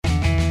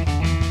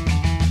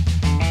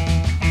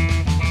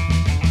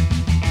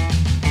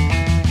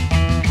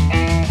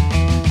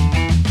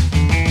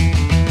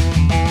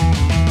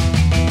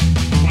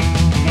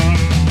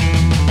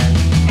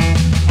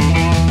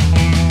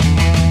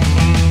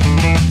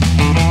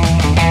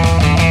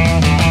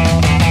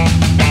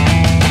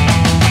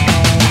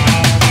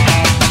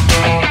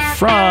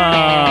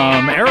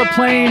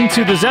plane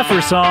to the Zephyr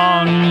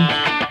song.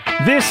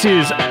 This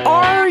is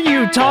Are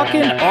You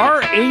Talkin'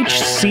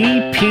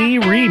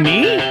 RHCP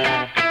Re-Me?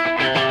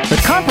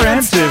 The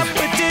comprehensive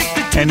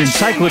and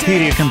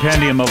encyclopedia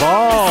compendium of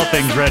all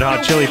things Red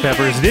Hot Chili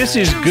Peppers. This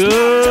is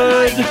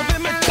good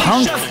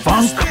punk,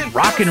 funk,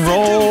 rock and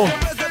roll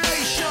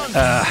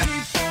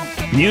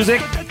music.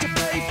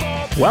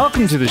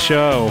 Welcome to the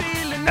show.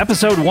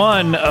 Episode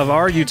 1 of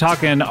Are You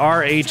Talkin'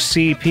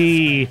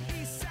 RHCP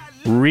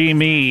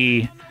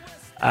Re-Me?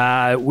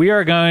 We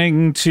are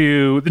going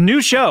to... The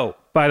new show,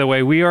 by the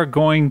way, we are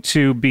going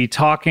to be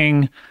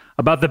talking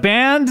about the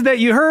band that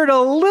you heard a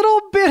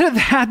little bit of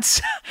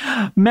that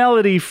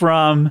melody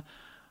from.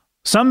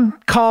 Some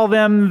call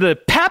them the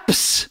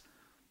Peps.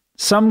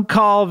 Some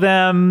call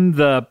them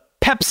the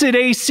Pepsid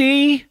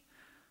AC.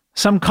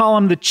 Some call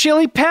them the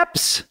Chili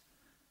Peps.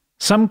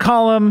 Some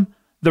call them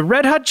the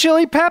Red Hot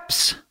Chili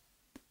Peps.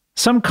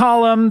 Some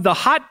call them the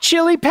Hot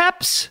Chili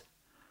Peps.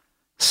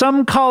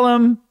 Some call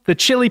them the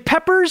Chili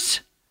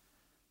Peppers.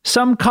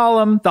 Some call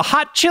them the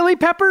Hot Chili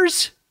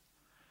Peppers.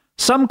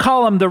 Some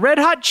call them the Red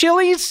Hot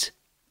Chilies.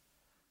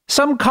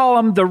 Some call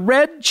them the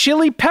Red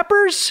Chili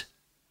Peppers.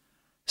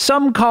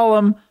 Some call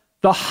them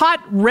the Hot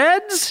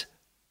Reds.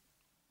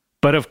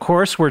 But of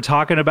course, we're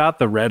talking about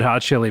the Red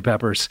Hot Chili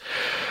Peppers.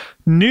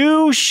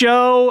 New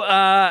show,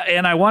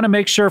 and I want to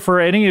make sure for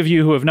any of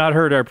you who have not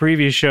heard our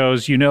previous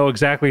shows, you know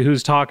exactly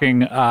who's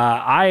talking.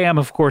 I am,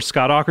 of course,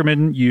 Scott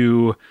Aukerman.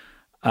 You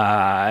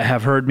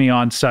have heard me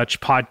on such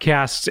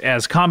podcasts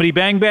as Comedy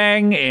Bang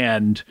Bang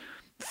and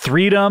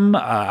Freedom.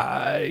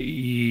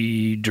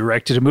 He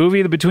directed a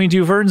movie, the Between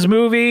Two Ferns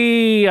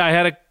movie. I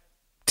had a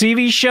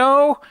TV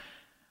show.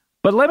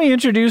 But let me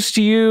introduce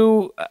to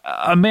you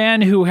a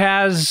man who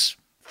has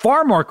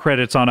far more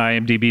credits on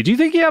IMDb. Do you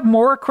think you have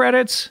more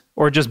credits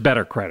or just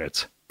better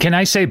credits? Can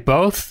I say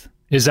both?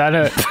 Is that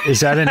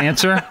an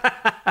answer?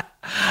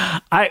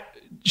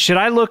 Should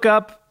I look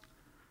up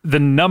the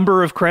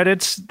number of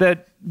credits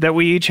that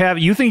we each have?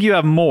 You think you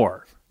have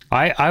more?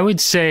 I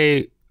would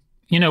say,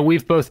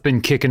 we've both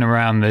been kicking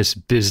around this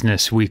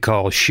business we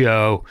call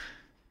show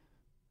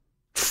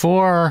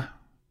for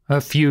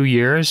a few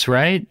years,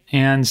 right?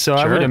 And so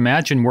sure. I would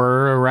imagine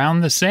we're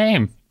around the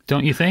same,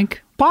 don't you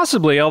think?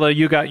 Possibly, although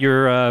you got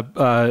your,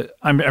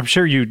 I'm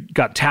sure you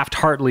got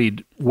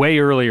Taft-Hartley'd way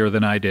earlier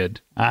than I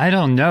did. I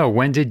don't know.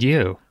 When did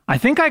you? I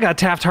think I got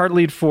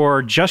Taft-Hartley'd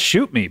for Just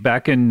Shoot Me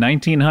back in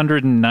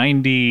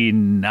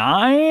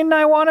 1999,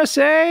 I want to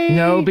say.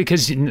 No,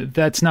 because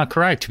that's not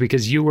correct,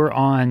 because you were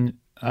on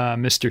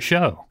Mr.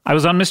 Show. I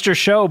was on Mr.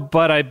 Show,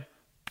 but I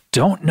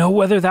don't know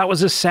whether that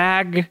was a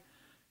SAG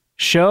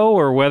show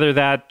or whether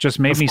that just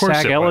made me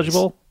SAG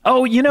eligible.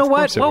 Oh, you know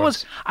what? What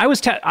was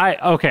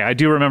I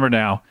do remember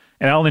now.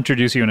 And I'll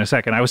introduce you in a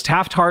second. I was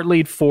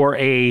Taft-Hartley'd for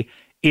a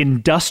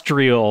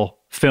industrial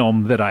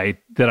film that I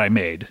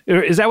made.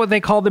 Is that what they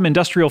called them?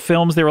 Industrial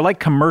films? They were like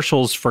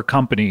commercials for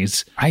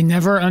companies. I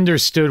never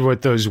understood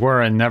what those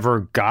were and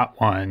never got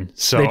one.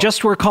 So they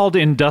just were called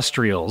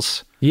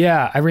industrials.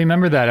 Yeah, I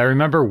remember that. I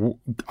remember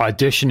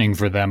auditioning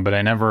for them, but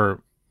I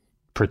never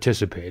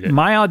participated.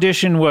 My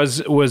audition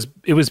was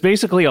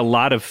basically a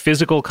lot of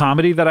physical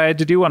comedy that I had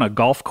to do on a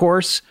golf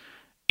course.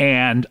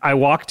 And I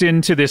walked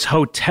into this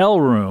hotel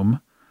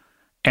room.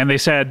 And they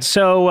said,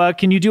 so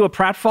can you do a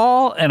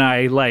pratfall? And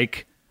I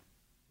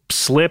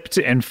slipped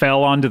and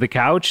fell onto the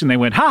couch and they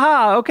went,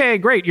 haha, okay,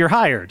 great, you're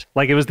hired.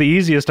 It was the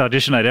easiest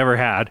audition I'd ever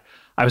had.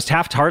 I was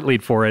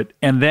Taft-Hartley'd for it.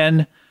 And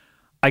then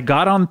I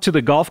got onto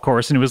the golf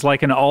course and it was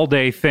like an all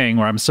day thing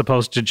where I'm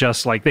supposed to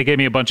just they gave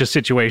me a bunch of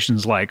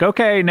situations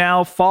okay,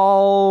 now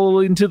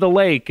fall into the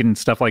lake and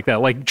stuff like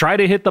that. Try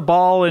to hit the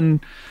ball and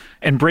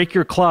break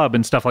your club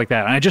and stuff like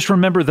that. And I just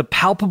remember the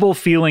palpable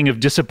feeling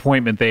of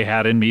disappointment they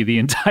had in me the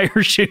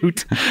entire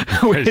shoot,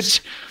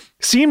 which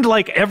seemed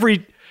like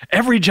every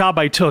job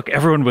I took,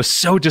 everyone was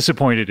so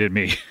disappointed in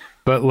me.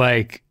 But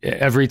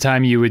every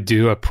time you would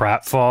do a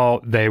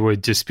pratfall, they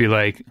would just be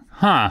like,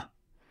 huh,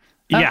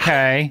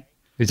 okay. Yeah.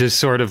 It's just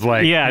sort of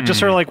just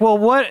sort of well,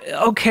 what?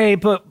 Okay,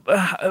 but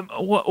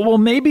well,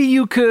 maybe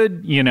you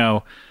could,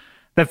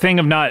 the thing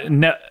of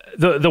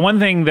the one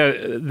thing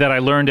that I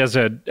learned as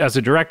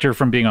a director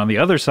from being on the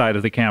other side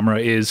of the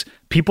camera is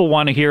people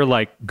want to hear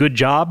good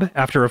job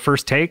after a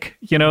first take,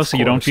 so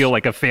you don't feel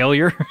like a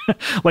failure.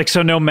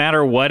 So no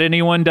matter what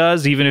anyone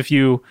does, even if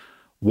you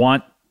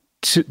want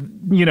to,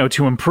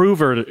 to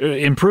improve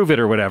it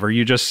or whatever,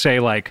 you just say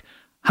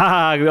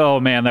haha, oh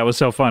man, that was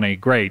so funny.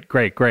 Great.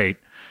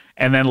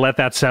 And then let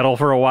that settle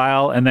for a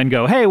while and then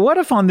go, hey, what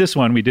if on this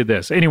one we did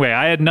this? Anyway,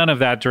 I had none of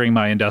that during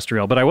my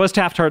industrial, but I was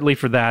Taft-Hartley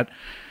for that,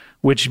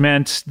 which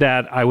meant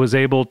that I was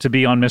able to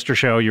be on Mr.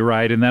 Show, you're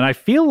right. And then I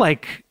feel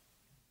like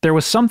there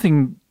was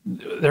something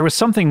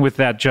with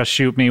that Just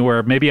Shoot Me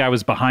where maybe I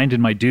was behind in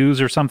my dues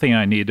or something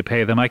and I needed to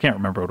pay them. I can't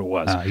remember what it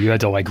was. You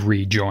had to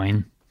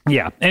rejoin.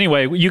 Yeah.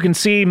 Anyway, you can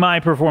see my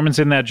performance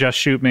in that Just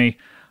Shoot Me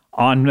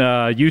on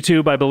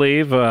YouTube, I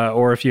believe,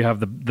 or if you have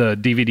the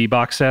DVD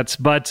box sets.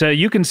 But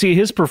you can see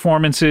his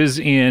performances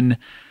in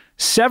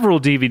several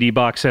DVD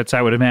box sets,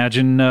 I would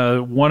imagine.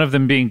 One of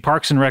them being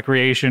Parks and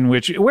Recreation,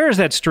 where is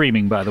that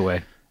streaming, by the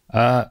way?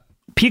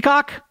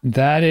 Peacock?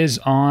 That is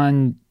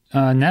on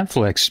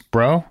Netflix,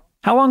 bro.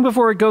 How long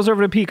before it goes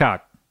over to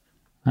Peacock?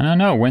 I don't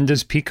know. When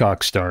does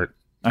Peacock start?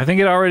 I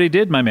think it already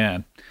did, my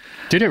man.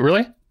 Did it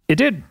really? It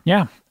did,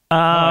 yeah.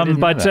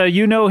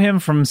 You know him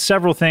from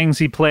several things.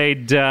 He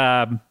played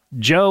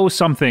Joe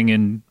something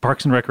in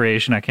Parks and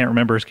Recreation. I can't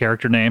remember his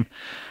character name.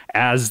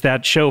 As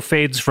that show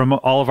fades from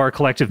all of our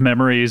collective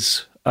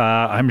memories,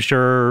 I'm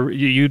sure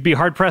you'd be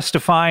hard-pressed to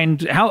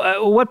find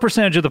what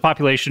percentage of the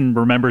population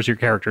remembers your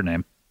character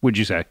name, would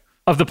you say?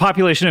 Of the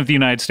population of the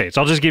United States.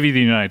 I'll just give you the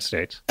United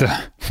States.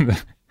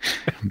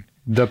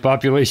 The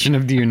population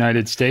of the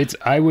United States,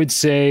 I would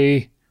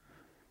say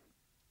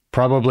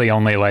probably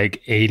only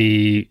like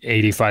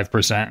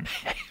 85%.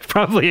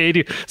 Probably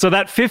 80. So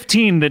that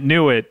 15 that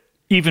knew it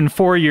even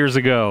 4 years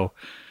ago,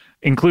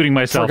 including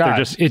myself, they're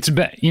just... It's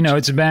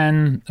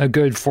been a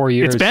good 4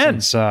 years. It's Ben.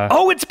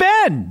 It's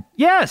Ben.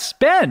 Yes,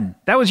 Ben.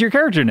 That was your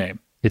character name.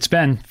 It's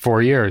been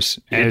 4 years.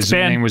 His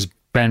name was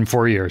Ben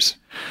 4 years.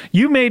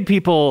 You made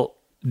people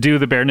do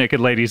the Bare Naked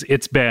Ladies,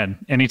 It's Ben,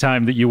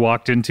 anytime that you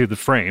walked into the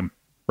frame,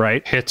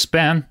 right? It's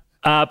Ben.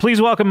 Please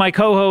welcome my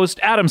co-host,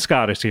 Adam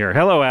Scott is here.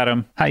 Hello,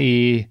 Adam.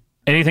 Hi.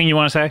 Anything you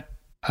want to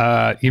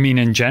say? You mean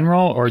in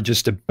general or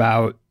just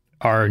about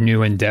our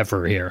new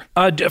endeavor here?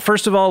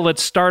 First of all,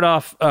 let's start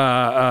off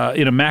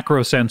in a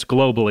macro sense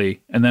globally,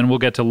 and then we'll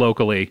get to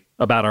locally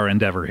about our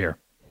endeavor here.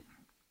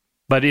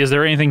 But is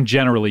there anything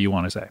generally you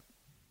want to say?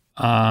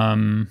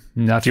 Nothing.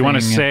 Do you want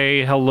to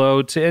say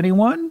hello to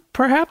anyone,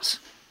 perhaps?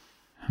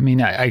 I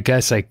mean, I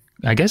guess I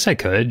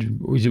could.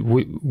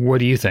 What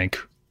do you think?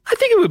 I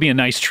think it would be a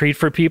nice treat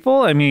for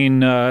people. I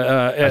mean,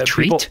 a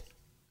treat?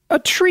 A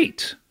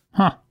treat.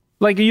 Huh.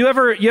 Like, you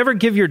ever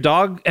give your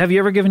dog? Have you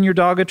ever given your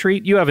dog a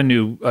treat? You have a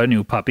new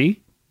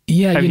puppy.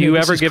 Yeah. Have you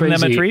ever given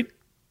them a treat?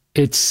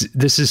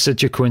 This is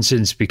such a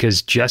coincidence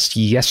because just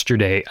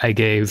yesterday I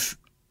gave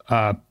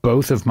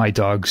both of my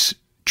dogs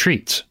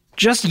treats.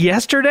 Just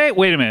yesterday?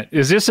 Wait a minute.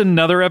 Is this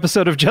another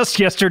episode of Just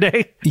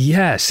Yesterday?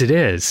 Yes, it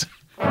is.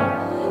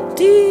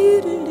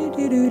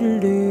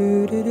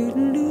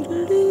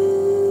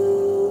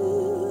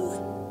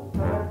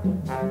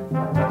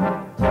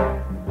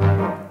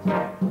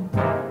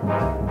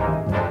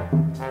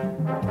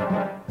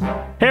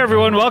 Hey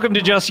everyone, welcome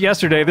to Just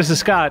Yesterday. This is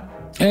Scott.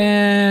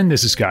 And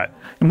this is Scott.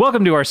 And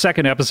welcome to our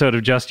second episode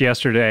of Just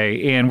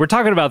Yesterday. And we're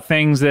talking about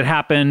things that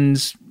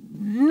happened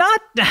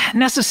not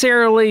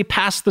necessarily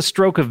past the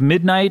stroke of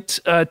midnight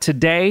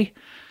today.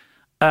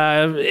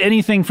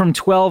 Anything from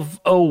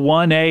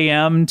 12:01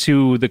 a.m.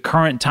 to the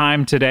current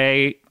time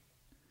today,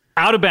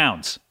 out of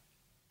bounds,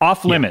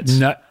 off limits.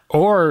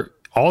 Or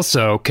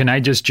also, can I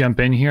just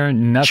jump in here?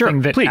 Nothing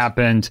that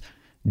happened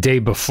day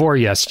before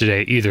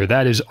yesterday either.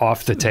 That is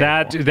off the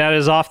table. That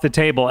is off the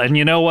table. And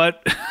you know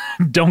what?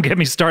 Don't get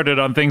me started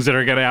on things that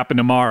are going to happen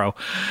tomorrow,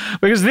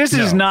 because this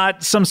is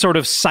not some sort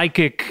of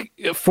psychic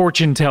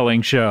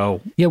fortune-telling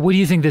show. Yeah, what do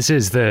you think this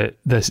is? The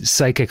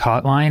psychic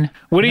hotline?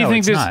 What do you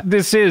think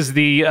this is?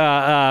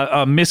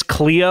 The Miss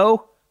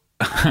Cleo?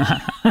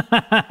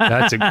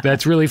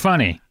 That's really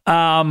funny.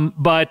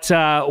 But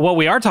what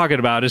we are talking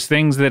about is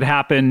things that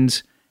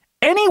happened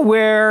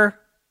anywhere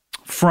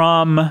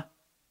from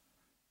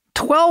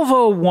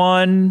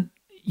 12:01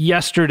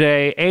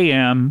 yesterday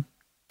a.m.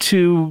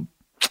 to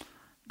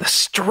the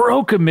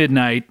stroke of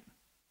midnight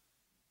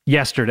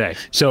yesterday.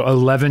 So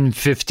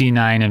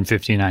 11:59 and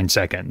 59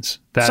 seconds.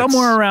 That's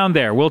somewhere around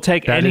there. We'll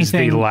take anything. That is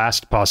the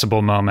last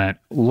possible moment.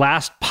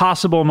 Last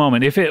possible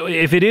moment. If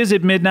it is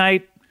at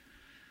midnight,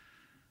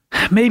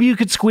 maybe you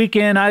could squeak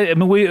in.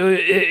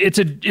 It's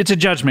a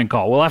judgment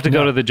call. We'll have to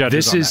go to the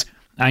judges.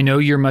 I know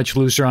you're much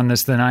looser on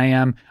this than I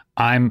am.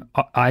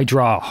 I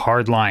draw a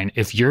hard line.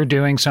 If you're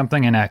doing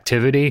something, an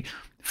activity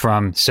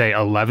from say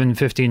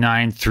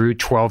 11:59 through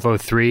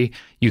 12:03,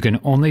 you can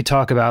only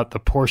talk about the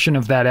portion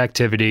of that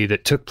activity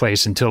that took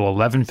place until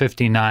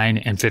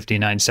 11:59 and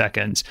 59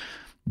 seconds.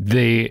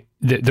 The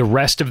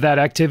rest of that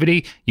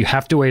activity, you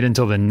have to wait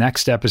until the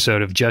next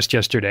episode of Just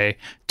Yesterday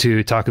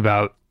to talk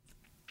about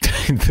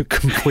the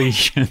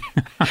completion.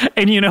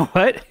 And you know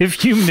what?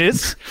 If you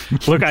miss,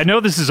 look, I know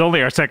this is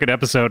only our second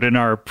episode, and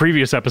our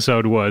previous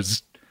episode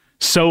was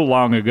so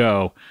long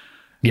ago.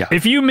 Yeah.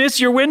 If you miss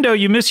your window,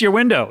 you miss your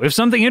window. If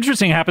something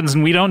interesting happens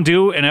and we don't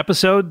do an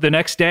episode the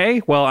next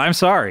day, well, I'm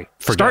sorry.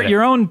 Start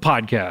your own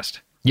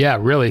podcast. Yeah,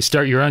 really.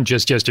 Start your own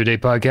Just Yesterday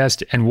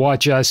podcast and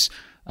watch us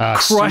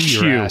crush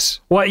you. Ass.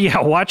 Well,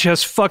 yeah, watch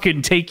us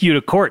fucking take you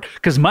to court,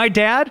 because my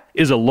dad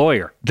is a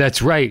lawyer.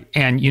 That's right.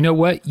 And you know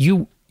what?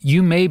 You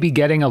may be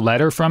getting a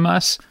letter from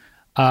us,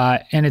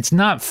 and it's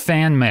not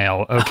fan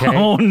mail, okay?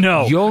 Oh,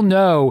 no. You'll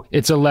know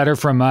it's a letter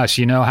from us.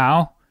 You know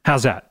how?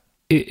 How's that?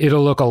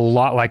 It'll look a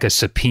lot like a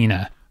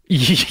subpoena.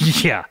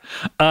 Yeah.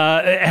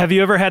 Have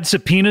you ever had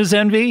subpoenas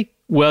envy?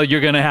 Well,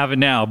 you're going to have it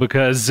now,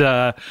 because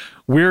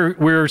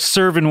we're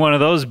serving one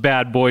of those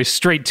bad boys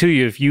straight to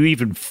you if you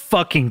even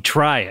fucking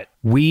try it.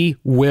 We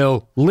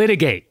will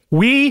litigate.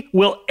 We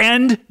will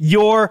end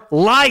your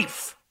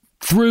life.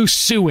 through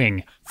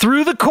suing.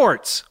 Through the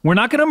courts. We're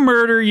not going to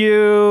murder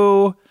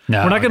you.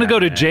 No, we're not going to go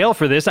to jail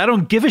for this. I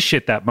don't give a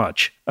shit that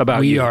much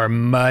about you. We are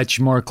much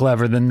more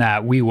clever than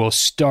that. We will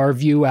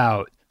starve you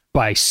out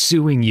by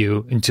suing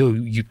you until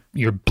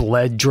you're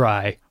bled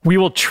dry. We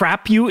will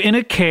trap you in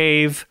a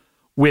cave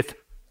with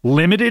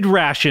limited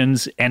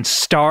rations and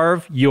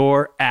starve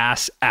your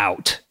ass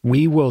out.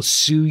 We will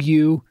sue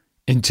you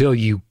until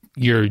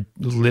you're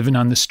living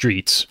on the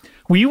streets.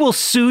 We will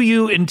sue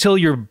you until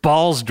your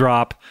balls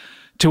drop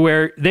to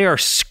where they are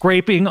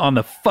scraping on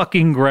the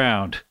fucking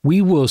ground.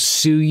 We will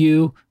sue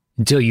you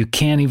until you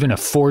can't even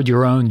afford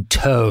your own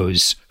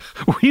toes.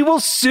 We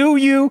will sue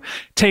you,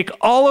 take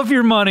all of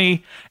your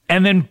money,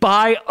 and then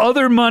buy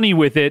other money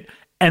with it,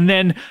 and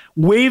then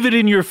wave it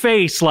in your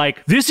face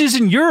like, this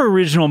isn't your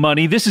original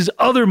money, this is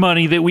other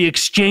money that we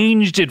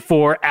exchanged it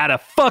for at a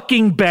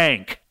fucking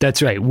bank.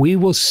 That's right. We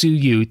will sue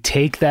you,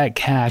 take that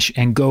cash,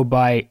 and go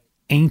buy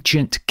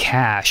ancient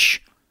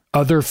cash,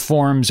 other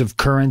forms of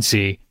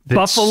currency.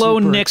 Buffalo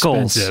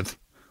nickels. Expensive.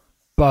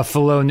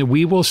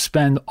 We will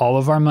spend all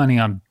of our money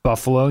on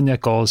buffalo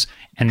nickels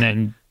and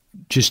then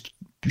just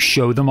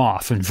show them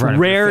off in front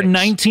of rare your face.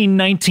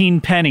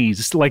 1919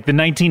 pennies, like the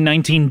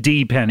 1919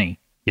 D penny.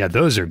 Yeah,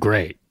 those are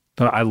great.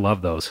 I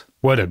love those.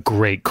 What a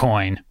great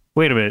coin.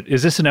 Wait a minute.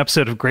 Is this an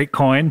episode of Great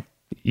Coin?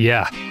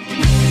 Yeah.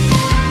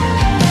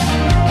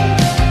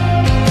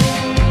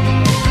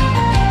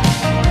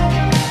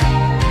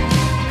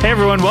 Hey,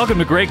 everyone. Welcome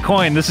to Great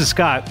Coin. This is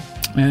Scott.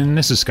 And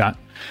this is Scott.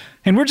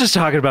 And we're just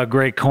talking about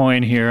Great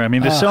Coin here. I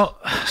mean, there's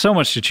so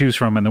much to choose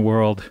from in the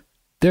world.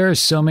 There are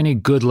so many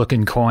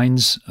good-looking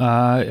coins.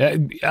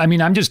 I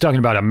mean, I'm just talking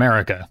about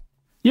America.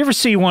 You ever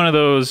see one of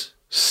those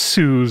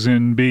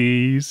Susan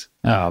B's?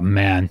 Oh,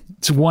 man.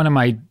 It's one of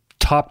my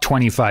top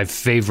 25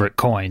 favorite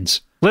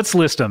coins. Let's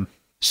list them.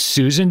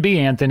 Susan B.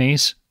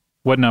 Anthony's.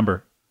 What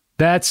number?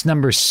 That's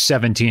number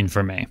 17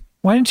 for me.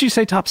 Why didn't you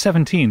say top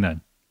 17 then?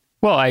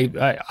 Well,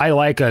 I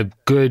like a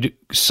good,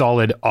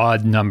 solid,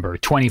 odd number,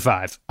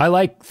 25. I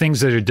like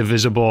things that are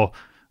divisible,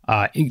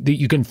 that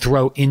you can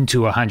throw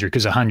into 100,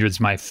 because 100 is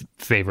my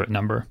favorite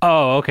number.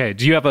 Oh, okay.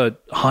 Do you have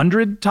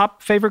 100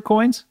 top favorite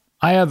coins?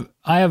 I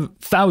have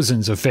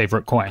thousands of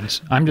favorite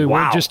coins.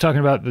 We're just talking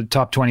about the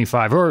top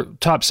 25 or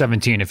top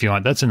 17 if you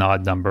want. That's an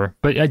odd number,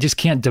 but I just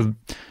can't.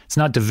 It's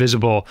not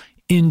divisible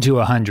into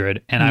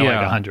 100, and I like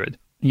 100.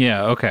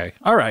 Yeah. Okay.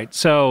 All right.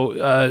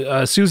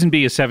 So Susan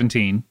B is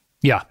 17.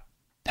 Yeah.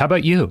 How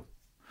about you?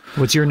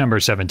 What's your number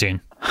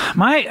 17?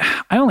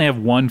 I only have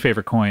one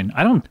favorite coin.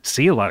 I don't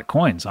see a lot of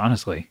coins,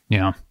 honestly.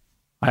 Yeah.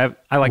 I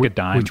like a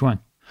dime. Which one?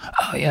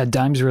 Oh yeah,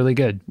 dime's really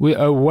good.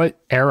 What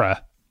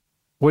era?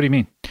 What do you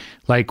mean?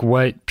 Like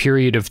what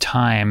period of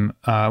time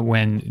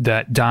when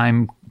that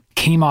dime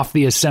came off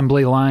the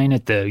assembly line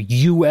at the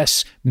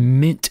U.S.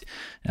 Mint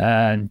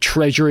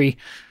Treasury,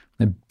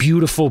 a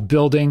beautiful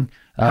building.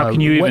 How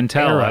can you even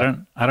tell?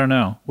 Era? I don't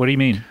know. What do you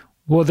mean?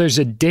 Well, there's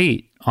a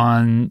date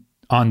on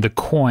the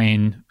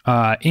coin,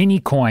 any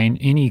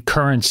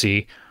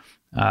currency,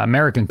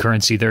 American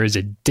currency. There is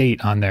a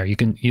date on there.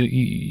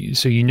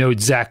 So you know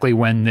exactly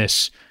when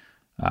this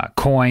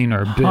coin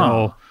or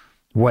bill,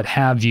 what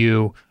have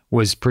you,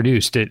 was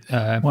produced at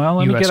let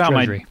me US get out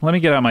Treasury. let me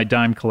get out my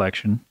dime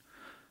collection.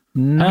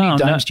 How many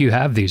dimes do you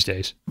have these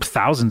days?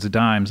 Thousands of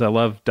dimes. I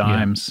love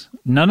dimes. Yeah.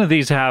 None of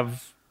these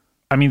have.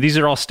 I mean, these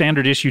are all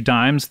standard issue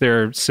dimes.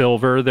 They're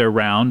silver. They're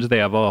round. They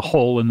have a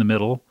hole in the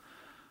middle.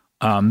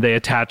 They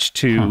attach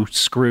to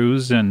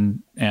screws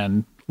and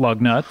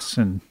lug nuts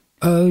and.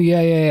 Oh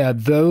yeah.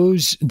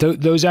 Those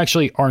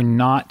actually are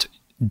not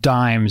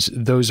dimes.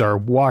 Those are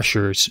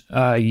washers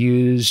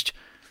used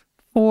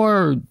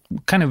for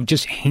kind of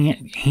just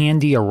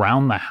handy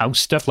around the house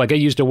stuff. Like I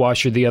used a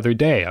washer the other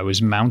day. I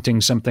was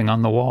mounting something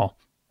on the wall.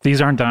 These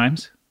aren't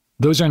dimes?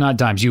 Those are not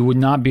dimes. You would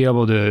not be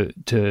able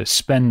to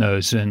spend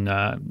those in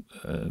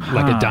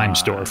like a dime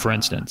store, for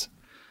instance.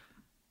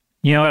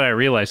 You know what? I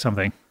realized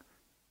something.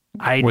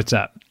 What's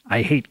that?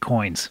 I hate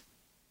coins.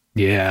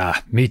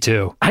 Yeah, me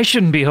too. I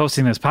shouldn't be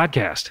hosting this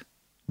podcast.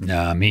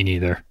 Nah, me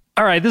neither.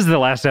 All right, this is the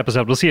last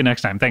episode. We'll see you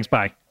next time. Thanks,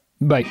 bye.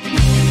 Bye.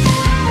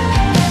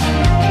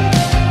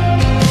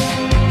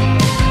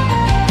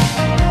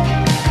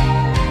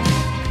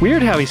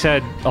 Weird how he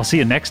said, I'll see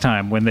you next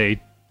time, when they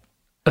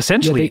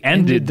essentially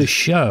ended the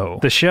show.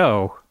 The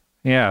show.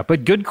 Yeah,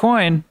 but good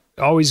coin.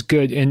 Always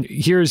good. And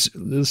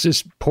let's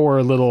just pour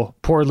a little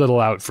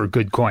out for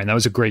Good Coin. That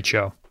was a great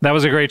show. That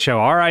was a great show.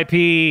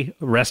 R.I.P.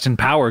 Rest in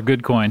power,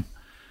 Good Coin.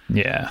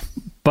 Yeah.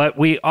 But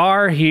we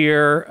are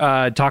here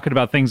talking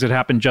about things that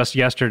happened just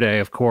yesterday,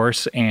 of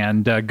course.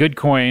 And Good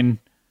Coin,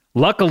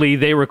 luckily,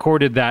 they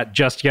recorded that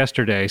just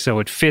yesterday, so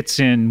it fits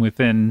in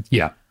within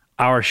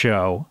our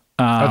show.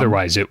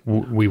 Otherwise,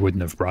 we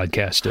wouldn't have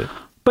broadcast it.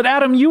 But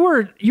Adam, you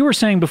were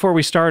saying before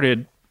we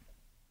started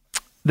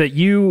that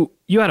you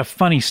had a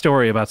funny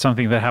story about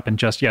something that happened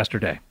just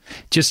yesterday.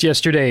 Just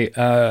yesterday,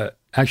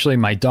 actually,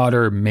 my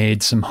daughter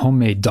made some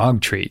homemade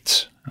dog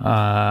treats.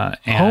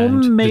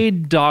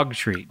 Homemade dog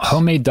treats.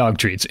 Homemade dog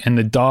treats, and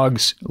the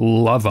dogs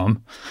love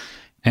them.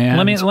 And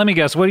let me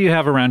guess. What do you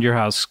have around your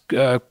house?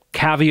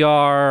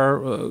 Caviar,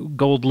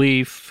 gold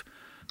leaf.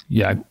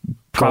 Yeah,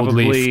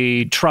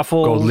 Probably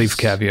truffles. gold leaf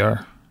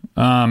caviar.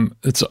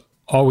 It's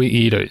all we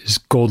eat is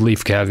gold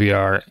leaf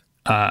caviar,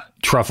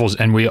 truffles,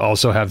 and we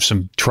also have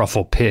some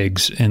truffle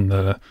pigs in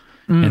the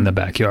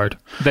backyard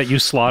that you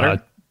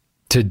slaughter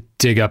to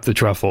dig up the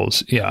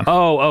truffles. Yeah.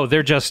 Oh,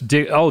 they're just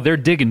they're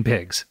digging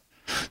pigs.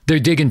 They're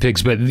digging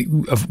pigs, but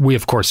we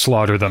of course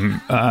slaughter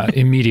them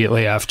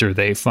immediately after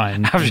they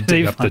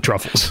dig up the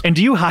truffles. And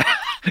do you hide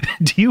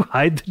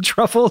the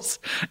truffles,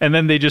 and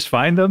then they just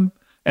find them?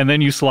 And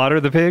then you slaughter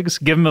the pigs,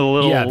 give them a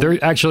little. Yeah,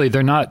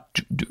 they're not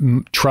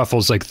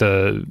truffles like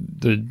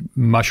the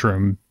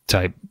mushroom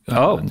type.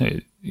 They're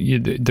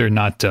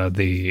not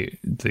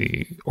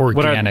the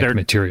organic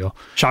material.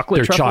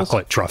 They're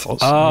chocolate truffles.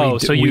 Oh,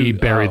 so we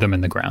bury them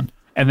in the ground,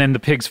 and then the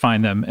pigs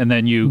find them, and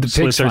then you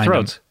slit their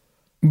throats.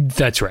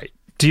 That's right.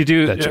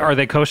 Are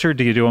they kosher?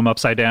 Do you do them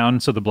upside down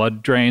so the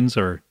blood drains,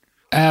 or?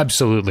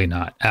 Absolutely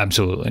not.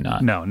 Absolutely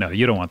not. No,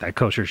 you don't want that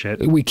kosher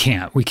shit. We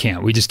can't. We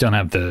just don't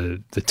have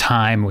the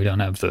time. We don't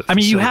have the. I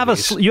mean, you have a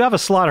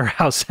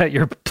slaughterhouse at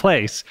your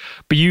place,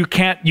 but you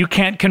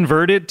can't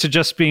convert it to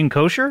just being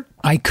kosher.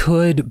 I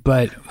could,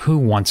 but who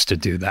wants to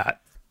do that?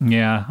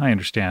 Yeah, I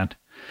understand.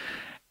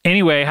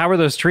 Anyway, how were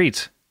those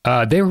treats?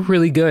 They were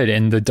really good,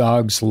 and the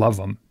dogs love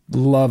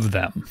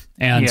them.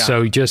 And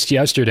so just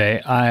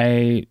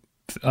yesterday,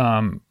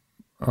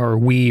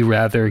 we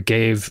rather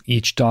gave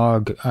each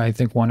dog, I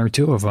think, one or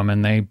two of them,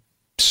 and they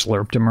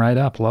slurped them right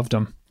up, loved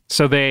them.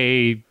 So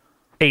they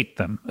ate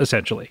them,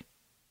 essentially.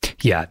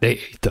 Yeah, they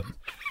ate them.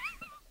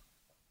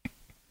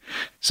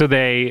 So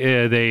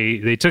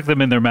they took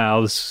them in their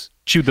mouths,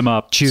 chewed them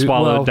up,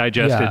 swallowed,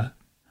 digested. Yeah.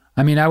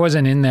 I mean, I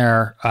wasn't in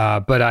there,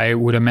 but I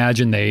would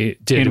imagine they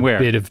did a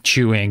bit of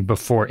chewing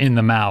before in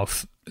the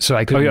mouth. So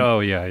I could.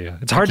 Oh yeah.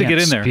 It's hard to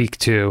get in there. Speak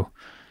to.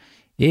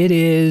 It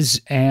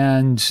is,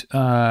 and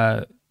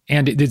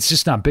it's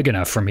just not big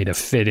enough for me to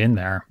fit in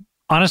there.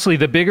 Honestly,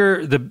 the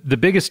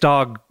biggest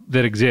dog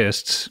that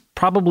exists,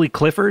 probably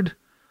Clifford,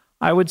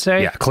 I would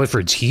say. Yeah,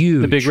 Clifford's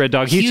huge. The big red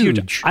dog. He's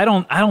huge. I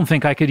don't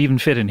think I could even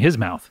fit in his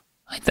mouth.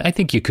 I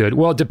think you could.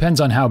 Well, it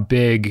depends on how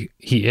big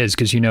he is,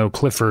 because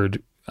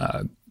Clifford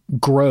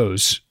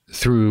grows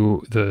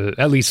through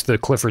at least the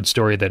Clifford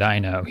story that I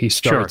know. He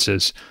starts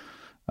as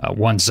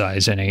one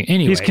size, and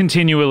anyway, he's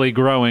continually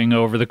growing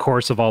over the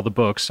course of all the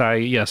books. I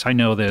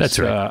know this. That's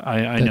right.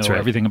 I know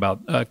everything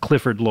about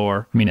Clifford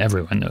lore. I mean,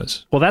 everyone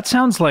knows. Well, that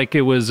sounds like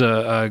it was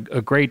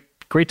a great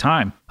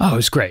time. Oh, it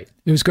was great.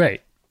 It was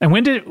great. And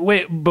when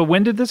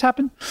did this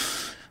happen?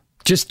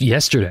 Just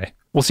yesterday.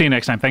 We'll see you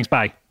next time. Thanks.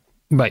 Bye.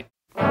 Bye.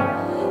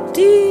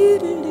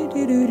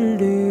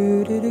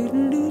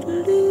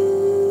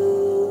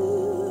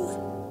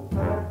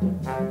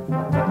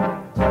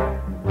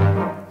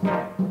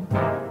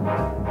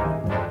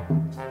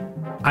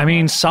 I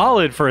mean,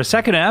 solid for a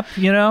second ep,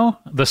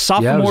 The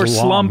sophomore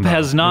slump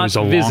has not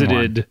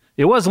visited.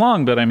 It was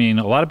long, but I mean,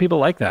 a lot of people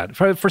like that.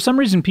 For some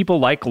reason, people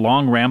like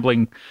long,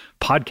 rambling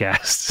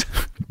podcasts.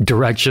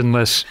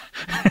 Directionless,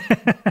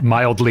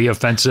 mildly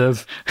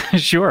offensive.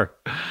 Sure.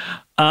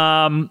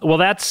 Well,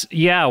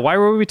 why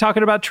were we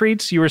talking about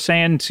treats? You were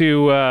saying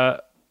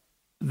that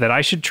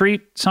I should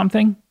treat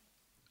something?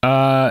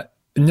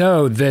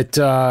 No,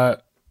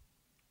 that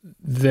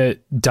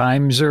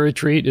dimes are a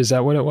treat. Is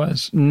that what it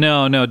was?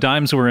 No,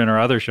 dimes were in our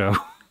other show.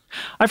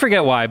 I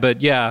forget why,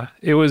 but yeah,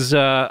 it was,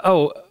 I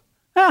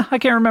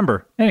can't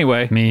remember.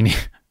 Anyway. Me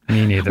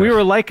neither. We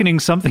were likening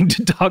something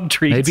to dog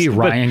treats. Maybe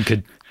Ryan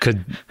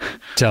could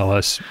tell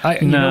us. I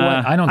don't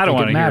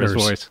think it matters. Hear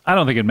his voice. I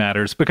don't think it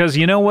matters, because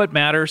you know what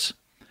matters?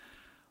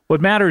 What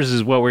matters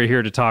is what we're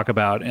here to talk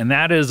about, and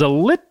that is a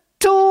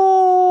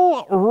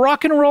little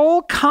rock and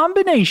roll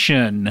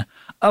combination.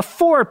 A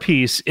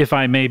 4-piece, if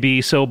I may be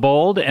so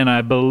bold, and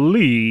I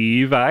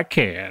believe I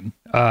can.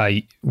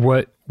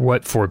 What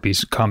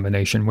 4-piece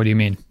combination? What do you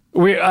mean?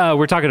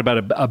 We're talking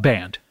about a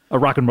band, a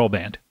rock and roll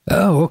band.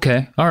 Oh,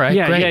 okay. All right.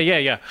 Yeah, great.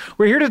 Yeah.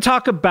 We're here to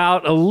talk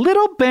about a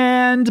little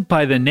band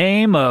by the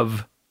name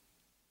of...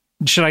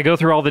 Should I go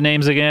through all the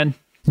names again?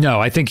 No,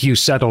 I think you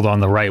settled on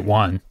the right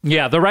one.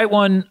 Yeah, the right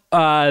one,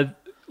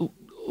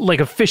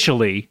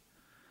 officially,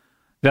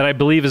 that I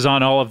believe is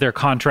on all of their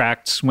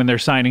contracts when they're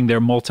signing their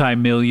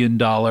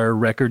multi-million-dollar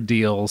record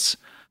deals.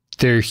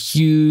 They're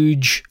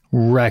huge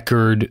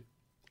record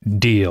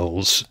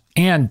deals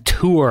and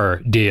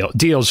tour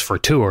deals for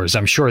tours.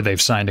 I'm sure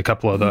they've signed a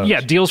couple of those.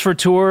 Yeah, deals for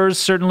tours.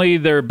 Certainly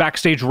their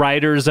backstage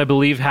writers, I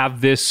believe,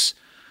 have this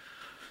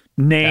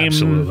name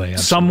absolutely.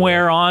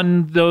 Somewhere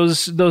on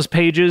those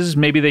pages.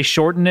 Maybe they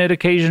shorten it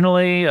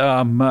occasionally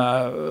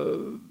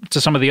to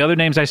some of the other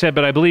names I said,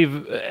 but I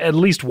believe at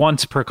least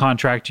once per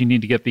contract you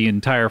need to get the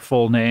entire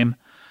full name.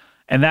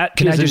 And that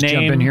Can is I just a name...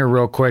 jump in here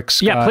real quick,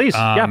 Scott? Yeah, please.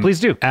 Please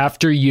do.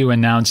 After you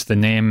announce the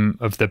name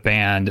of the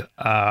band,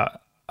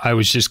 I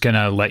was just going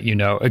to let you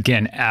know,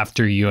 again,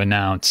 after you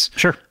announce.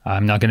 Sure.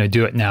 I'm not going to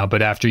do it now,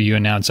 but after you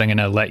announce, I'm going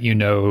to let you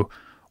know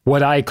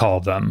what I call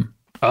them.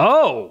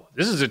 Oh,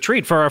 this is a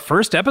treat for our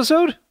first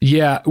episode?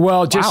 Yeah,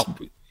 well, just... Wow.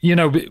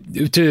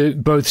 to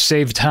both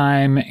save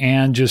time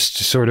and just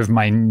sort of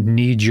my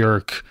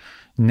knee-jerk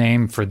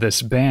name for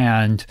this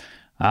band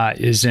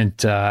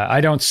isn't,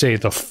 I don't say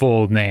the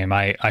full name,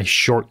 I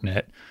shorten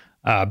it.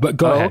 But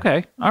go ahead.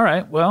 Okay. All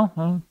right.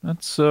 Well,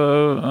 that's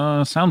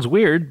sounds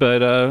weird,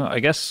 but I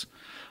guess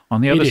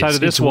on the other side of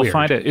this, we'll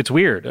find it. It's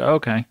weird.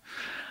 Okay.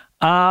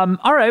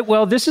 All right.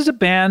 Well, this is a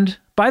band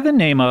by the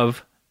name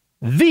of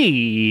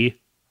the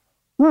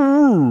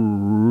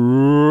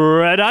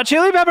Red Hot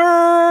Chili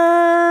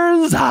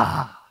Peppers.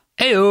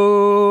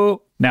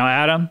 Heyo. Now,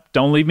 Adam,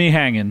 don't leave me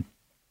hanging.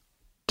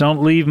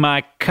 Don't leave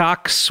my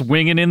cock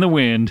swinging in the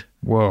wind.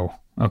 Whoa.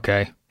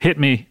 Okay. Hit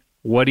me.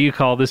 What do you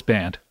call this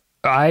band?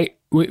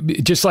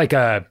 Just like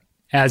I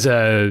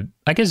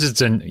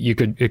guess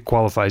it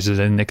qualifies as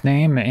a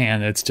nickname,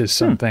 and it's just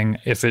something,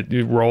 if it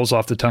rolls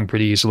off the tongue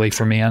pretty easily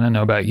for me, I don't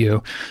know about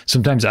you.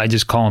 Sometimes I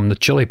just call them the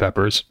Chili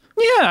Peppers.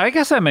 Yeah, I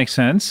guess that makes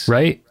sense.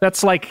 Right?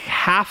 That's like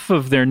half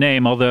of their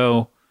name,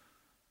 although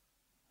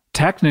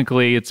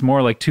technically it's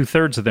more like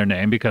 2/3 of their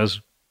name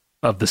because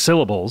of the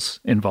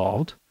syllables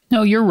involved.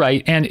 No, you're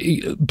right. And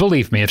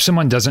believe me, if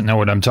someone doesn't know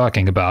what I'm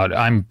talking about,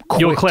 I'm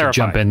quick to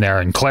jump in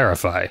there and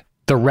clarify.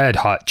 The Red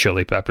Hot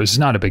Chili Peppers is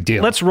not a big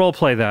deal. Let's role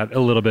play that a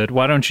little bit.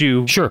 Why don't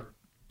you? Sure.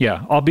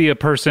 Yeah, I'll be a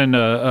person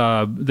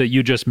that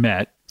you just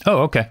met.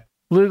 Oh, okay.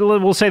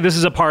 We'll say this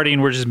is a party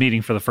and we're just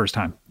meeting for the first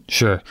time.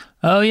 Sure.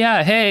 Oh,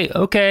 yeah. Hey,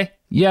 okay.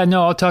 Yeah,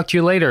 no, I'll talk to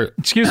you later.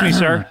 Excuse me,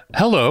 sir.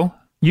 Hello.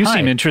 You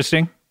seem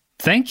interesting.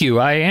 Thank you.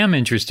 I am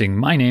interesting.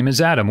 My name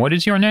is Adam. What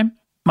is your name?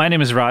 My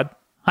name is Rod.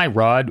 Hi,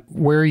 Rod.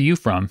 Where are you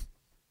from?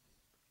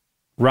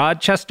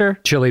 Rochester?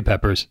 Chili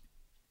Peppers.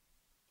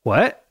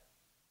 What?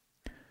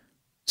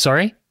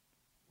 Sorry?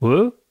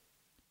 Who?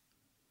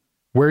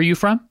 Where are you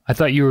from? I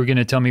thought you were going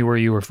to tell me where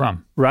you were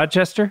from.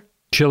 Rochester?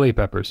 Chili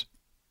Peppers.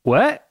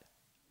 What?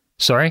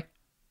 Sorry?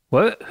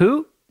 What?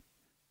 Who?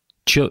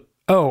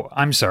 Oh,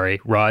 I'm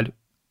sorry, Rod.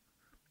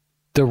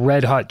 The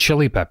Red Hot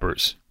Chili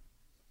Peppers.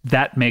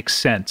 That makes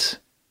sense.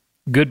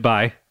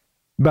 Goodbye.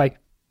 Bye.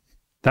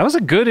 That was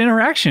a good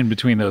interaction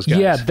between those guys.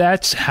 Yeah,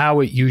 that's how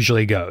it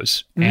usually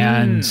goes.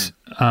 And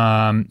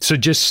so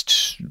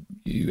just,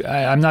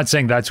 I'm not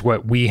saying that's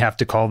what we have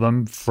to call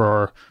them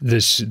for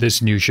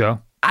this new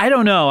show. I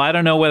don't know. I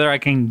don't know whether I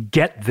can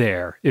get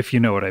there, if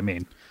you know what I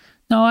mean.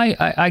 No,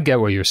 I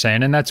get what you're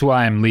saying, and that's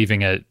why I'm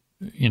leaving it,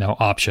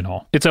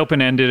 optional. It's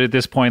open-ended at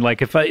this point.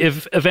 Like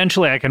if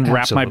eventually I can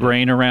wrap my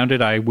brain around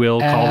it, I will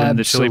call them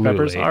the Chili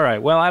Peppers. All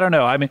right. Well, I don't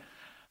know. I mean,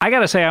 I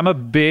got to say, I'm a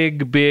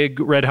big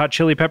Red Hot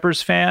Chili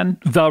Peppers fan,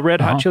 the Red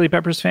Hot Chili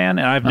Peppers fan,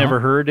 and I've never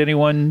heard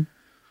anyone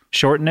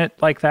shorten it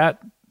like that,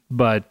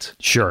 but...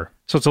 Sure.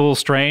 So it's a little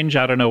strange.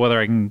 I don't know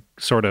whether I can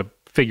sort of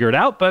figure it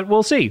out, but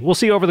we'll see. We'll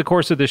see over the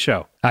course of this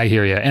show. I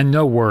hear you, and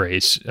no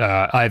worries.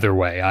 Either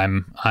way,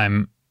 I'm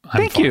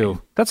Thank fine.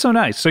 you. That's so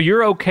nice. So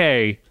you're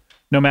okay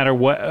no matter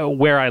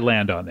where I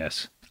land on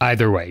this?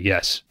 Either way,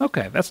 yes.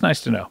 Okay, that's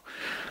nice to know.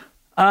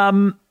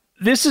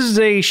 This is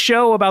a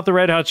show about the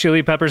Red Hot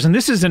Chili Peppers, and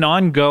this is an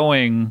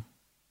ongoing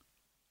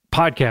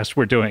podcast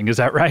we're doing. Is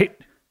that right?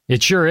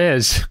 It sure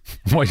is.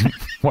 Why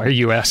are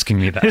you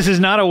asking me that? This is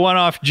not a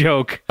one-off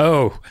joke.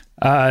 Oh,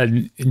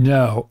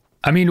 no.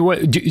 I mean, why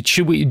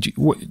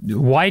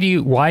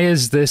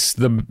is this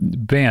the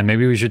band?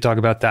 Maybe we should talk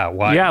about that.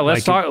 Why? Yeah,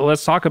 let's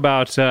talk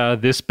about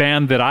this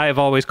band that I have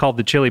always called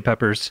the Chili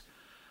Peppers.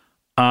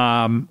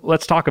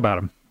 Let's talk about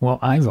them. Well,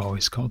 I've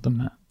always called them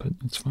that, but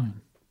it's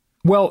fine.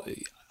 Well,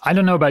 I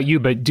don't know about you,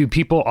 but do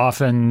people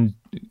often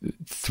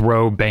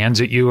throw bands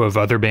at you of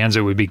other bands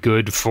that would be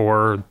good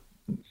for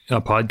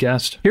a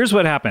podcast? Here's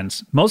what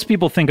happens. Most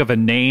people think of a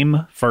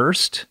name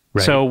first.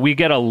 Right. So we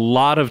get a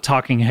lot of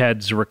Talking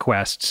Heads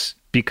requests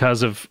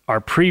because of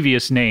our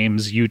previous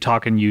names. You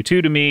Talkin'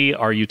 U2 to me,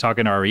 or You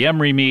Talkin'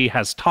 REM Me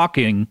has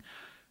talking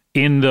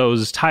in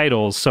those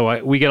titles.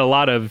 So we get a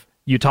lot of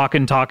You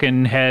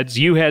Talkin' Heads,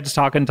 You Heads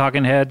Talkin'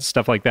 Heads,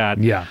 stuff like that.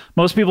 Yeah.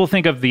 Most people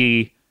think of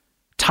the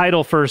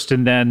title first,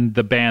 and then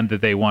the band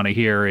that they want to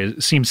hear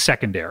seems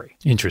secondary.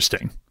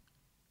 Interesting.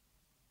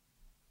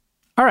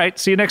 All right.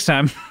 See you next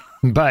time.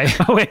 Bye.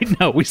 Oh, wait,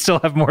 no, we still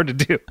have more to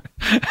do.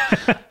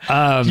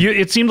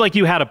 It seemed like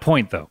you had a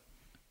point, though.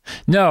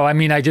 No, I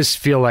mean, I just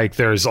feel like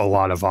there's a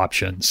lot of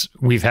options.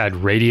 We've had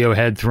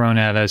Radiohead thrown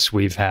at us.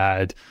 We've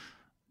had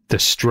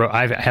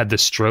I've had the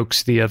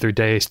Strokes the other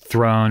day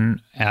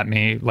thrown at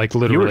me, like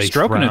literally. You were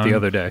stroking it the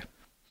other day.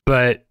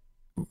 But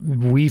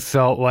we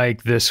felt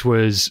like this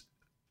was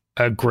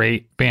a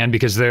great band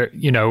because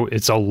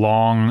it's a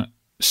long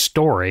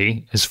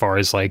story as far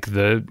as like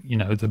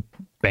the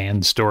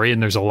band story,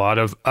 and there's a lot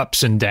of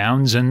ups and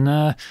downs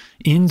and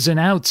ins and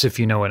outs, if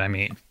you know what I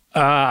mean.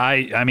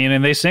 I mean,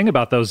 and they sing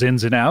about those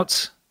ins and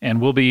outs,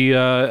 and we'll be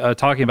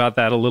talking about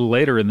that a little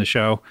later in the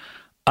show.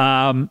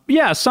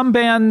 Yeah, some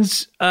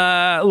bands,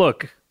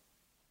 look,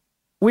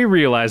 we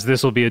realize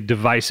this will be a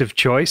divisive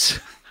choice.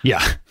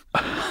 Yeah.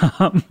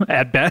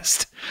 At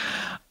best.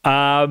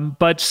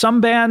 But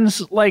some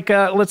bands, like,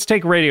 let's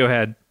take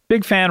Radiohead.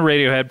 Big fan of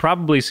Radiohead,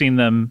 probably seen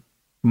them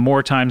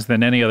more times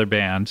than any other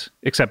band,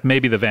 except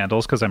maybe the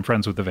Vandals, because I'm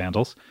friends with the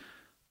Vandals.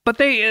 but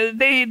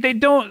they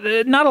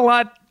don't. Not a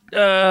lot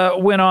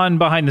went on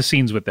behind the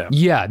scenes with them.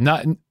 Yeah,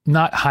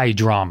 not high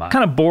drama.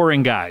 Kind of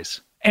boring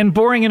guys, and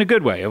boring in a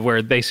good way, of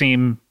where they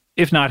seem,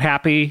 if not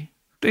happy,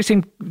 they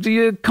seem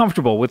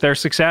comfortable with their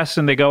success,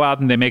 and they go out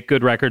and they make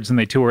good records and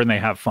they tour and they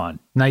have fun.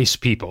 Nice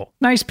people.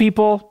 Nice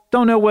people.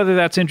 Don't know whether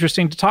that's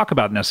interesting to talk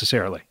about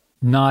necessarily.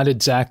 Not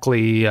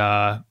exactly.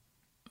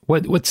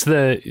 What's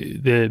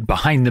the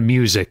behind the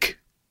music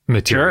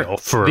material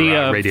for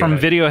radio? From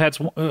Video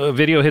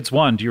Hits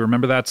 1. Do you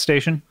remember that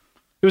station?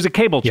 It was a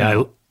cable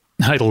channel.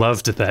 Yeah, I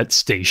loved that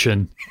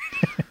station.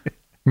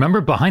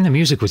 Remember, Behind the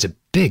Music was a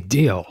big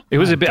deal. It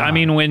was a bit. I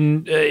mean,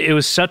 when it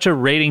was such a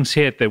ratings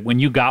hit that when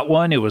you got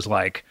one, it was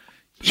like,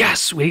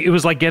 yes, it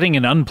was like getting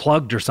an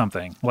Unplugged or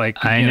something.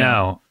 Like I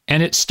know.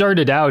 And it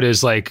started out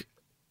as like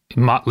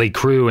Motley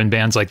Crue and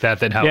bands like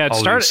that have it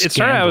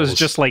started out as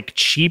just like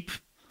cheap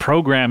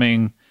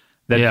programming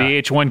that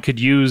VH1 could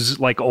use,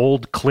 like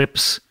old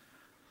clips,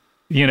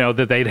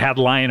 that they'd had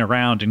lying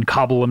around and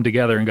cobble them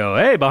together and go,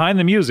 hey, Behind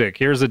the Music,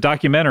 here's a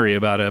documentary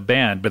about a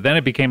band. But then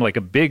it became like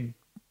a big,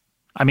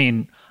 I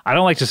mean, I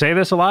don't like to say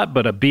this a lot,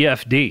 but a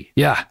BFD.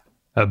 Yeah,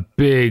 a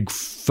big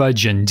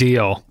fudging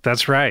deal.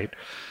 That's right.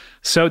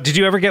 So did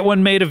you ever get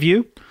one made of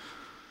you?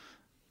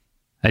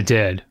 I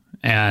did,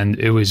 and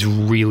it was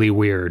really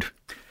weird.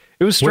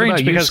 It was strange.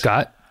 What about you,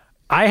 Scott?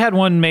 I had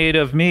one made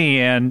of me,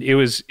 and it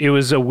was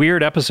a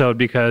weird episode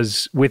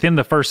because within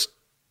the first,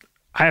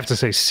 I have to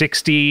say,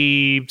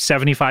 60,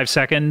 75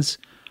 seconds,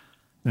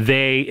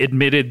 they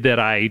admitted that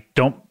I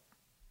don't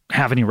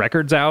have any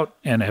records out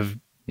and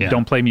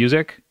don't play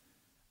music.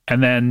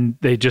 And then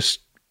it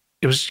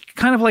was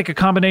kind of like a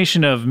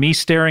combination of me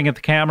staring at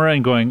the camera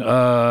and going,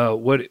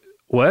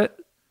 what?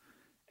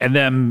 And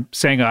them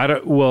saying, I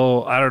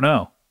don't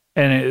know.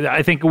 And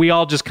I think we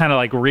all just kind of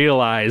like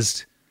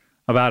realized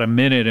about a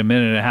minute and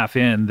a half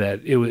in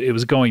that it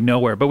was going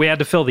nowhere. But we had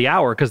to fill the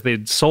hour because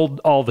they'd sold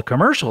all the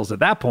commercials at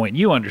that point.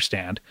 You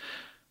understand.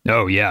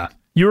 Oh, yeah.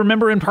 You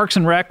remember in Parks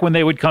and Rec when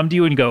they would come to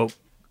you and go,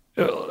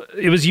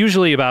 it was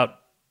usually about,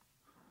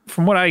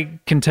 from what I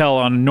can tell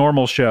on a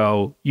normal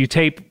show, you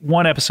tape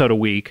one episode a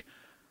week.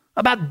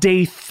 About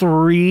day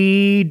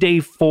 3, day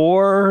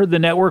 4, the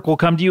network will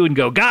come to you and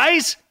go,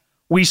 guys,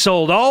 we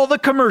sold all the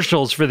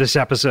commercials for this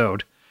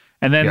episode.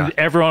 And then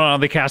everyone on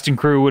the cast and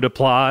crew would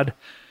applaud.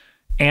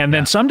 And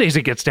then some days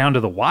it gets down to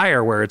the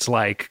wire where it's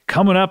like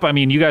coming up. I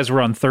mean, you guys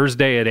were on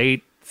Thursday at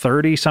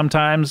 8:30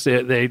 sometimes.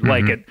 They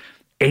like at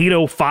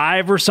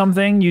 8:05 or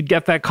something, you'd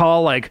get that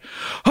call like,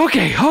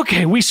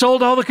 okay, we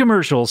sold all the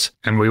commercials.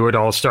 And we would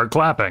all start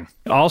clapping.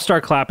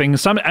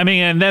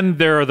 And then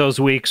there are those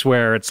weeks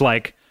where it's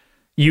like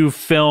you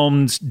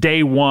filmed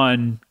day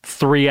 1,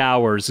 3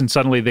 hours, and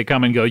suddenly they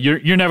come and go,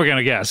 you're never going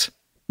to guess.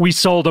 We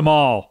sold them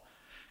all.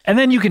 And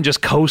then you can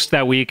just coast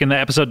that week and the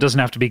episode doesn't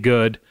have to be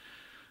good.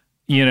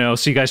 So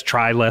you guys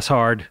try less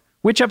hard.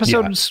 Which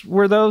episodes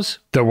were those?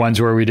 The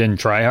ones where we didn't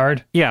try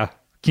hard? Yeah.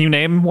 Can you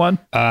name one?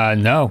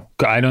 No.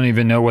 I don't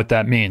even know what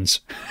that means.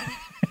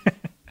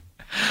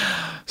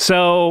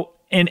 So,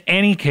 in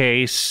any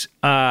case,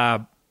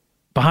 Behind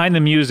the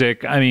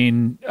Music, I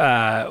mean,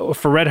 for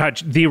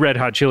the Red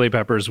Hot Chili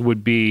Peppers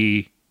would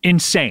be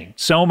insane.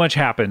 So much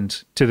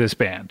happened to this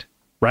band,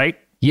 right?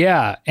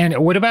 Yeah. And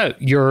what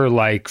about your,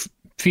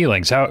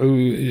 feelings? How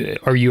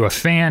are you a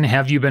fan?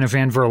 Have you been a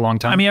fan for a long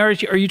time? I mean, are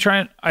you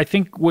trying? I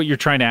think what you're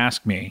trying to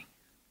ask me,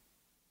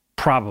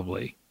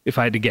 probably, if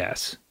I had to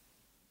guess,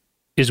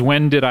 is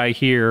when did I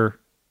hear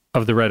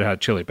of the Red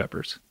Hot Chili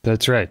Peppers?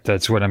 That's right.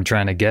 That's what I'm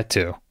trying to get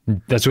to.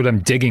 That's what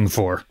I'm digging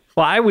for.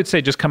 Well, I would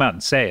say just come out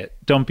and say it.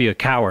 Don't be a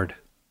coward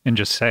and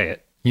just say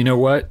it. You know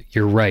what?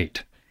 You're right.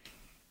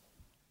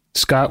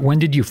 Scott, when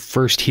did you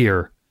first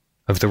hear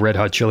of the Red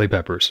Hot Chili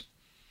Peppers?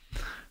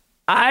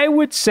 I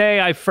would say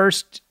I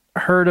first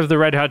heard of the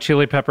Red Hot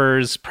Chili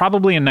Peppers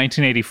probably in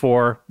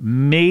 1984,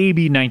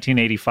 maybe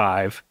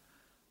 1985.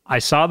 I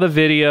saw the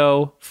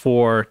video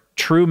for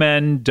True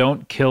Men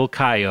Don't Kill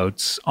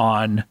Coyotes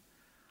on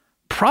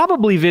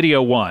probably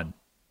Video One,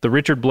 the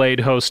Richard Blade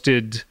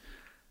hosted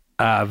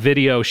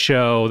video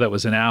show that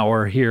was an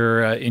hour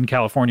here in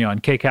California on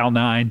KCAL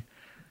 9.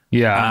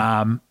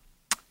 Yeah.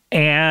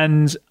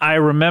 And I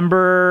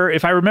remember,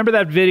 if I remember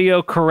that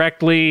video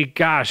correctly,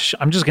 gosh,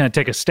 I'm just going to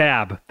take a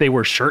stab. They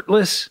were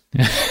shirtless.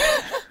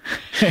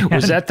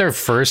 Was that their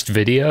first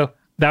video?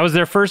 That was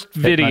their first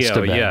video,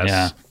 been, yes.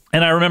 Yeah.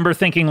 And I remember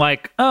thinking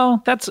like,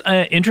 oh, that's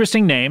an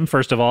interesting name,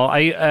 first of all.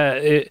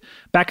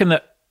 Back in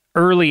the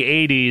early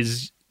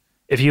 80s,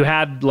 if you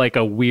had like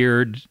a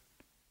weird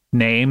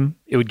name,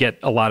 it would get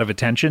a lot of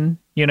attention,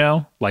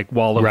 like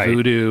Wall of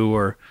Voodoo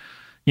or,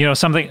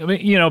 something,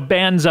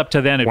 bands up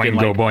to then had been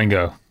like...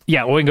 Boingo.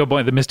 Yeah, Oingo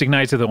Boingo, the Mystic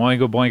Knights of the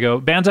Oingo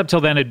Boingo. Bands up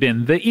till then had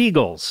been the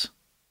Eagles,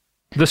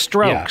 the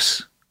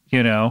Strokes,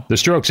 The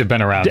Strokes have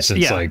been around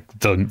since the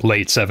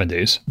late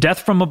 70s. Death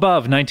from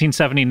Above,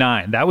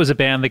 1979. That was a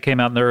band that came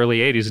out in the early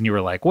 80s, and you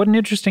were like, what an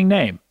interesting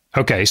name.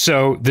 Okay,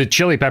 so the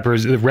Chili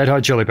Peppers, the Red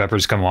Hot Chili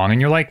Peppers come along,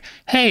 and you're like,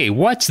 hey,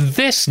 what's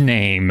this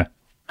name?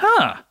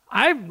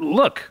 I'm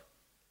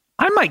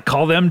I might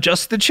call them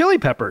just the Chili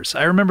Peppers.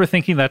 I remember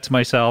thinking that to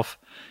myself.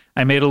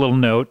 I made a little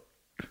note.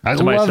 I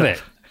love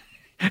it.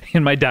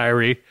 In my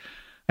diary.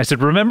 I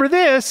said, remember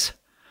this.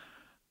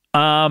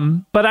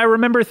 But I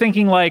remember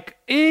thinking like,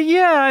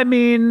 I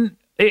mean,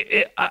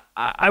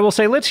 I will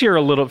say, let's hear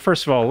a little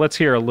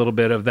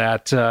bit of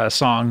that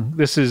song.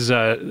 This is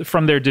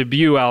from their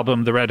debut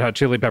album, The Red Hot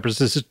Chili Peppers.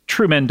 This is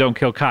True Men Don't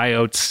Kill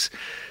Coyotes.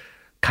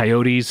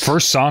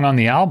 First song on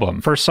the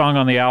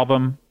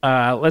album.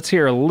 Let's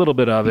hear a little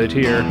bit of it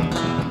here.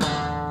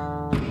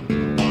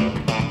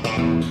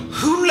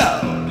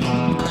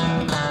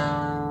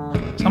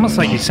 It's almost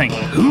like he's saying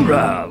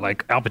hoorah,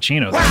 like Al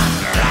Pacino.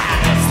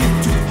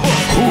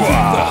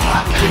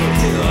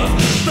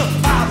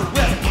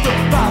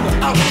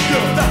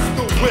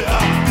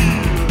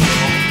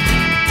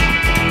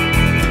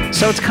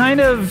 So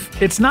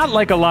it's not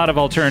like a lot of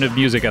alternative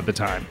music at the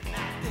time.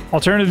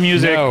 Alternative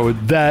music. No,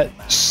 that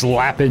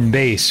slapping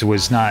bass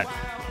it's not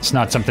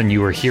something you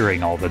were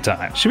hearing all the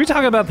time. Should we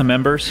talk about the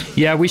members?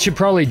 Yeah, we should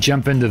probably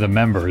jump into the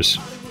members.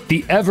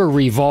 The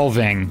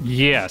ever-revolving.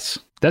 Yes.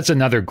 That's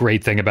another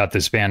great thing about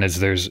this band is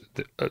there's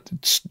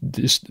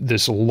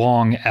this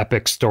long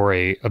epic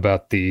story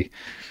about the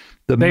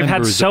They've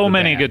had so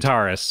many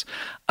guitarists.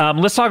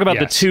 Let's talk about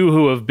the two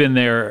who have been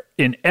there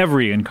in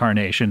every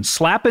incarnation.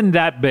 Slapping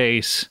that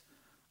bass,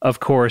 of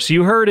course.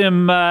 You heard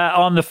him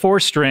on the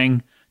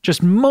 4-string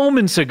just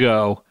moments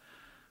ago.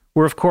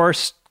 We're, of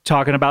course,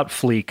 talking about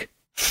Fleek.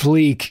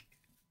 Fleek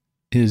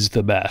is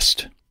the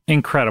best.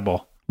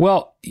 Incredible.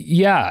 Well,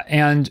 yeah,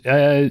 and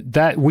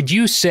that would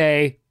you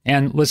say...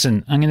 And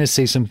listen, I'm going to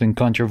say something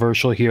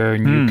controversial here,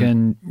 and you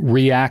can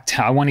react.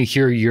 I want to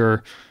hear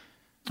your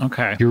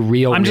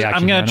real reaction.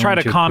 I'm going to try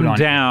to calm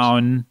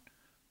down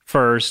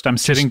first. I'm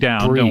sitting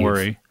down. Breathe. Don't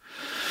worry.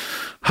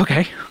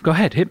 Okay, go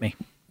ahead. Hit me.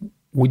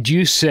 Would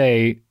you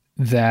say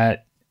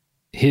that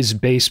his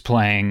bass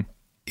playing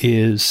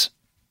is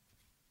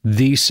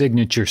the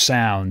signature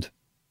sound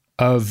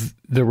of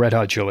the Red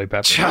Hot Chili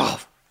Peppers? Oh,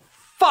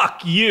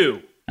 fuck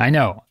you. I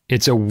know.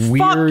 It's a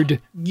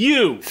weird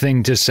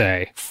thing to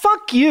say.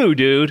 Fuck you,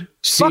 dude.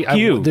 See, fuck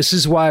you. This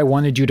is why I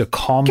wanted you to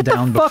calm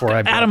down before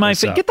I brought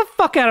this up. Get the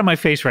fuck out of my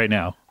face right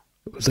now.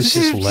 This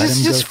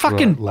is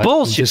fucking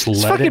bullshit. Just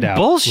let it out.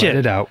 Bullshit. Let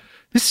it out.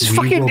 This is we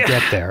fucking... will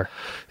get there.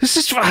 This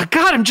is... God,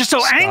 I'm just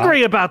so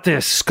angry about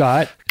this.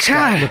 Scott,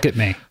 look at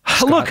me.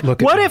 Scott,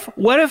 look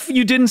what if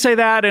you didn't say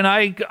that and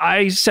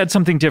I said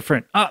something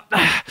different?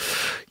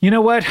 You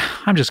know what?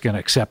 I'm just going to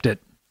accept it.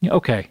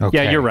 Okay.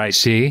 Yeah, you're right.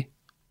 See?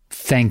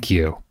 Thank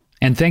you.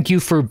 And thank you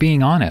for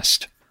being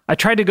honest. I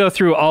tried to go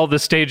through all the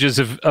stages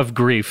of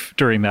grief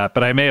during that,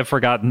 but I may have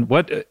forgotten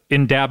what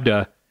in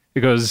Dabda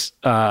it goes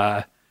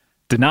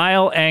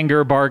denial,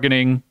 anger,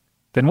 bargaining.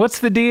 Then what's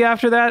the D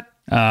after that?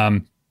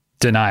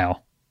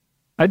 Denial.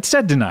 I'd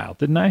said denial,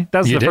 didn't I?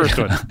 That's the first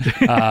one.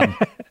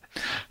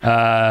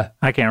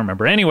 I can't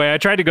remember. Anyway, I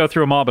tried to go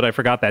through them all, but I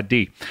forgot that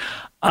D.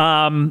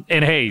 And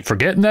hey,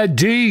 forgetting that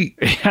D.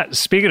 Yeah,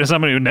 speaking of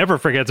somebody who never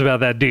forgets about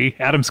that D,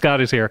 Adam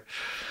Scott is here.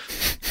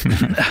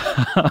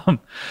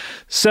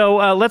 So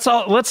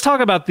let's talk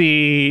about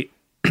the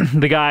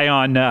guy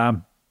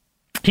on.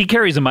 He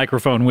carries a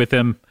microphone with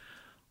him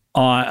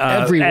on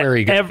everywhere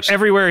he goes.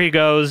 Everywhere he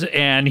goes,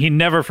 and he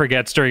never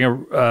forgets during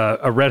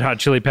a Red Hot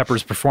Chili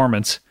Peppers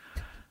performance.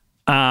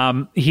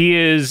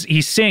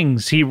 He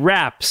sings, he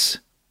raps.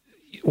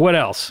 What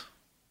else?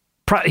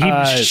 He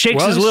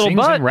shakes his little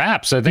butt. And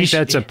raps. I think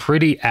that's a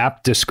pretty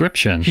apt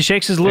description. He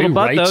shakes his little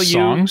butt, though.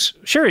 Songs?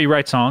 Sure, he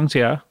writes songs.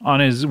 Yeah,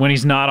 when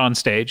he's not on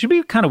stage. It'd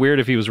be kind of weird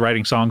if he was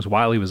writing songs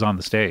while he was on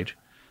the stage.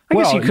 I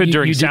guess he could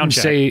during sound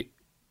check.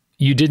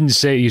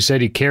 You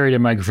said he carried a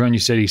microphone. You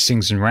said he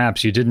sings and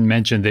raps. You didn't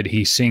mention that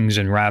he sings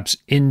and raps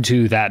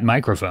into that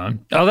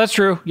microphone. Oh, that's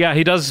true. Yeah,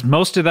 he does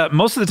most of that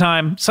most of the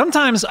time.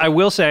 Sometimes I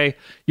will say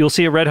you'll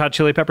see a Red Hot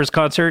Chili Peppers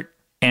concert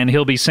and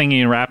he'll be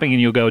singing and rapping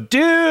and you'll go,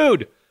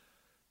 dude,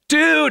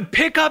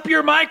 pick up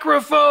your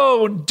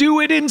microphone. Do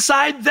it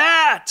inside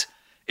that.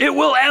 It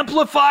will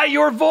amplify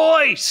your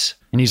voice.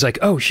 And he's like,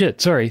 oh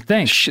shit, sorry,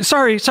 thanks.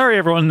 Sorry,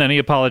 everyone. And then he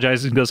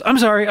apologizes and goes, I'm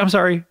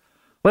sorry.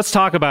 Let's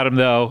talk about him,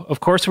 though. Of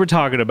course, we're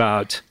talking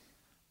about,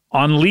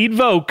 on lead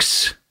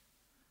vocals,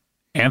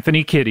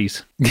 Anthony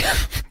Kiddis.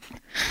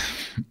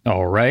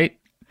 All right.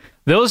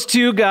 Those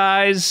two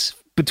guys,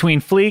 between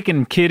Fleek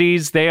and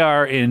Kiddis, they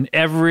are in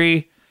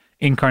every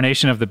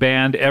incarnation of the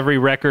band. Every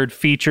record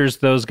features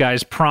those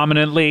guys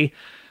prominently.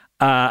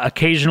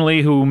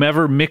 Occasionally,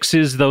 whomever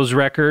mixes those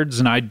records,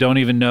 and I don't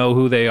even know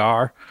who they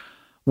are,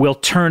 will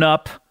turn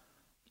up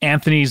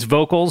Anthony's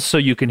vocals so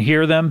you can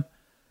hear them.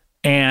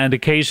 And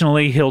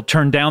occasionally he'll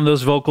turn down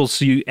those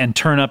vocals and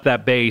turn up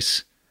that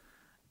bass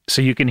so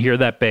you can hear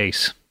that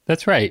bass.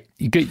 That's right.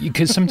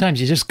 Because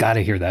sometimes you just got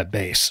to hear that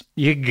bass.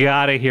 You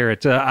got to hear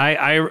it.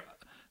 There's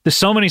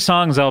so many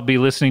songs I'll be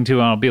listening to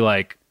and I'll be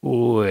like,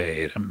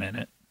 wait a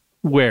minute.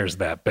 Where's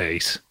that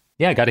bass?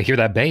 Yeah, got to hear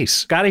that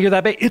bass. Got to hear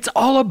that bass. It's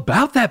all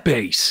about that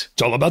bass.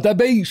 It's all about that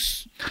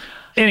bass.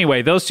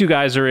 Anyway, those two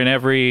guys are in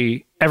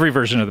every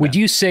version of the band. Would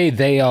you say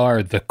they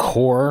are the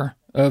core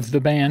of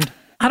the band?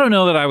 I don't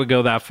know that I would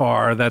go that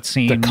far. That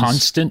seems The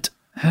Constant?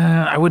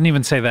 I wouldn't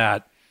even say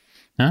that.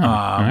 Oh, all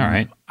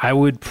right. I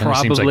would Kind of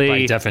probably. seems like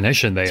by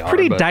definition they are.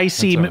 Pretty but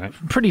dicey, that's all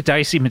right. pretty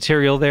dicey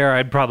material there.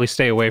 I'd probably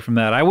stay away from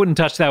that. I wouldn't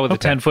touch that with a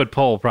 10-foot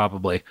pole,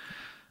 probably.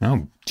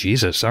 Oh,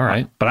 Jesus. All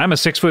right. But I'm a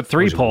 6'3" Was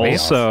way pole, off.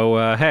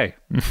 so hey,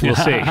 we'll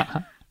see.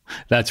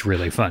 That's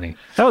really funny.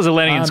 That was a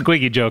Lenny and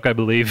Squiggy joke, I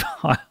believe,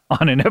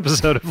 on an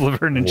episode of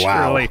Laverne and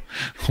Shirley.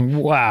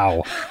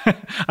 Wow.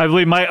 I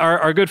believe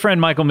our good friend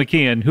Michael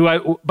McKeon, who I,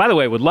 by the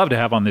way, would love to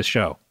have on this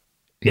show.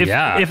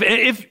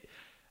 If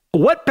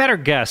what better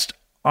guest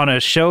on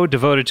a show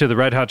devoted to the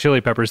Red Hot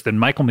Chili Peppers than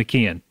Michael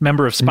McKeon,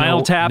 member of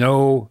Spinal Tap?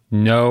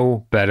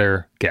 No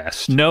better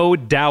guest. No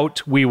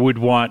doubt we would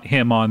want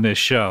him on this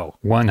show.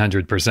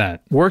 100%.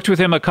 Worked with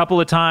him a couple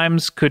of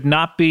times. Could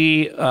not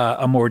be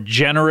a more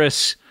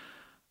generous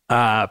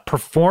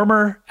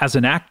performer as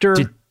an actor.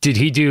 Did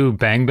he do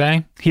Bang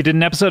Bang? He did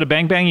an episode of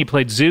Bang Bang. He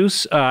played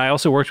Zeus. I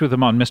also worked with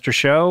him on Mr.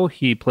 Show.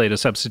 He played a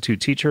substitute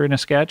teacher in a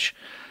sketch.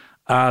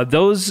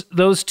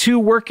 Those two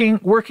work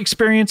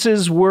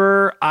experiences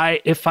were,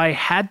 if I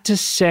had to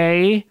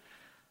say,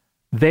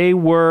 they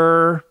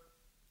were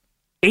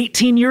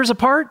 18 years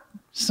apart,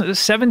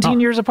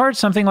 17 years apart,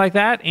 something like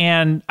that.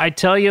 And I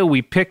tell you,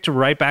 we picked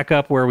right back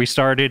up where we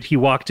started. He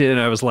walked in.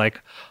 I was like,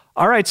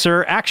 all right,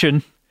 sir,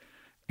 action.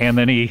 And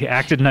then he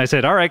acted and I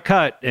said, all right,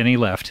 cut. And he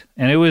left.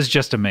 And it was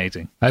just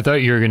amazing. I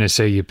thought you were going to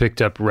say you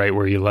picked up right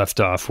where you left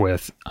off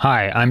with,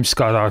 hi, I'm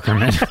Scott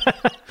Aukerman.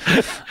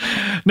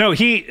 No,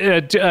 he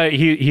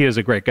is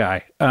a great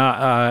guy.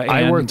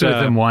 I worked with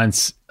him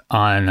once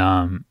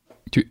on,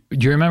 do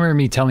you remember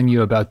me telling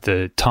you about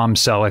the Tom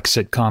Selleck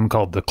sitcom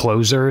called The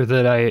Closer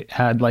that I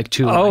had like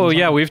 2 lines Oh,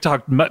 yeah, on? we've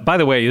talked. By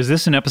the way, is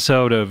this an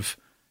episode of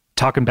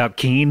Talking About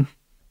Keen?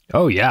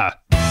 Oh, yeah.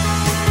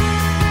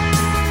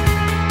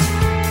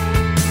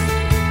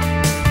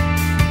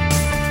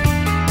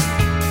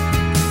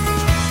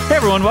 Hey,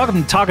 everyone,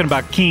 welcome to Talking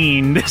About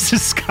Keen. This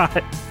is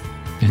Scott.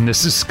 And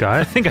this is Scott.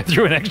 I think I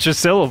threw an extra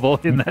syllable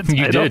in that title.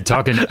 You did,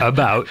 talking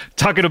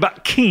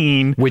about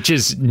Keen. which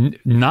is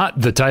not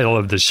the title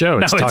of the show.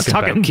 It's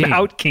Talking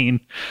about Keen.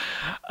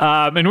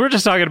 And we're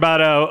just talking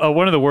about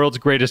one of the world's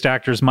greatest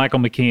actors, Michael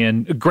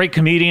McKeon. Great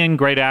comedian,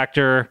 great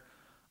actor,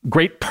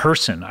 great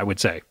person, I would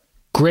say.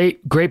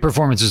 Great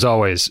performance as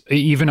always.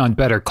 Even on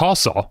Better Call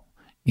Saul,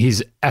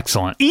 he's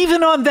excellent.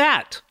 Even on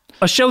that.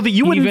 A show that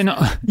you wouldn't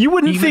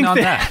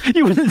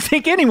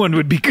think anyone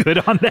would be good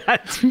on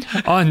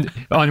that.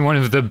 on one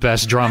of the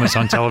best dramas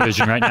on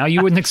television right now,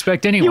 you wouldn't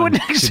expect anyone.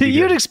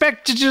 You'd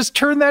expect to just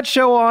turn that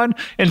show on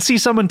and see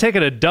someone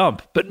taking a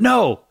dump, but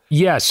no.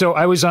 Yeah, so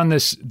I was on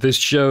this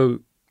show,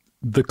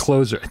 The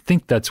Closer. I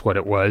think that's what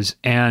it was,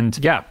 and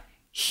yeah,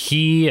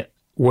 he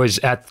was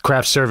at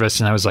craft service,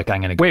 and I was like,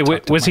 I'm going to go.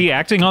 Wait, was he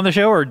acting on the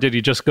show, or did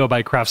he just go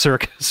by craft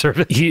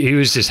service? He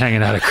was just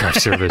hanging out at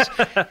craft service.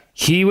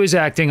 He was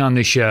acting on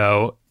the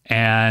show,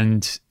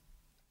 and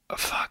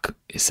fuck,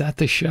 is that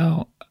the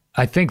show?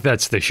 I think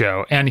that's the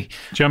show. And do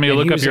you want me to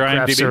look up your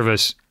IMDb?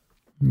 Service.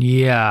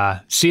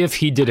 Yeah, see if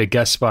he did a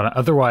guest spot.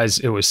 Otherwise,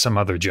 it was some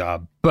other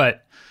job.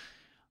 But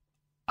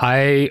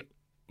I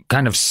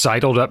kind of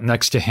sidled up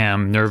next to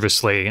him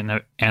nervously,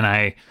 and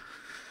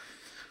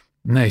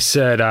they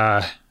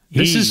said,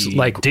 "This is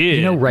like,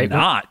 right?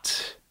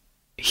 Not.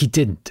 He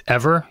didn't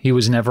ever. He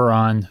was never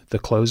on The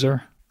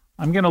Closer."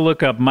 I'm going to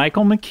look up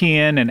Michael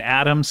McKeon and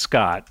Adam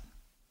Scott.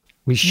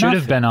 We should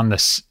have been on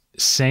the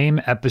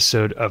same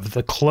episode of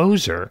The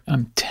Closer.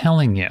 I'm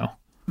telling you.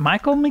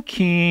 Michael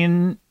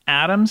McKean,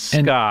 Adam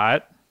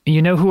Scott. And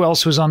you know who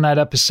else was on that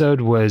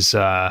episode? Was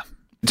Tom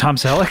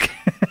Selleck.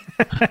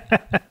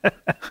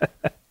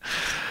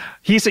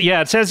 He said,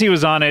 yeah, it says he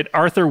was on it.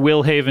 Arthur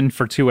Willhaven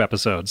for 2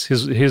 episodes.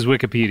 His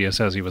Wikipedia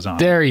says he was on.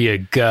 There you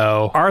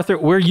go. Arthur,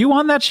 were you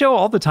on that show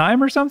all the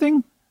time or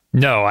something?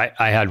 No, I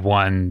had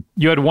one.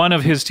 You had one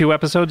of his 2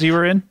 episodes you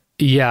were in?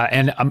 Yeah,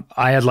 and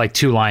I had like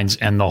 2 lines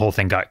and the whole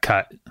thing got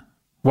cut.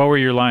 What were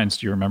your lines?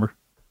 Do you remember?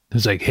 It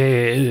was like,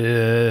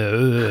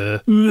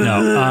 hey,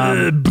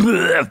 no.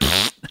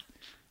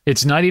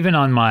 It's not even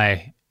on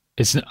my,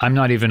 I'm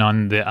not even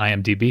on the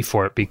IMDb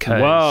for it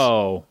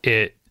because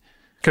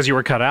because you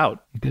were cut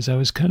out. Because I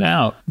was cut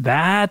out.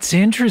 That's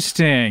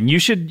interesting. You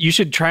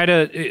should try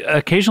to,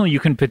 occasionally you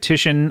can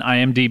petition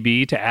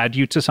IMDb to add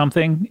you to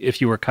something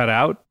if you were cut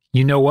out.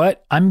 You know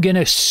what? I'm going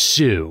to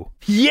sue.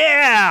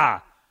 Yeah!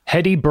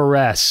 Hetty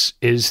Barres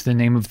is the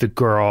name of the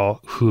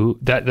girl who,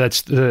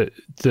 that's the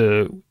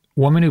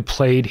woman who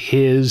played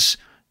his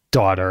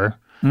daughter.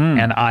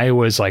 And I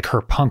was like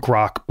her punk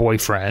rock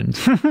boyfriend.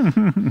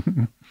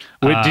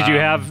 Wait, did you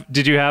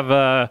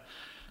have,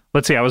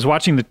 let's see, I was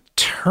watching the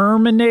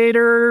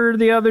Terminator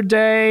the other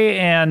day,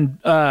 and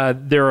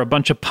there are a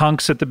bunch of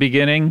punks at the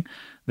beginning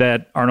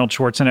that Arnold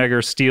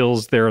Schwarzenegger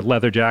steals their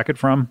leather jacket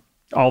from,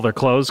 all their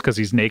clothes, because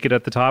he's naked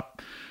at the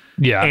top.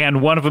 Yeah.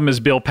 And one of them is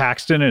Bill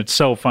Paxton, and it's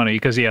so funny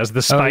because he has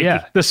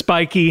the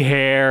spiky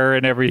hair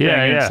and everything.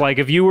 Yeah, yeah. It's like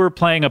if you were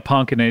playing a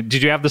punk, did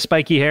you have the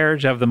spiky hair?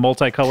 Did you have the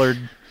multicolored?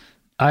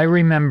 I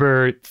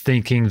remember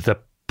thinking the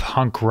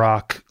punk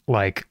rock,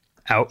 like,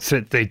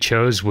 outfit they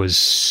chose was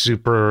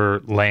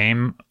super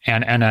lame,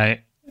 and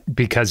I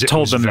because it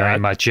Told was them very that.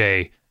 much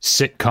a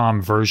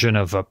sitcom version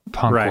of a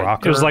punk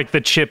rocker. It was like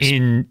the Chips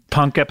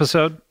punk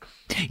episode.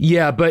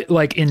 Yeah, but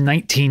like in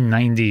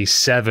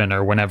 1997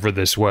 or whenever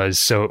this was,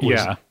 so it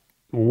was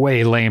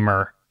way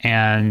lamer.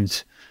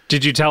 And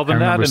did you tell them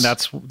that? And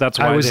that's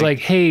why I was like,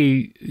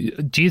 "Hey,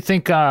 do you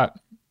think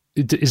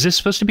is this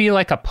supposed to be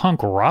like a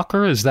punk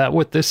rocker? Is that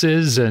what this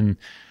is?" And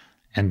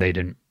they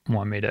didn't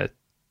want me to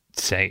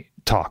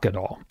talk at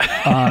all.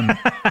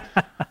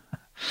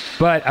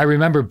 But I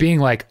remember being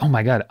like, "Oh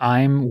my God,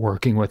 I'm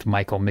working with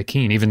Michael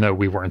McKean," even though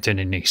we weren't in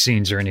any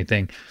scenes or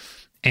anything.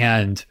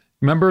 And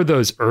remember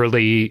those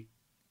early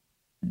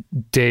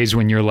days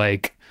when you're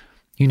like,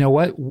 you know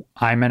what?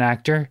 I'm an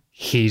actor.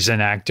 He's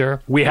an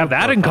actor. We have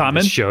that in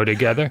common. Show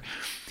together.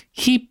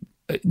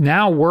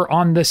 Now we're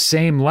on the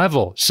same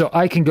level. So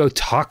I can go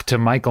talk to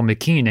Michael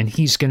McKean and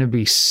he's going to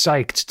be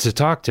psyched to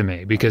talk to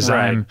me because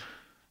and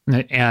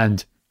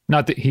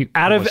not that he,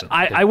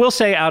 I will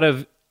say out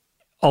of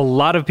a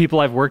lot of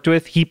people I've worked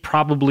with, he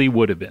probably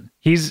would have been.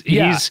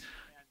 He's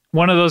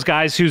one of those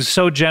guys who's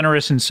so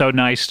generous and so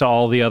nice to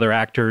all the other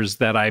actors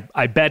that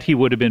I bet he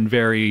would have been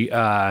very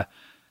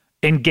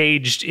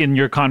engaged in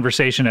your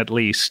conversation at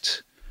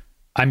least.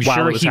 I'm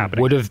sure he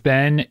would have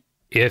been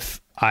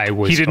if I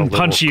was. He didn't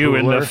punch you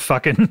in the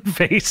fucking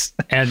face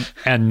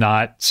and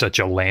not such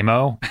a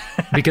lame-o,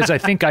 because I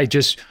think I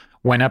just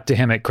went up to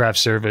him at craft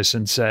service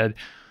and said,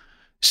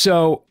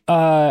 "So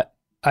I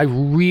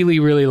really,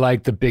 really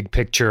like The Big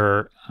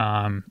Picture.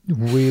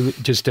 Really,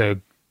 just a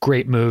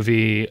great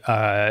movie.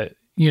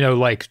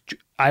 Like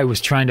I was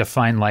trying to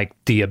find like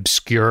the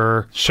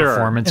obscure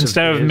performance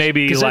instead of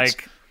maybe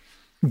like."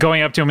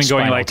 Going up to him and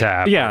going like,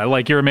 Tap. Yeah,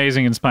 like you're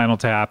amazing in Spinal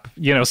Tap,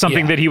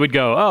 something that he would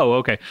go, oh,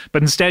 okay.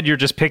 But instead you're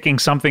just picking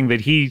something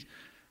that it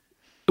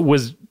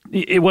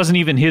wasn't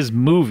even his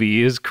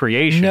movie, his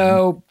creation.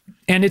 No,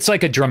 and it's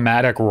like a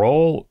dramatic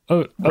role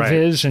of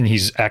his, and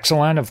he's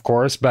excellent, of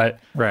course,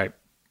 but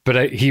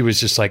he was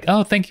just like,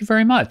 oh, thank you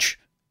very much.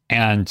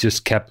 And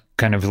just kept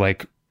kind of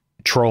like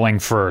trolling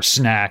for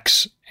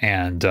snacks.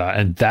 And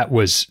that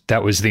was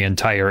the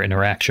entire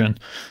interaction.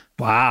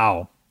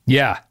 Wow.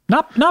 Yeah.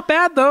 Not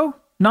bad though.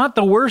 Not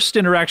the worst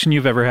interaction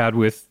you've ever had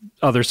with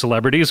other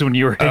celebrities when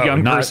you were a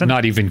young person.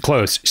 Not even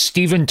close.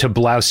 Stephen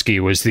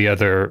Tobolowsky was the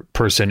other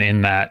person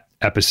in that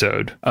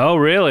episode. Oh,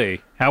 really?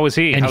 How was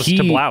he? How's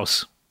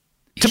Toblouse?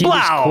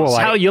 Toblouse, cool.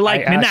 How you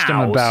like me now? I asked him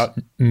about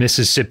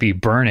Mississippi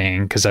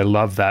Burning because I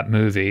love that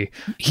movie.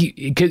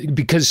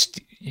 Because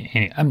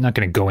I'm not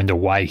going to go into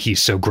why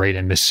he's so great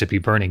in Mississippi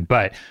Burning,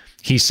 but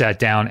he sat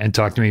down and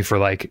talked to me for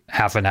like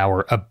half an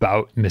hour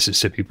about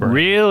Mississippi Burning.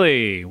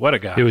 Really? What a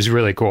guy. It was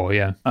really cool.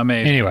 Yeah.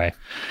 Amazing.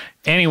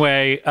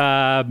 Anyway,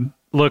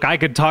 look, I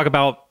could talk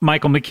about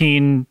Michael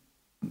McKean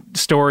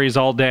stories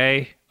all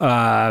day.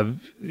 The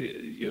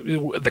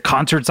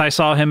concerts I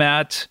saw him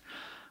at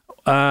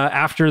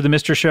after the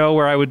Mr. Show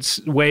where I would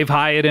wave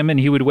hi at him and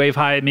he would wave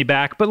hi at me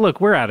back. But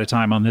look, we're out of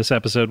time on this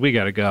episode. We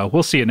got to go.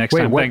 We'll see you next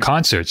time. What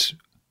concerts?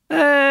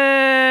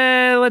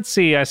 Let's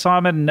see. I saw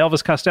him at an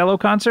Elvis Costello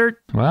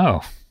concert.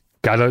 Wow.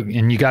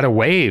 You got a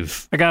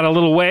wave. I got a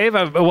little wave.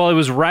 It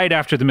was right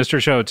after the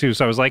Mr. Show too.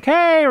 So I was like,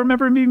 hey,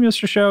 remember me,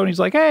 Mr. Show? And he's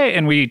like, hey.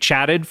 And we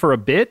chatted for a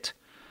bit.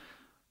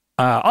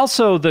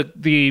 Also,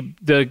 the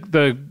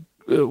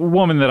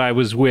woman that I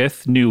was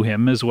with knew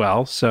him as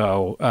well.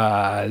 So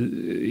got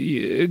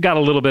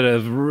a little bit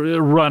of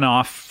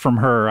runoff from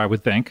her, I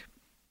would think.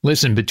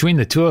 Listen, between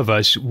the two of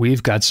us,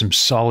 we've got some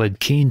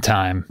solid Keen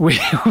time.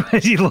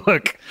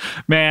 Look,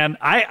 man,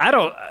 I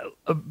don't,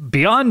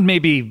 beyond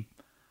maybe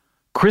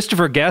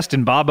Christopher Guest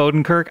and Bob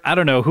Odenkirk, I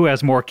don't know who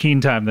has more Keen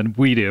time than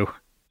we do.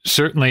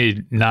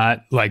 Certainly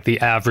not like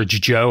the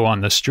average Joe on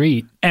the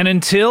street. And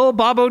until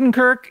Bob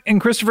Odenkirk and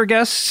Christopher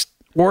Guest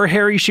or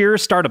Harry Shearer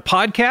start a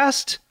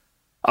podcast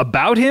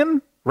about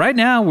him, right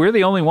now, we're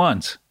the only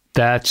ones.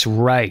 That's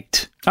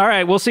right. All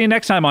right, we'll see you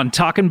next time on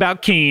Talking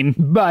About Keen.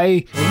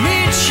 Bye. We'll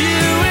meet you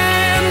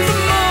in the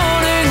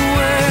morning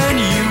when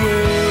you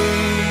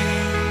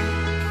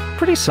wake.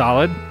 Pretty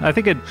solid. I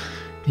think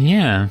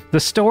the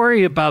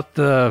story about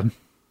the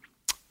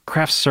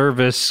craft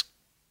service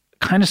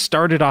kind of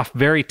started off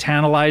very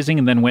tantalizing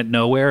and then went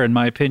nowhere, in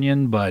my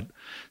opinion, but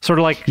sort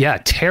of like... Yeah,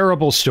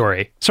 terrible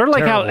story. Sort of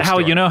like how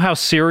you know how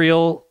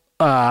Serial,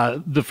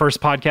 the first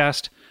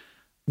podcast,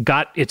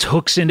 got its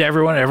hooks into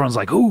everyone. Everyone's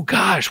like, oh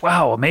gosh,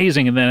 wow,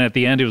 amazing. And then at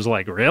the end, it was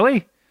like,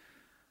 really?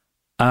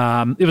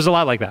 It was a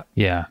lot like that.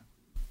 Yeah,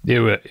 it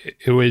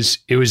was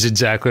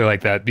exactly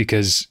like that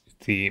because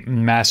the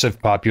massive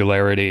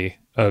popularity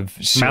of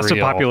Serial. Massive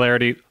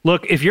popularity.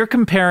 Look, if you're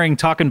comparing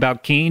Talking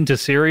About Keen to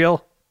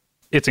Serial,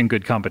 it's in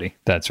good company.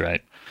 That's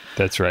right.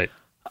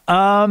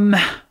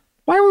 Why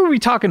were we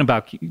talking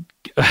about Keen?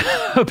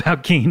 Michael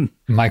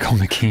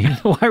McKean.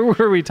 Why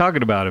were we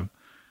talking about him?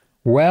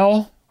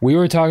 Well, we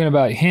were talking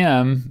about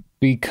him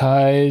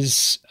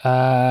because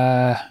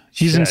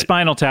he's in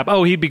Spinal Tap.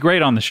 Oh, he'd be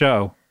great on the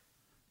show.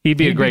 He'd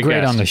be a great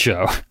great guest. on the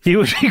show. He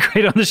would be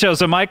great on the show.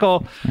 So,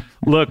 Michael,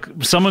 look,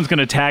 someone's going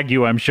to tag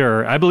you, I'm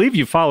sure. I believe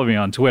you follow me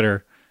on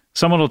Twitter.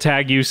 Someone will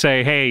tag you,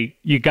 say, hey,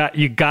 you got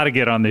to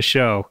get on this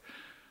show.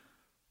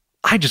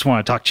 I just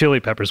want to talk Chili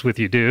Peppers with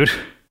you, dude.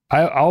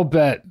 I'll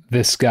bet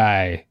this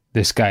guy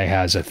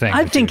has a thing.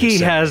 I think he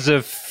has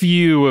a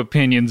few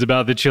opinions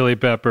about the Chili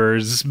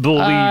Peppers.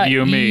 Believe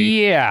you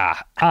me.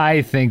 Yeah,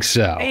 I think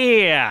so.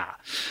 Yeah.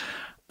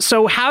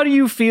 So how do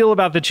you feel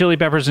about the Chili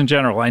Peppers in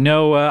general? I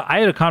know I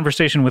had a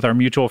conversation with our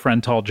mutual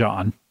friend, Tall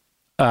John,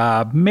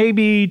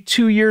 maybe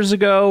 2 years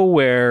ago,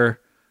 where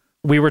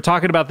we were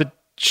talking about the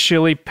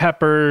Chili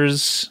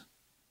Peppers.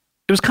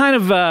 It was kind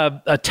of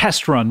a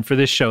test run for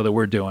this show that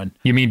we're doing.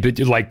 You mean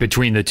like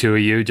between the two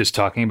of you, just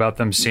talking about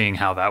them, seeing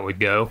how that would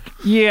go?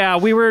 Yeah,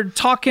 we were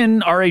talking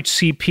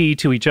RHCP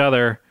to each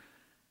other,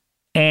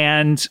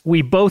 and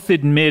we both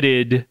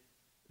admitted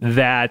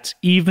that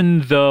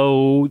even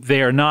though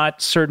they are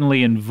not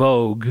certainly in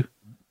vogue,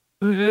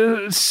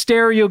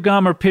 Stereo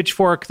Gum or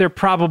Pitchfork, they're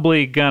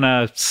probably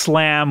gonna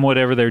slam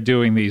whatever they're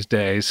doing these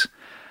days.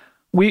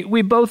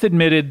 We both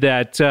admitted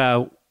that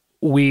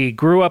we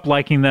grew up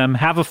liking them,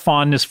 have a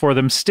fondness for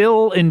them,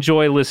 still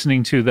enjoy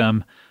listening to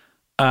them,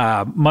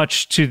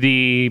 much to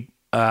the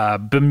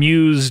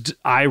bemused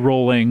eye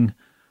rolling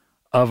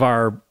of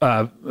our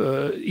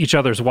each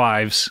other's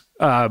wives.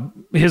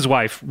 His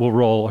wife will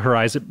roll her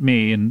eyes at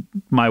me, and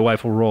my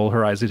wife will roll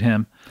her eyes at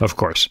him. Of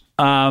course.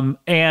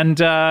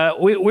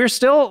 We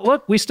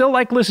still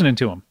like listening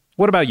to them.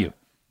 What about you?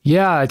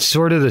 Yeah, it's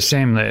sort of the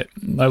same. That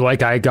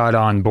like I got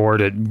on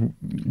board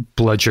at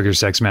Blood Sugar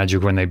Sex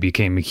Magic when they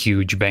became a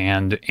huge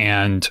band,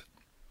 and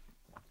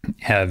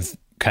have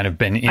kind of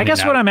been in I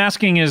guess what I'm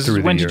asking is,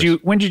 when did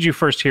you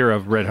first hear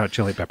of Red Hot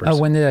Chili Peppers?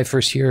 When did I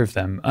first hear of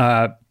them?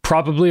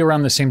 Probably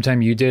around the same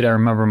time you did. I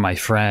remember my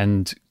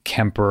friend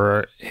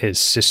Kemper, his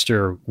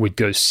sister, would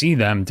go see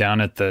them down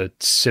at the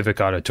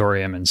Civic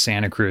Auditorium in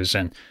Santa Cruz.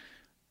 And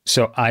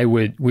so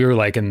we were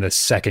like in the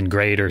second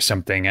grade or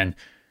something, and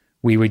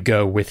we would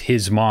go with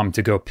his mom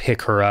to go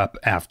pick her up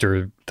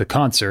after the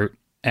concert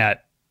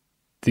at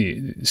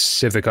the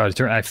Civic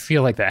Auditorium. I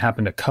feel like that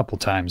happened a couple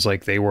times.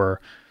 Like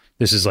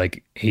this is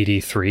like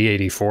 83,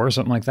 84,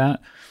 something like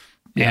that.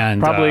 Yeah,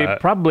 and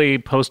probably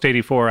post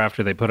 84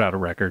 after they put out a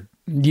record.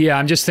 Yeah,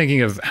 I'm just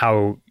thinking of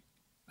how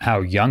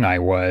young I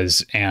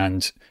was,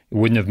 and it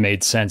wouldn't have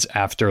made sense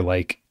after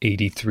like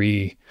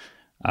 83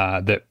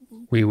 that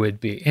we would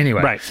be.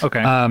 Anyway. Right,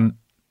 okay.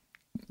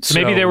 So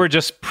maybe they were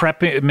just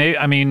prepping.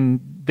 I mean,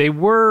 they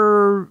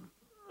were.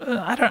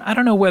 I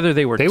don't know whether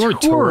they were. They were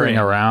touring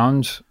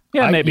around.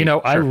 Yeah, maybe.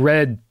 Sure. I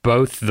read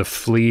both the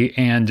Flea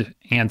and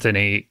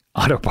Anthony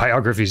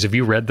autobiographies. Have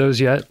you read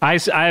those yet? I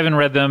haven't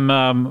read them.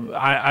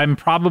 I'm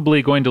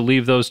probably going to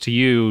leave those to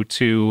you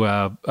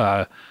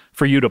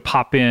for you to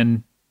pop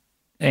in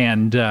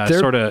and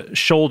sort of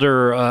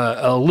shoulder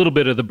a little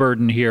bit of the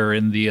burden here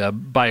in the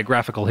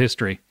biographical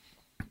history.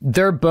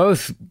 They're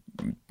both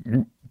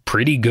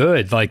pretty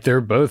good. Like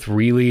they're both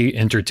really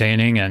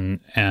entertaining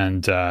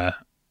and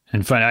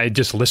fun.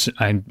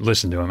 I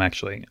listened to them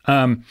actually.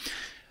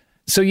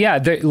 So yeah,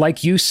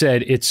 like you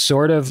said,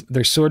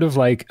 they're sort of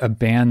like a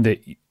band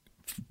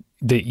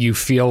that you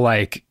feel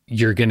like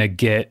you're gonna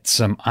get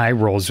some eye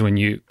rolls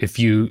if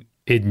you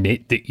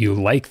admit that you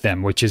like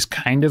them, which is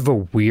kind of a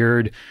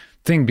weird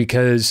thing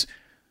because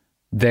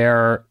they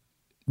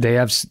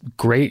have some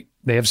great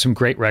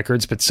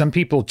records, but some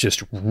people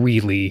just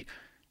really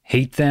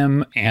hate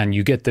them, and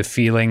you get the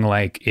feeling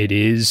like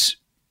it's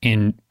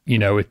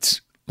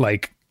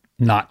like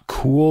not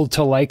cool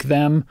to like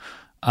them,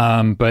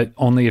 but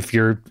only if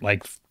you're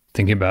like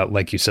thinking about,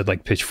 like you said,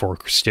 like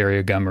Pitchfork or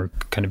Stereo Gum or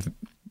kind of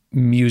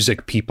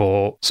music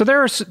people. So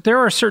there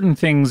are certain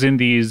things in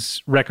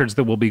these records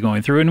that we'll be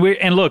going through,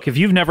 and look, if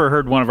you've never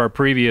heard one of our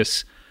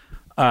previous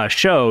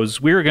shows,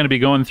 we're going to be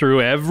going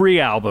through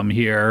every album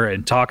here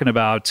and talking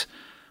about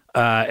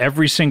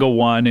every single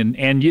one,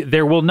 and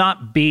there will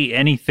not be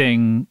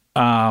anything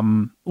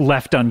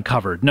left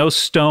uncovered, no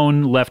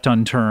stone left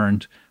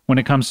unturned when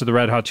it comes to the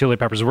Red Hot Chili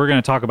Peppers. We're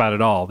going to talk about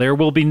it all. There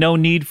will be no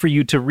need for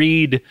you to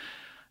read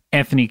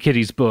Anthony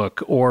Kitty's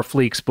book or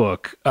Fleek's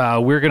book.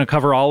 We're going to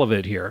cover all of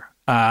it here.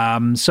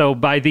 So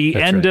by the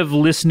end of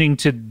listening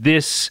to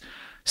this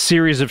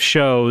series of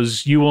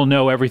shows, you will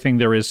know everything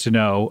there is to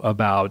know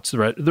about.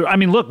 I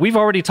mean, look, we've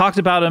already talked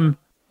about them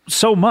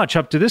so much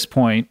up to this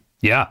point.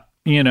 Yeah.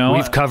 You know,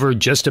 we've covered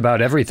just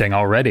about everything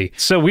already.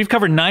 So we've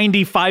covered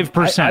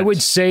 95%. I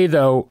would say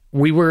though,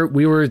 we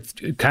were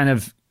kind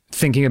of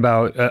thinking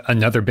about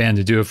another band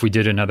to do if we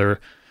did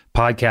another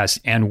podcast.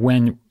 And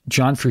when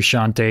John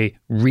Frusciante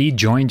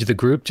rejoined the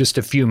group just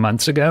a few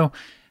months ago,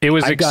 it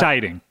was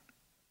exciting.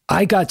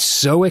 I got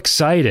so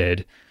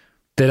excited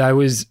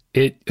that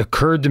it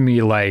occurred to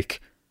me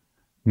like,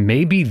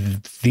 maybe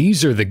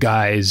these are the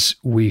guys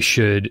we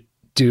should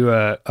do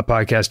a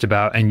podcast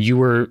about. And you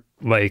were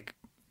like,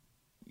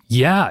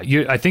 yeah,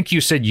 I think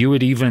you said you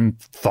had even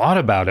thought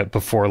about it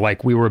before.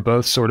 Like we were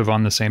both sort of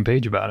on the same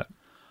page about it.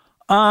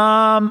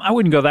 I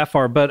wouldn't go that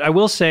far, but I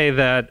will say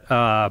that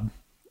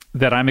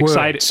I'm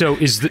excited. So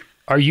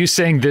are you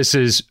saying this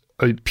is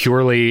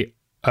purely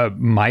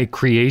my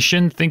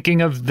creation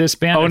thinking of this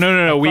band? Oh,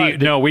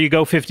 no. We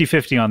go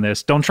 50-50 on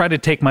this. Don't try to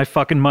take my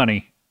fucking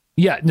money.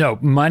 Yeah, no,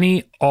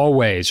 money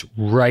always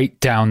right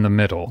down the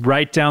middle.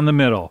 Right down the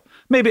middle.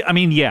 Maybe, I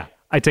mean, yeah,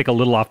 I take a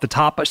little off the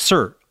top. But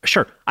sure.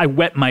 I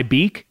wet my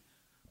beak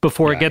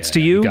before it gets to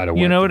you.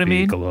 You know what I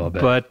mean? A little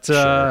bit. But,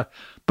 Sure.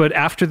 But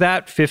after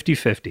that,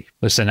 50-50.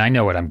 Listen, I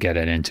know what I'm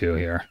getting into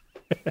here.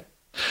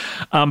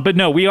 But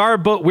no,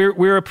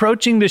 we're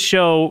approaching the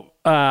show,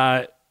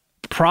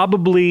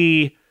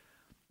 probably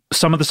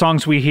some of the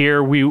songs we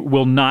hear, we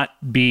will not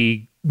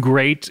be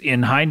great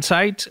in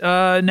hindsight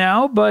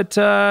now, but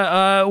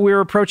we're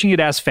approaching it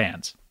as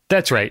fans.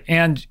 That's right.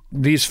 And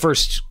these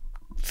first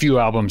few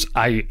albums,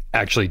 I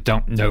actually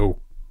don't know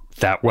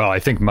that well. I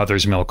think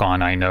Mother's Milk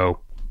On, I know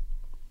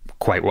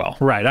quite well.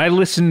 Right. I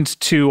listened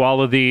to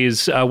all of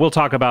these. We'll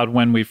talk about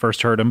when we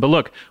first heard them. But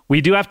look,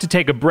 we do have to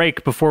take a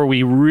break before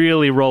we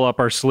really roll up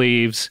our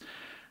sleeves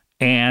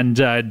and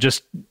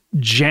just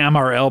jam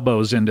our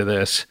elbows into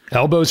this.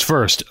 Elbows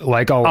first,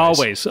 like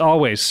always.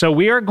 Always. So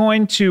we are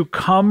going to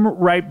come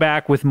right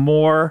back with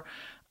more.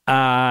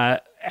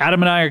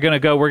 Adam and I are going to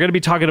go. We're going to be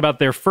talking about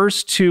their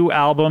first two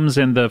albums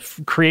and the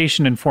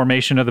creation and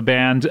formation of the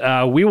band.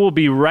 We will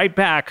be right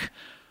back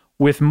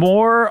with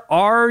more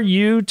Are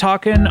You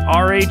Talkin'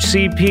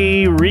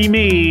 RHCP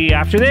Re-Me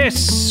after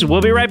this.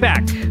 We'll be right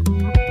back.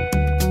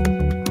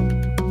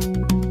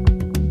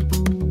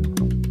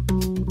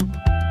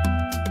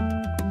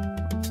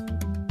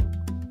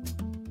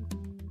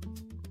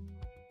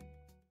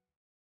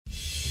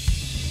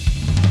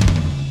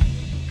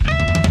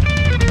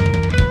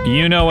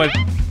 You know what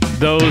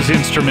those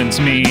instruments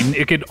mean.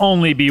 It could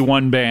only be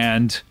one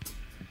band.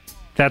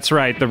 That's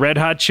right, the Red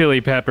Hot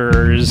Chili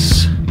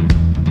Peppers.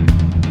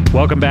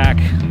 Welcome back.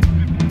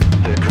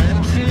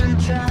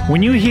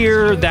 When you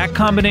hear that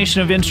combination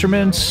of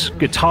instruments,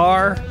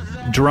 guitar,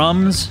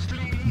 drums,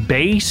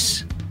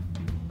 bass,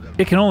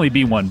 it can only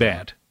be one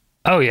band.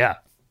 Oh, yeah.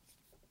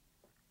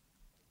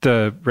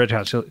 The Red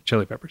Hot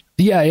Chili Peppers.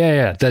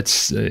 Yeah.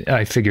 That's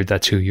I figured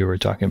that's who you were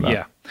talking about.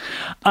 Yeah.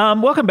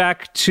 Welcome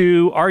back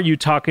to Are You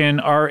Talkin'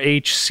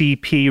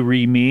 RHCP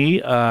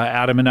Re-Me?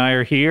 Adam and I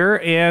are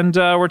here, and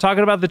we're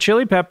talking about the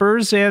Chili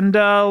Peppers, and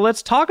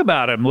let's talk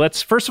about them.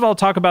 Let's first of all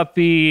talk about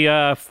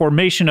the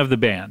formation of the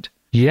band.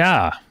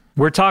 Yeah.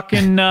 We're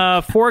talking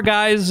four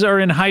guys are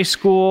in high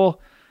school,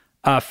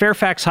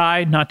 Fairfax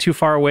High, not too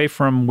far away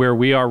from where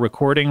we are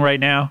recording right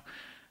now.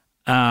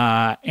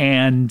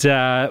 And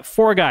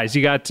four guys.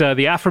 You got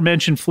the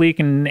aforementioned Fleek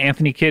and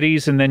Anthony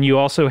Kitties, and then you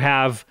also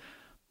have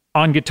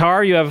on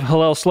guitar, you have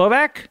Hillel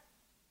Slovak,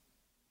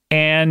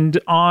 and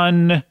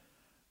on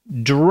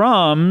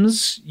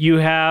drums, you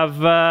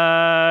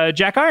have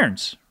Jack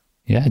Irons.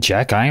 Yeah,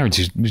 Jack Irons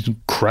is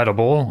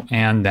incredible,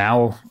 and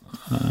now,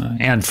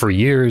 and for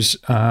years,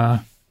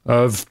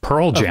 of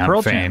Pearl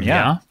Jam fame.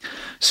 Yeah.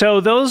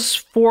 So those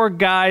four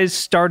guys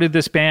started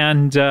this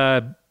band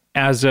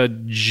as a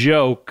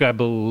joke, I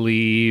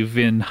believe,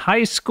 in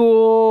high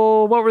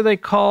school. What were they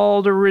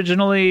called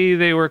originally?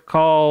 They were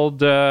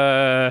called...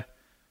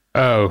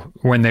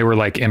 when they were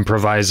like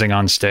improvising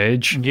on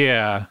stage?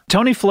 Yeah.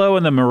 Tony Flo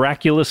and the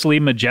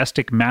Miraculously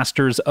Majestic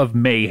Masters of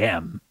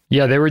Mayhem.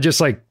 Yeah, they were just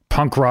like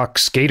punk rock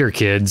skater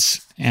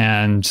kids,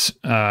 and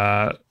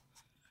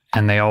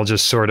they all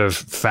just sort of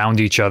found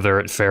each other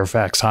at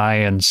Fairfax High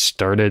and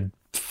started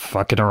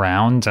fucking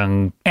around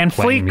and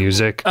playing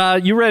music.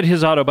 You read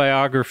his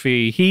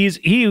autobiography. He's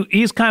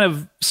kind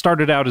of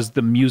started out as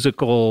the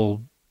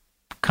musical,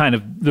 kind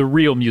of the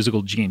real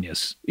musical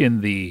genius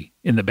in the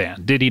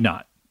band. Did he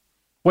not?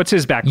 What's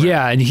his background?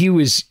 Yeah, and he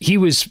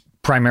was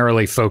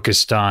primarily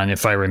focused on,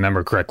 if I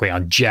remember correctly,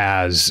 on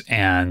jazz,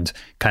 and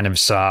kind of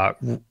saw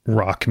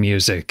rock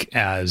music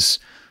as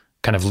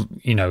kind of,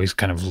 he's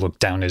kind of looked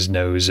down his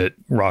nose at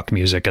rock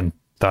music and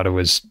thought it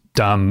was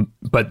dumb.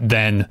 But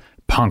then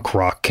punk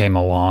rock came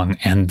along,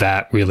 and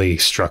that really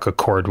struck a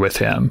chord with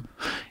him.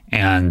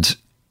 And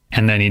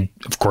then he,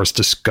 of course,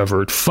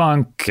 discovered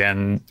funk,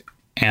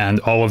 and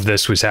all of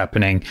this was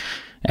happening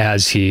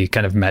as he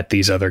kind of met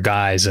these other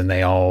guys, and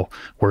they all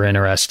were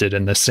interested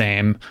in the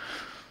same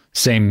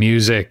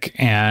music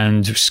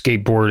and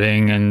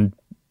skateboarding and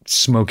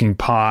smoking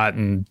pot,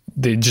 and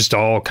they just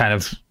all kind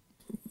of,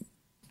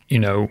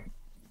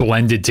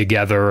 blended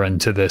together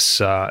into this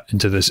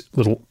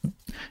little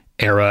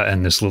era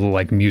and this little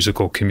like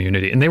musical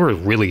community. And they were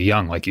really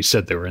young, like you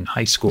said, they were in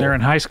high school. They're in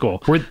high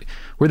school.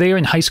 Were they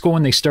in high school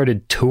when they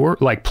started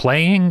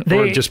playing,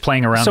 or just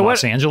playing around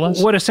Los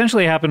Angeles? What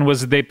essentially happened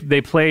was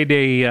they played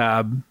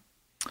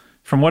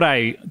from what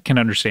I can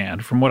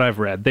understand, from what I've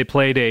read, they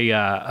played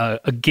a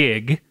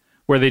gig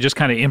where they just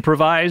kind of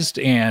improvised,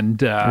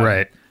 and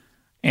right.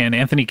 And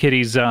Anthony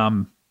Kitty's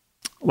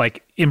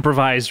like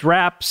improvised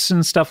raps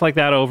and stuff like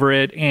that over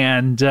it,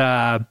 and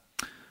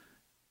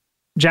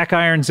Jack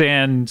Irons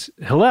and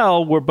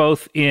Hillel were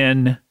both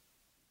in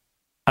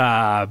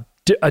a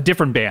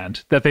different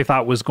band that they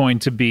thought was going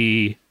to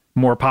be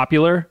more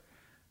popular.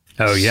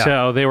 Oh yeah.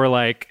 So they were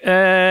like,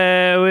 we're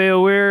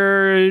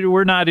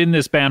not in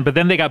this band. But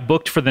then they got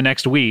booked for the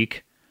next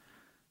week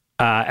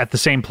at the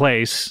same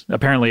place.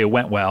 Apparently it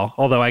went well.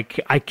 Although I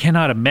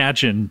cannot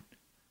imagine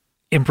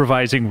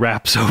improvising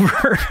raps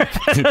over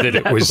that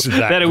it was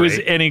that it was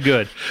any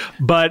good.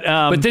 But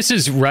this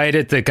is right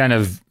at the kind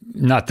of,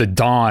 not the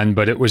dawn,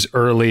 but it was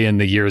early in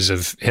the years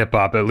of hip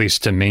hop, at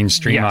least to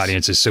mainstream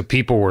audiences. So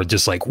people were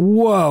just like,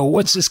 whoa,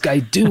 what's this guy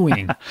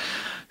doing?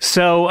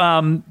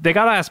 So they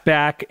got asked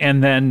back,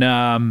 and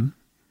then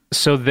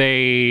so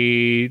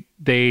they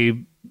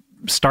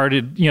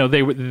started,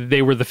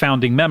 they were the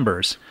founding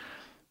members.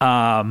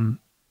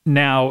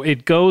 Now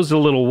it goes a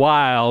little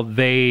while,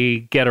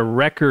 they get a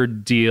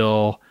record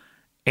deal,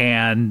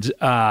 and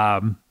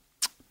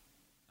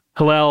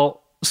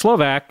Hillel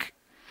Slovak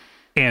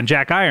and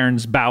Jack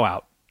Irons bow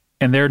out,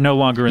 and they're no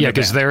longer in the band.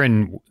 Yeah, because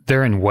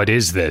they're in What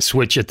Is This,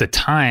 which at the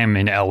time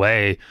in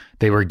LA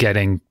they were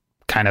getting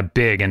kind of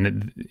big,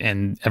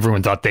 and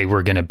everyone thought they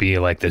were going to be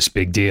like this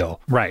big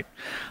deal. Right.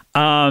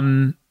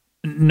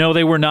 No,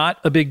 they were not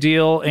a big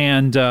deal,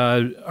 and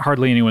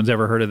hardly anyone's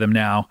ever heard of them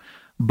now.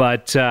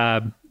 But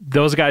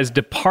those guys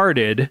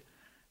departed,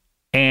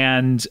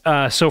 and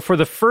so for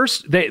the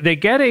first, they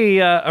get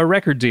a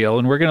record deal,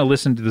 and we're going to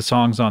listen to the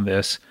songs on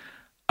this.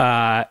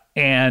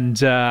 And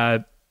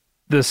the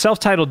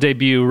self-titled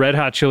debut, Red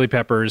Hot Chili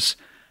Peppers,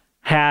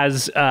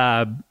 has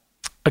a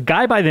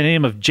guy by the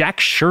name of Jack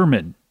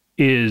Sherman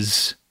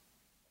is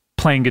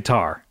playing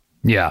guitar.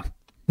 Yeah.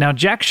 Now,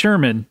 Jack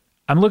Sherman,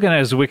 I'm looking at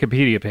his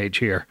Wikipedia page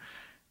here,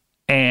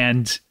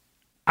 and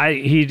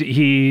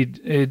he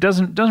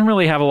doesn't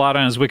really have a lot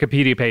on his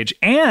Wikipedia page,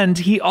 and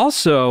he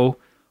also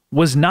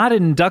was not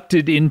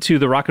inducted into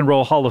the Rock and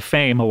Roll Hall of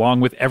Fame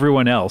along with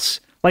everyone else.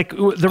 Like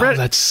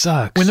that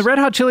sucks. When the Red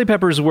Hot Chili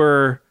Peppers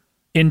were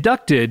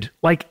inducted,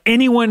 like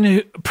anyone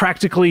who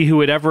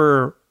had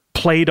ever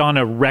played on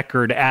a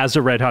record as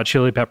a Red Hot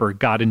Chili Pepper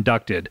got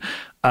inducted.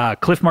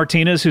 Cliff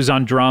Martinez, who's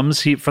on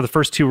drums, for the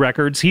first two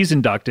records, he's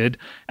inducted.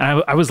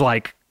 And I was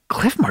like,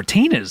 Cliff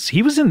Martinez,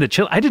 he was in the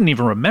Chili. I didn't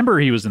even remember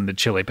he was in the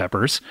Chili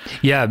Peppers.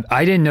 Yeah,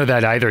 I didn't know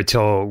that either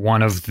till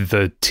one of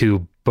the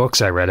two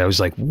books I read. I was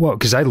like, whoa,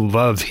 because I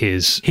love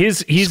his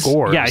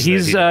scores. Yeah,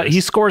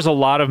 he scores a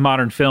lot of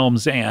modern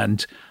films,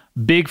 and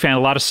big fan, a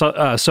lot of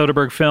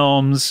Soderbergh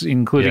films,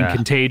 including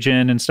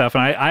Contagion and stuff.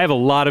 And I have a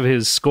lot of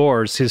his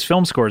scores, his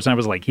film scores. And I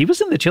was like, he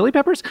was in the Chili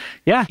Peppers?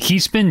 Yeah.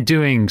 He's been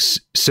doing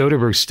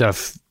Soderbergh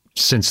stuff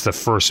since the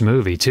first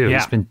movie too.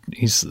 Yeah.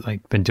 He's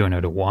been doing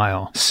it a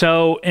while.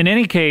 So in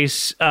any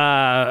case,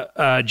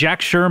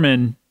 Jack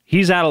Sherman,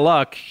 he's out of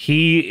luck.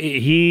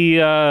 He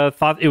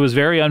thought it was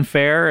very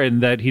unfair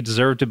and that he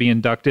deserved to be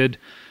inducted.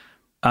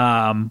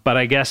 But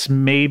I guess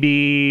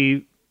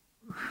maybe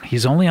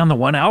he's only on the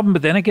one album.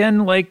 But then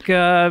again, like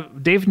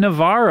Dave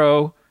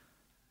Navarro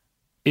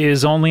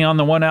is only on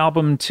the one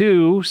album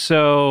too.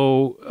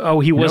 So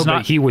he was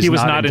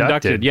not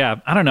inducted.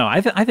 Yeah, I don't know.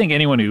 I think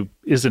anyone who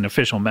is an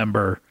official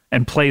member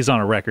and plays on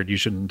a record, you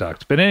should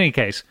induct. But in any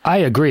case, I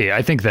agree.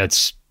 I think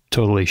that's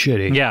totally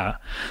shitty. Yeah.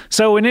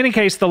 So in any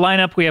case, the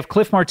lineup, we have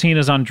Cliff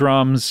Martinez on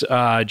drums,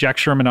 Jack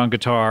Sherman on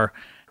guitar,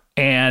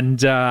 and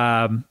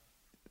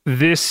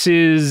this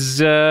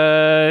is, you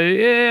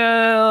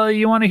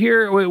want to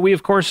hear? We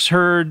of course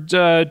heard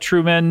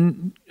True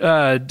Men,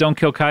 Don't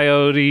Kill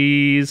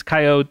Coyotes.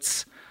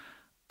 That's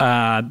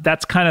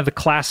kind of the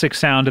classic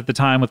sound at the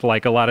time with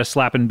like a lot of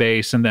slap and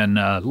bass and then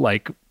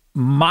like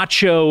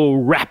macho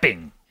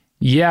rapping.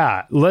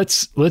 Yeah.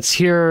 Let's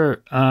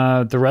hear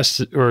the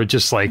rest, or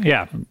just like...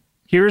 Yeah.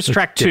 Here's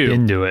track 2. Dip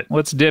into it.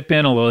 Let's dip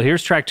in a little.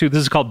 Here's track 2.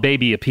 This is called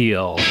Baby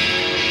Appeal.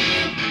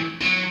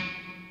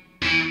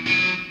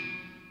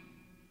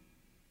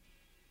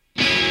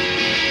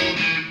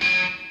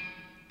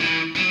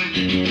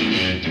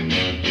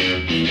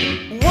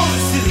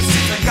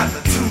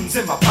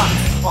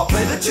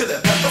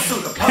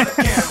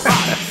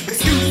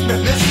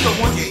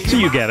 So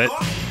you get it.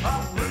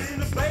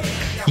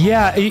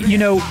 Yeah,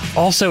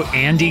 also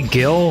Andy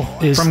Gill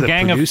is from the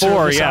Gang of producer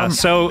Four. of Yeah, album,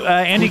 so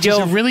Andy which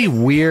Gill is a really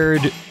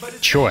weird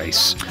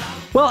choice.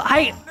 Well,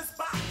 I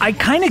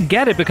kind of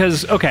get it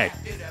because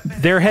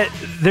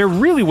there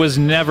really was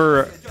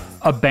never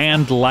a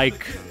band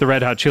like the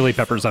Red Hot Chili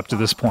Peppers up to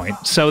this point.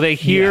 So they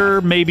hear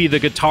maybe the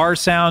guitar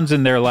sounds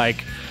and they're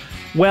like,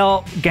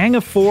 well, Gang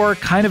of Four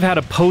kind of had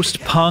a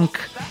post-punk,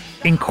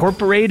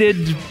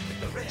 incorporated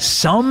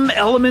some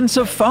elements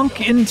of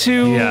funk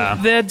into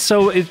that,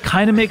 so it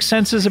kind of makes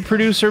sense as a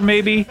producer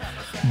maybe.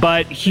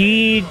 But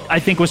he, I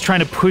think, was trying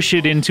to push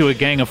it into a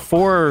Gang of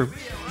Four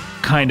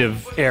kind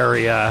of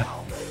area.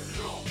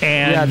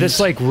 And this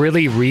like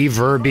really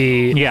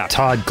reverby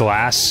Todd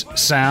Glass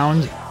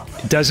sound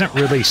doesn't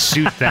really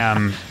suit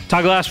them.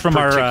 Todd Glass from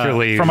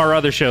our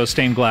other show,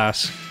 Stained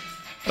Glass,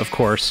 of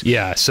course.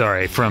 Yeah,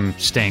 sorry, from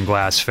Stained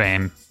Glass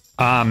fame.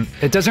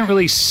 It doesn't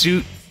really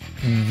suit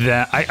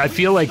that. I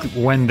feel like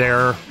when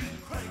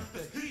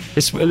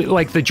it's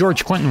like the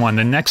George Clinton one,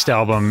 the next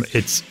album,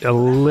 it's a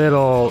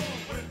little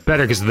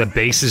better because the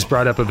bass is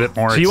brought up a bit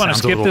more. So you want to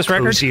skip this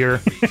record?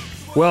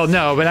 Well,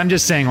 no, but I'm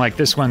just saying, like,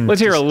 this one.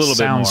 Let's hear a little bit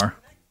sounds more.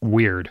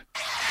 Weird.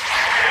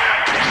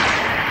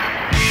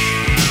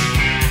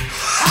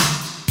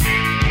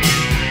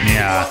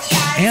 Yeah,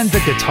 and the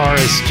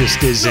guitarist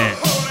just isn't.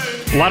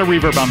 A lot of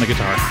reverb on the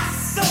guitar.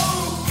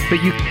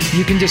 But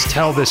you can just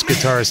tell this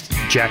guitarist,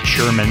 Jack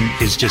Sherman,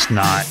 is just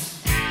not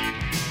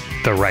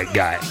the right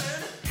guy.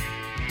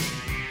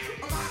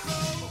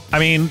 I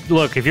mean,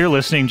 look, if you're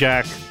listening,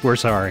 Jack, we're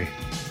sorry.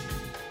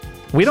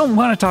 We don't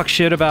want to talk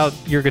shit about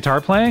your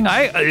guitar playing.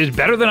 It's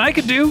better than I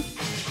could do.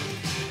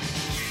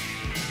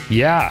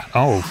 Yeah.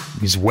 Oh,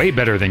 he's way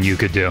better than you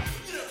could do.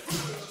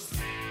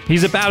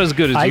 He's about as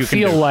good as you can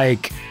do.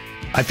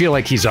 I feel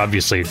like he's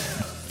obviously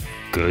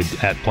good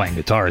at playing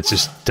guitar. It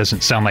just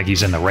doesn't sound like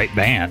he's in the right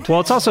band. Well,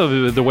 it's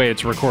also the way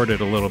it's recorded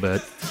a little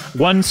bit.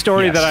 One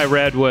story that I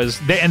read was,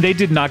 they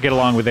did not get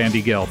along with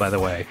Andy Gill, by the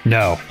way.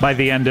 No. By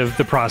the end of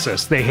the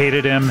process, they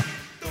hated him.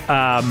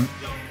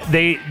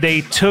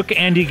 They took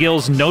Andy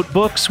Gill's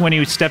notebooks when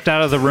he stepped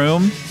out of the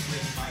room,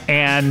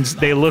 and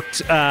they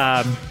looked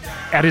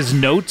at his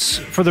notes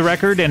for the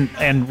record,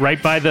 and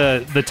right by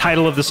the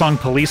title of the song,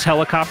 Police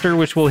Helicopter,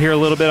 which we'll hear a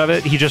little bit of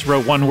it, he just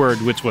wrote one word,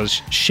 which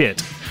was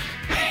shit.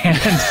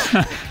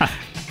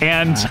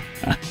 And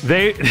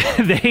they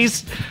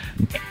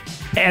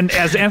and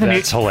as Anthony,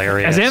 that's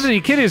hilarious. As Anthony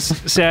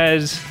Kiedis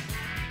says,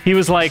 he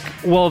was like,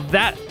 well,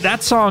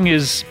 that song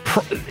is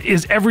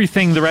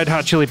everything the Red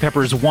Hot Chili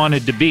Peppers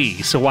wanted to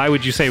be, so why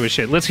would you say it was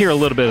shit? Let's hear a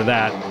little bit of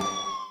that.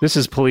 This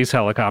is Police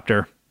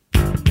Helicopter.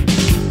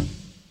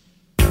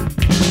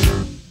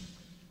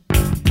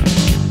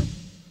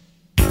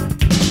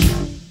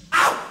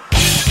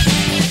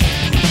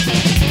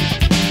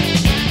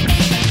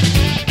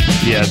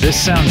 Yeah, this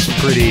sounds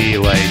pretty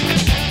like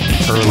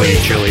early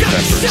Chili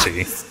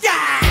Peppers-y.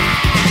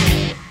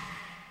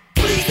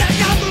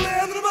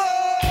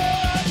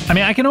 I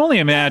mean, I can only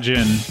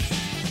imagine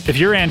if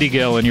you're Andy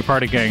Gill and you're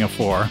part of Gang of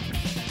Four,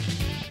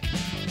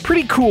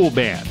 pretty cool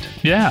band.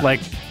 Yeah.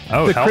 Like,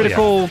 the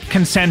critical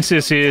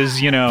consensus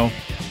is, you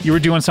were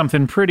doing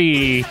something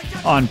pretty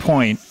on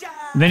point.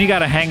 And then you got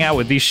to hang out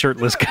with these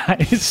shirtless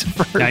guys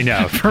for I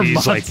know. for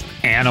These months. like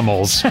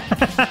animals.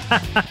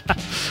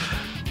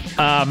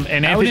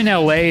 And Out in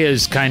L.A.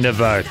 is kind of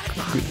a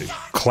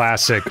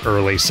classic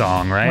early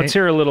song, right? Let's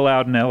hear a little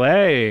Out in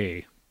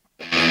L.A.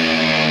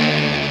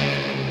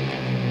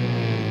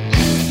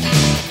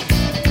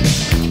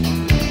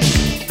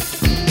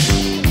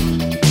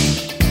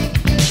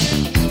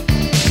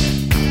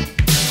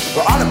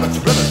 Well, all a bunch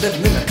of brothers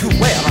living in a cool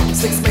well on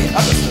 6 main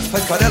others in this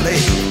place called L.A.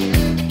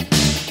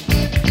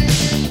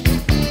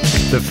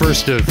 The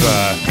first of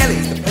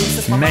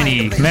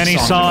Many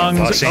songs,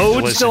 Los Odes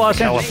Angeles to Los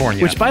and Angeles,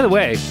 California. which, by the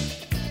way,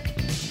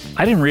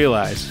 I didn't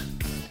realize.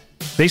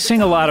 They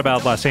sing a lot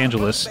about Los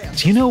Angeles.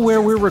 Do you know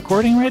where we're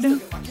recording right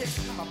now?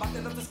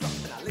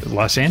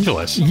 Los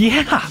Angeles.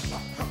 Yeah.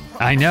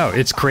 I know.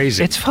 It's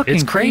crazy. It's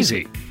fucking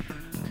crazy.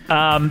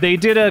 They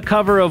did a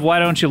cover of Why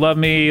Don't You Love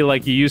Me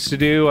Like You Used to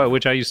Do,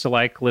 which I used to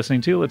like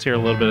listening to. Let's hear a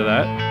little bit of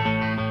that.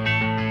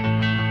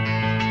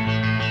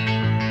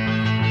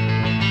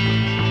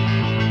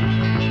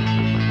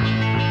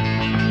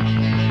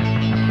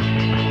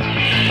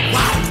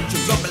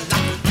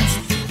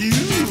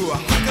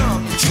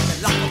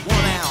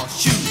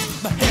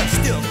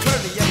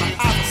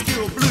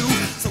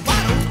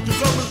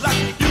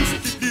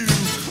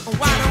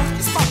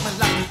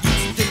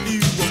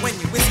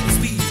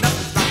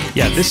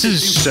 Yeah, this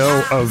is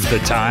so of the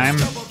time.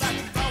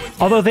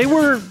 Although they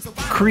were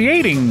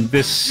creating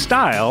this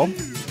style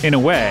in a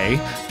way.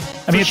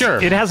 I mean,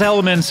 sure. It has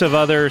elements of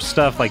other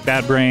stuff like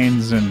Bad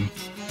Brains and...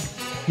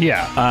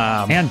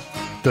 Yeah, and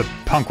the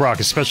punk rock,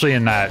 especially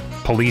in that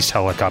Police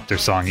Helicopter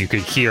song, you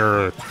could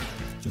hear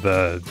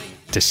the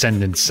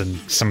Descendants and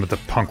some of the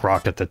punk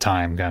rock at the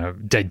time, kind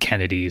of Dead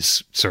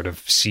Kennedys sort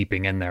of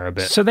seeping in there a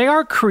bit. So they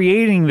are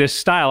creating this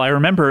style. I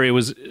remember it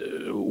was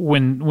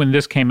when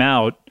this came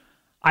out,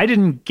 I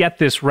didn't get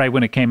this right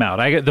when it came out.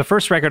 The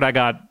first record I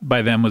got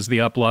by them was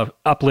the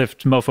Uplift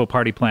Mofo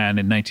Party Plan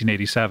in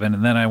 1987,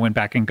 and then I went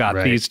back and got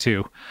these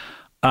two.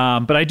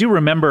 But I do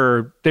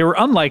remember they were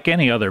unlike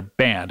any other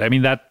band. I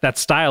mean, that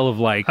style of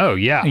like,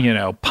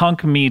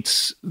 punk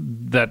meets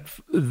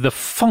the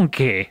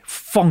funky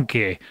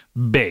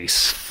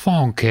bass.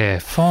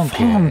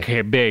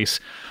 Funky bass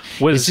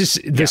was it's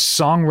just the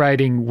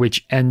songwriting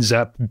which ends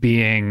up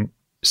being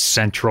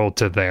central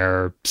to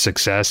their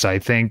success, I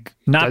think.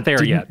 Not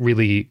there yet.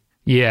 Really,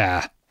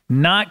 yeah.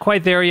 Not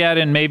quite there yet,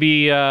 and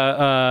maybe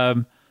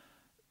the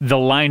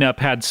lineup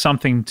had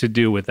something to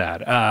do with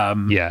that.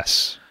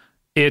 Yes.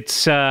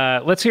 It's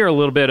let's hear a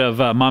little bit of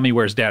Mommy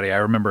Where's Daddy. I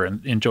remember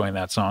enjoying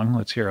that song.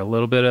 Let's hear a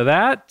little bit of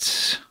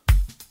that.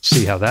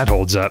 See how that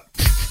holds up.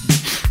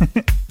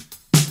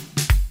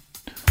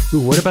 Ooh,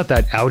 what about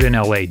that Out in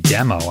LA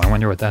demo? I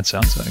wonder what that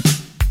sounds like.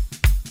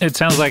 It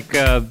sounds like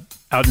Out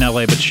in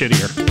LA, but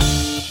shittier.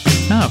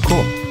 Oh,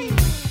 cool.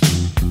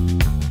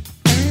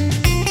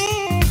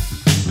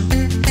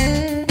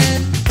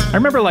 I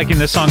remember liking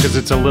this song because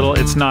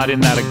it's not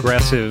in that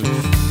aggressive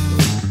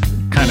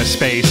kind of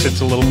space. It's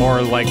a little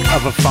more like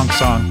of a funk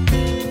song.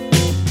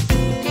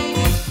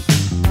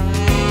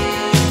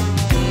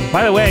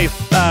 By the way,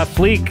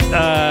 Fleek,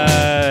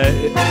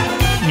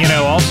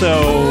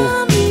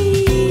 also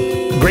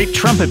great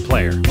trumpet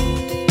player.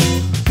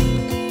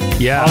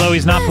 Yeah. Although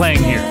he's not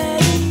playing here.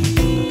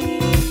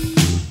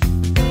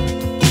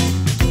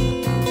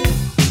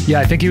 Yeah,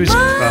 I think he was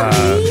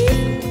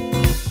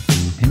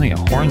mainly a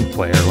horn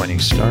player when he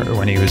started.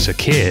 When he was a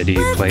kid, he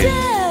played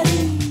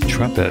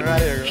trumpet.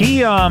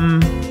 He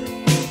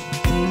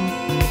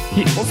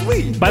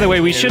by the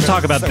way, we should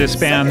talk about this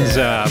band's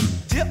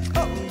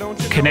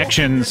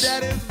connections.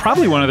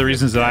 Probably one of the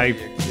reasons that I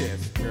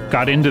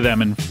got into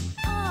them and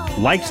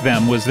liked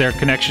them was their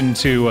connection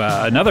to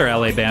another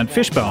LA band,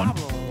 Fishbone.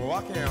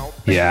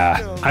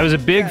 Yeah. I was a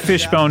big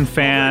Fishbone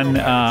fan.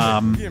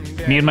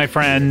 Me and my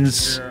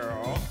friends.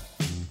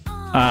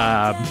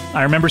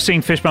 I remember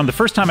seeing Fishbone. The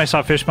first time I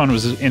saw Fishbone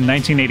was in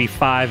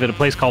 1985 at a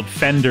place called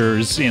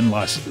Fenders in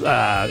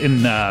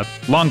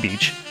Long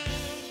Beach.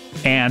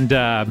 And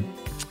a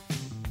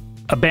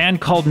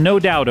band called No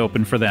Doubt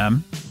opened for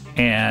them.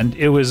 And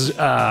it was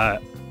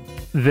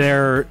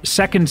their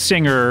second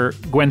singer,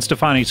 Gwen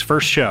Stefani's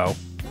first show.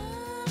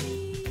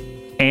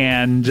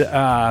 And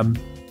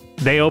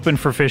they opened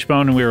for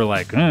Fishbone, and we were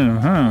like,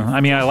 I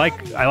mean, I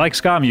like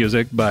ska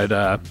music,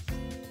 but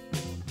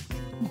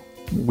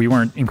we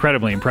weren't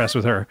incredibly impressed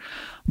with her.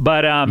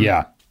 But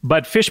yeah.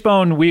 But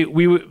Fishbone, we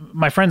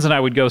my friends and I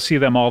would go see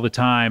them all the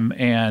time,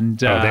 and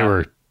they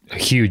were a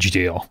huge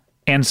deal.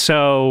 And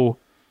so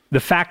the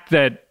fact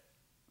that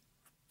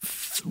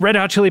Red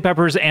Hot Chili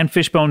Peppers and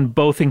Fishbone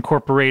both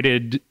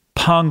incorporated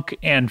punk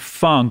and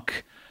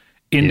funk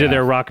into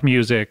their rock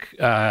music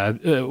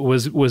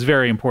was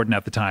very important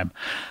at the time.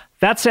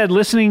 That said,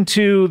 listening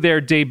to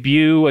their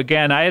debut,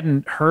 again, I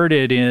hadn't heard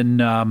it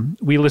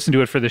we listened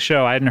to it for the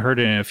show. I hadn't heard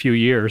it in a few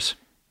years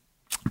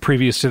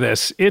previous to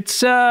this.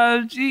 It's,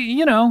 I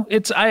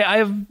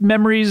have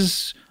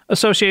memories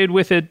associated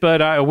with it,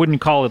 but I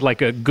wouldn't call it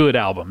like a good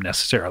album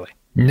necessarily.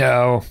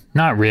 No,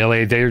 not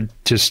really.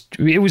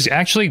 It was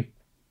actually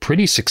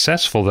pretty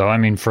successful though. I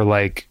mean, for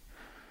like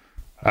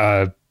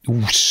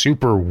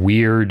super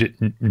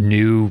weird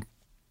new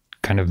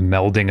kind of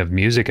melding of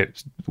music.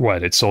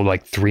 It sold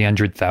like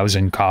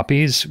 300,000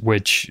 copies,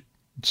 which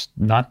that's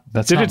Did not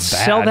it bad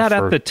sell that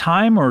at the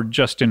time or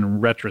just in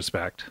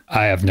retrospect?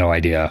 I have no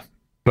idea,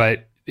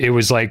 but it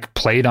was like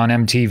played on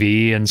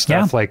MTV and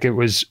stuff. Yeah. Like it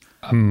was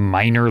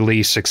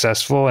minorly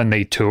successful, and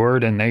they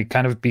toured, and they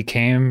kind of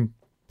became,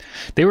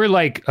 they were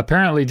like,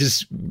 apparently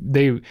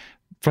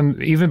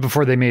from even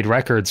before they made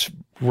records,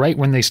 right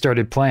when they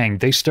started playing,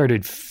 they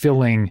started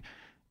filling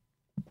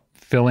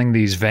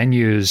these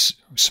venues,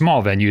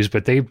 small venues,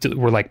 but they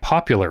were like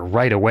popular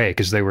right away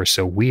because they were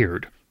so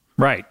weird.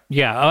 Right.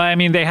 Yeah. I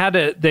mean, they had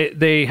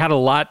a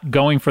lot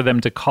going for them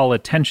to call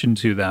attention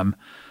to them.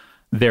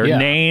 Their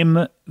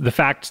name, the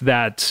fact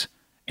that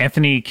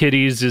Anthony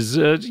Kiedis is,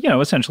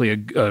 essentially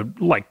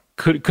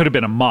could have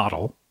been a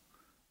model,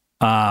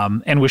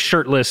 and was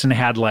shirtless and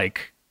had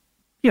like,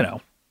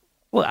 well,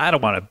 I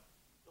don't want to.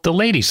 The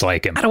ladies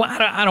like him. I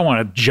don't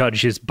want to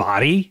judge his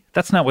body.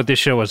 That's not what this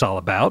show is all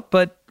about.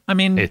 But I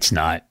mean, it's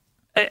not.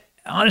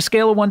 On a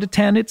scale of 1 to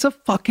 10, it's a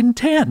fucking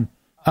 10.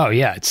 Oh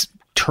yeah, it's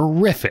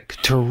terrific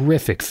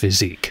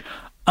physique.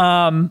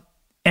 And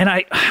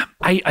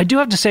I do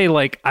have to say,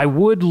 like, I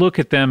would look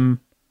at them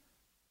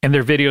and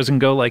their videos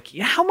and go, like,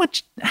 yeah, how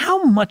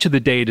much of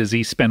the day does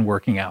he spend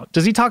working out?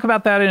 Does he talk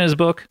about that in his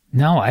book?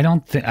 No, I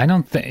don't think.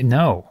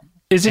 No.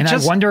 Is it and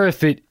just? I wonder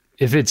if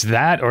it's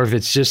that, or if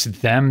it's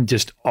just them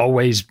just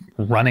always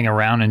running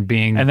around and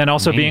being, and then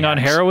also being on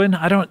heroin.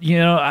 I don't,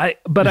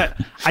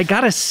 I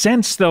got a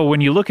sense though when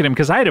you look at him,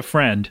 because I had a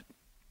friend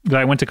that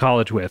I went to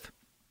college with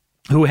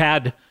who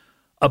had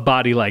a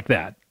body like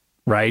that,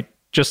 right?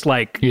 Just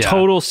like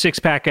total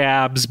 6-pack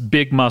abs,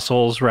 big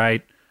muscles,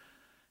 right?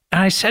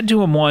 And I said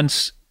to him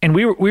once, and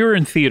we were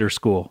in theater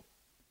school,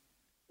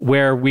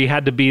 where we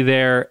had to be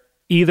there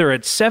either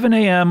at 7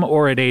 a.m.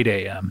 or at 8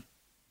 a.m.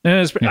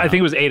 I think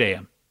it was 8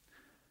 a.m.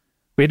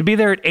 We had to be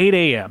there at 8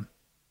 a.m.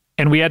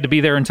 and we had to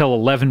be there until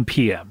 11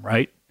 p.m.,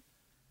 right?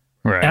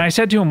 Right. And I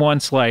said to him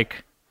once,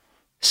 like,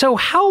 so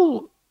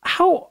how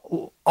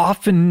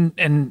often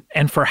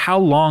and for how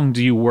long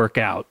do you work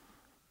out?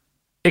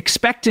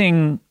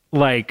 Expecting,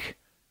 like,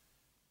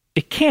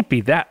 it can't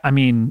be that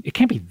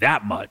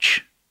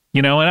much,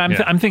 and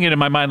I'm thinking in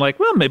my mind, like,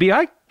 well, maybe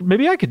I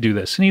could do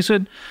this. And he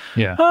said,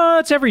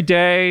 it's every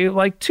day,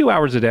 like 2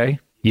 hours a day.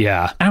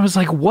 Yeah. And I was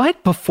like,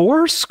 what?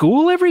 Before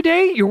school every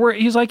day?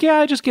 He's like,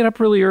 yeah, I just get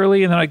up really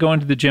early and then I go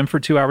into the gym for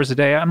 2 hours a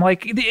day. I'm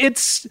like,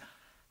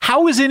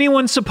 how is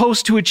anyone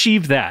supposed to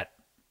achieve that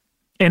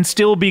and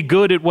still be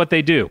good at what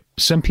they do?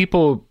 Some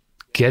people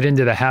get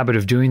into the habit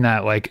of doing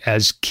that, like,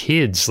 as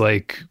kids,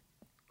 like,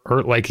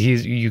 or like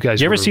you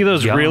guys. You ever see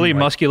those really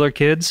muscular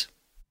kids?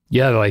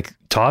 Yeah, like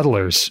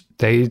toddlers.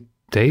 They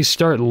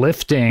start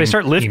lifting. They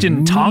start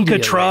lifting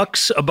Tonka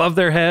trucks above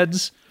their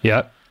heads.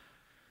 Yeah.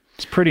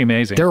 It's pretty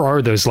amazing. There are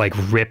those like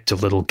ripped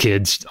little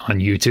kids on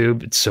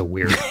YouTube. It's so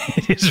weird.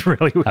 It's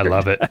really weird. I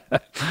love it.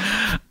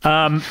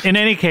 In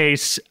any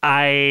case,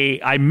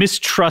 I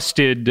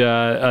mistrusted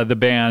the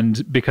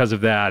band because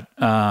of that,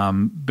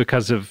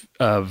 because of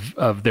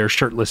their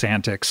shirtless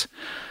antics.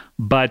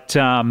 But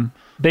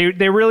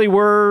they really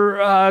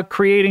were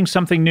creating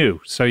something new.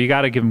 So you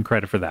got to give them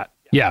credit for that.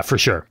 Yeah, for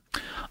sure.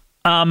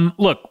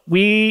 Look,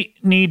 we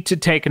need to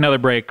take another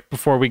break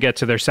before we get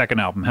to their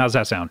second album. How's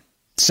that sound?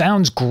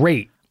 Sounds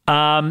great.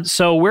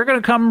 So we're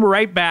going to come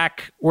right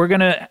back. We're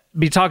going to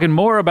be talking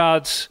more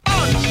about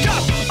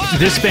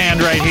this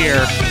band right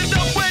here.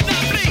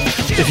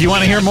 If you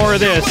want to hear more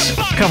of this,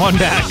 come on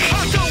back.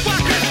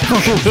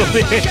 Oh,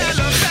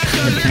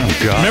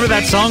 God. Remember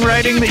that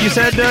songwriting that you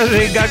said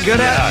they got good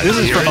at? This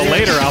is from a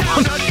later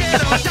album.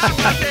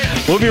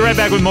 We'll be right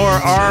back with more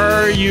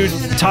Are You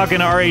Talking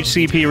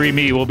RHCP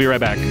Re-Me? We'll be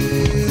right back.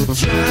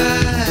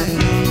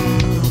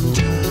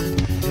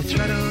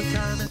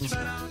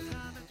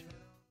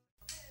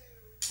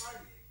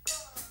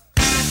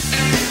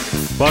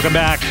 Welcome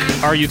back.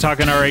 Are You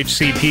Talking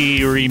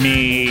RHCP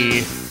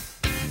Re-Me?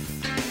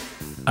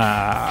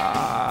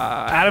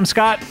 Adam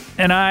Scott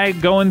and I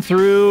going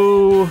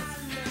through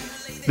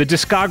the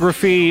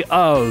discography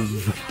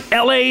of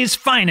LA's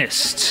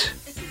finest,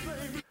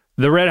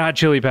 the Red Hot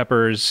Chili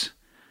Peppers.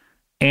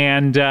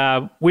 And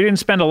we didn't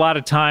spend a lot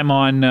of time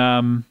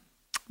on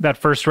that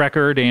first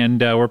record, and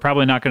we're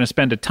probably not going to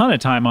spend a ton of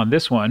time on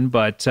this one,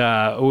 but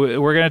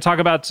we're going to talk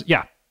about,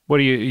 what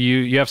do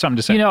you have something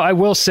to say? You know, I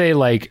will say,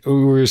 like,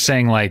 we were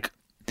saying, like,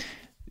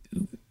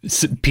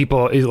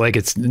 people, like,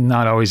 it's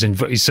not always,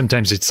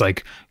 sometimes it's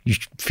like, you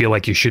feel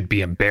like you should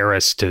be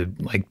embarrassed to,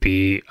 like,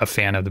 be a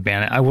fan of the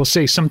band. I will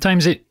say,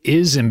 sometimes it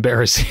is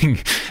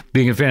embarrassing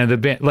being a fan of the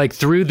band. Like,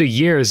 through the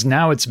years,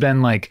 now it's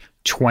been, like,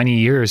 20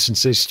 years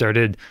since they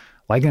started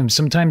liking them.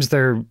 Sometimes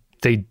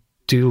they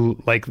do,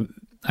 like,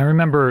 I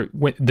remember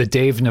the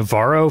Dave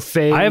Navarro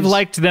phase. I've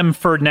liked them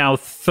for now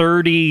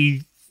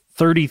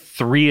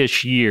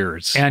 33-ish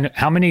years. And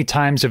how many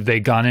times have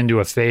they gone into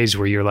a phase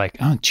where you're like,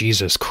 oh,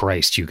 Jesus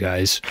Christ, you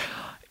guys?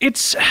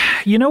 It's,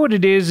 you know what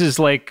it is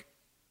like,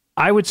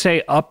 I would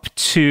say up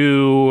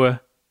to,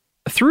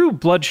 through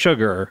Blood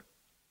Sugar,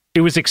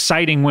 it was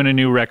exciting when a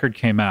new record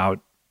came out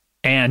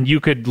and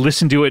you could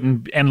listen to it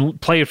and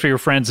play it for your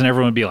friends and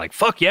everyone would be like,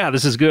 fuck yeah,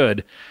 this is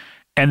good.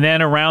 And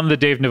then around the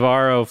Dave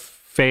Navarro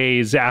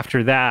phase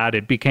after that,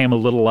 it became a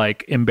little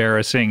like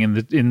embarrassing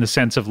in the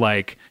sense of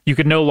like you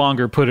could no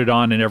longer put it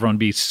on and everyone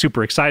be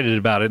super excited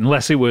about it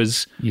unless it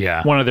was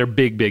one of their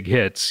big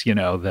hits,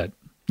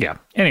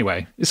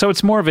 anyway, so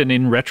it's more of an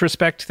in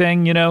retrospect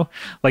thing,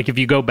 like if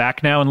you go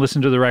back now and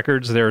listen to the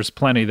records, there's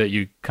plenty that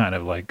you kind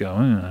of like go,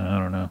 I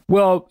don't know.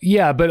 Well,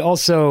 yeah, but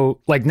also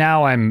like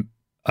now I'm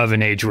of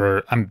an age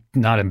where I'm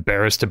not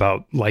embarrassed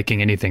about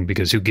liking anything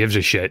because who gives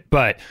a shit,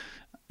 but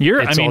you're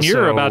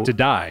about to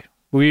die.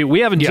 We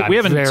haven't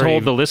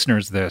told the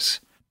listeners this.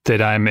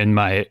 That I'm in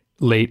my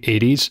late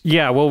 80s?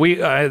 Yeah, well,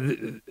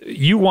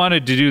 you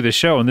wanted to do the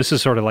show, and this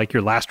is sort of like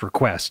your last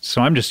request,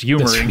 so I'm just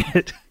humoring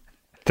it.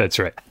 That's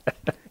right.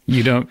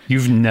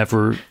 You've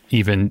never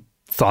even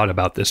thought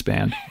about this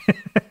band.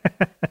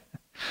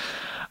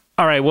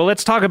 All right, well,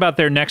 let's talk about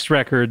their next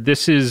record.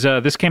 This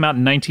came out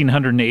in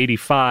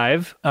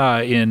 1985,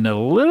 in a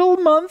little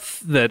month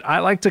that I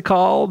like to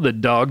call the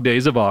dog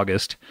days of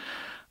August.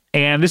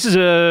 And this is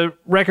a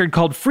record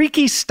called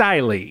Freaky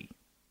Styley.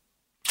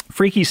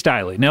 Freaky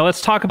Styley. Now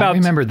let's talk about... I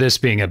remember this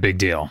being a big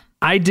deal.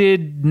 I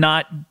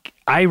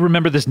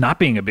remember this not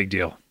being a big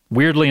deal.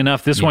 Weirdly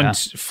enough, this one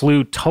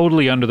flew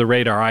totally under the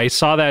radar. I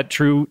saw that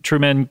True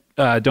Men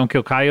Don't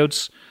Kill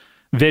Coyotes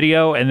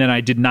video, and then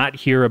I did not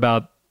hear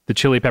about the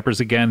Chili Peppers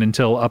again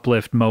until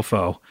Uplift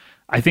Mofo.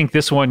 I think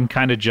this one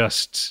kind of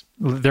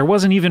there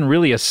wasn't even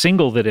really a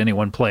single that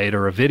anyone played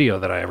or a video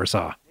that I ever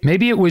saw.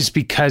 Maybe it was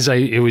because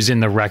it was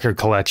in the record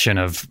collection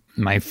of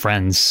my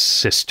friend's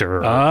sister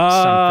or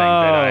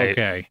something.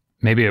 Okay.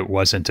 Maybe it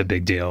wasn't a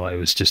big deal. It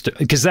was just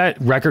because that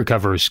record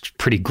cover is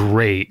pretty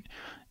great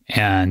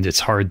and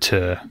it's hard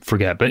to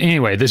forget. But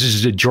anyway, this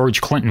is a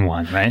George Clinton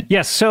one, right?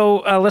 Yes. So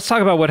let's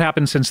talk about what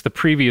happened since the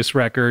previous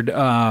record.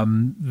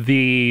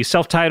 The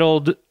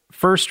self-titled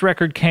first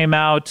record came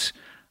out.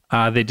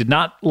 They did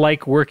not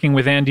like working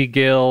with Andy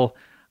Gill.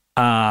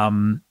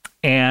 And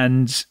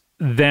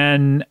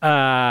then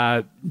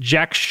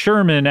Jack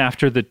Sherman,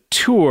 after the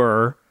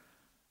tour,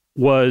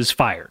 was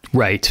fired.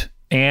 Right.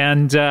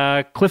 And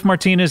Cliff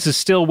Martinez is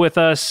still with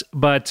us,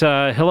 but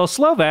Hillel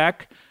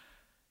Slovak,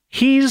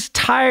 he's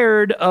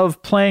tired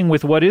of playing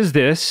with What Is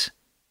This?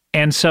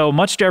 And so,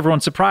 much to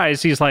everyone's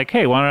surprise, he's like,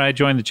 hey, why don't I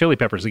join the Chili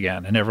Peppers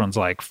again? And everyone's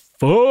like,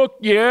 fuck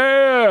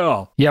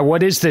yeah! Yeah,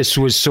 What Is This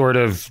was sort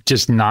of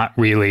just not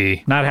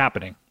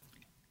happening.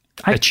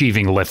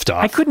 Achieving liftoff.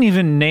 I couldn't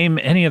even name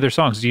any of their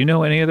songs. Do you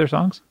know any of their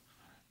songs?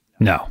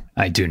 No,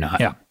 I do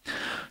not. Yeah.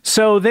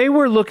 So they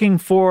were looking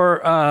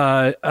for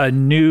a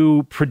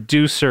new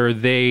producer.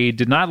 They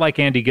did not like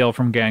Andy Gill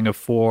from Gang of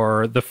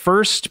Four. The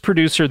first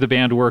producer the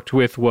band worked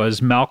with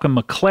was Malcolm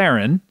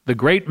McLaren, the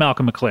great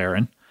Malcolm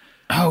McLaren.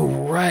 Oh,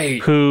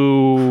 right.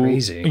 who,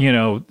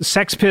 Crazy.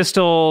 Sex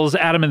Pistols,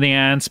 Adam and the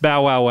Ants,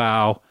 Bow Wow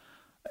Wow,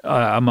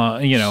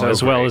 So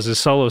as well great. as his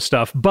solo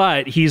stuff.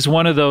 But he's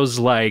one of those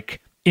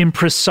like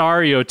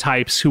impresario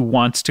types who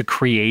wants to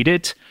create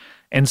it.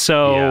 And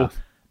so Yeah.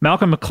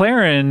 Malcolm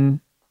McLaren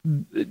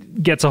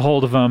gets a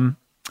hold of him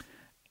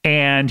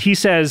and he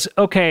says,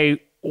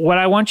 okay, what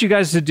I want you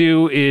guys to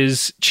do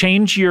is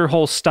change your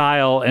whole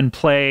style and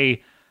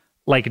play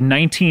like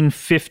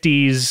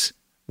 1950s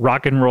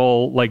rock and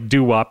roll, like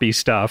doo-woppy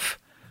stuff.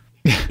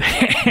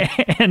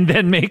 And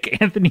then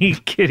make Anthony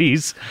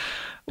Kiddis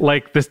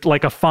like this,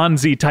 like a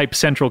Fonzie type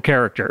central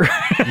character.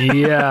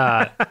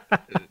 Yeah.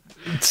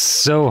 It's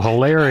so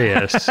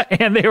hilarious.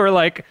 And they were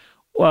like,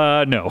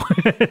 no,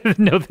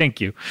 no, thank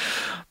you.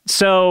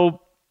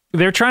 So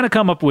they're trying to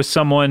come up with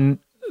someone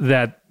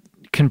that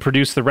can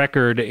produce the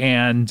record.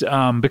 And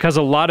because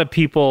a lot of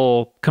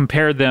people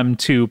compared them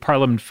to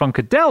Parliament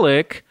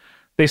Funkadelic,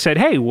 they said,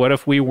 hey, what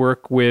if we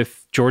work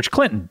with George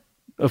Clinton?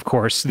 Of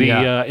course,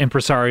 the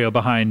impresario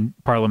behind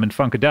Parliament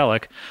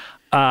Funkadelic.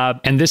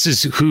 And this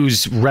is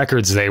whose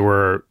records they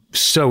were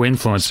so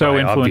influenced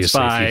by,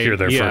 obviously, if you hear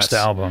their first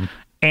album.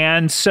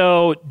 And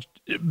so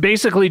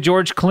basically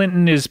George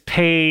Clinton is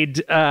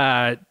paid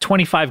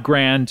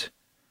 $25,000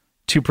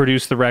 to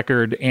produce the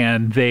record,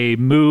 and they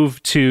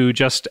move to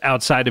just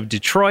outside of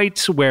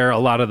Detroit where a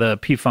lot of the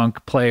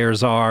P-Funk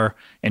players are,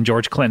 and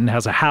George Clinton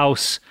has a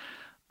house.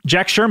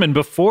 Jack Sherman,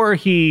 before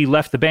he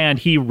left the band,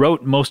 he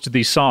wrote most of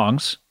these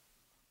songs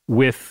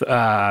with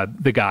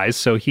the guys,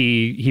 so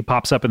he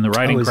pops up in the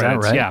writing is that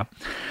credits. right? Yeah.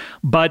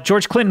 But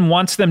George Clinton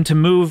wants them to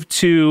move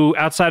to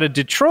outside of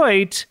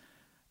Detroit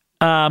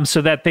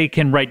so that they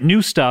can write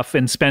new stuff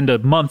and spend a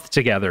month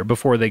together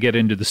before they get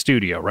into the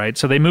studio, right?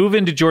 So they move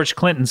into George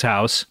Clinton's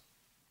house.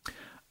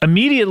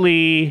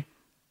 Immediately,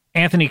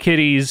 Anthony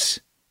Kiddis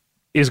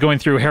is going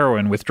through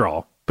heroin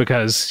withdrawal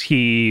because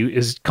he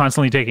is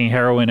constantly taking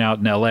heroin out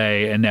in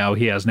LA, and now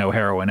he has no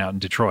heroin out in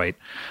Detroit.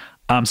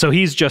 So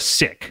he's just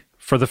sick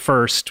for the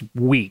first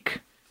week,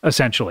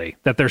 essentially,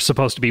 that they're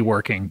supposed to be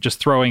working, just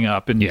throwing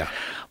up.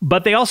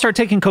 But they all start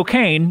taking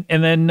cocaine,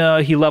 and then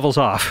he levels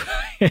off,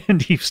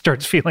 and he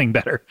starts feeling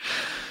better.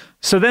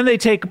 So then they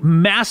take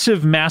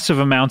massive, massive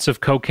amounts of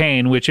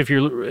cocaine, which if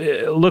you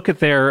look at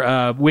their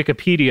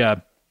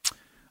Wikipedia,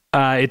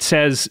 it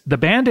says, the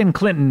band and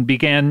Clinton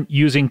began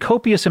using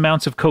copious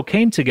amounts of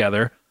cocaine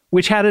together,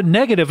 which had a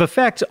negative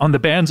effect on the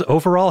band's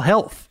overall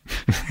health.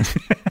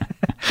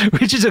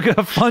 Which is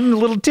a fun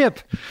little tip,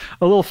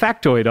 a little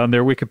factoid on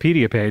their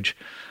Wikipedia page.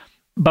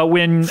 But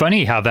when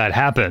Funny how that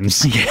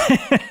happens.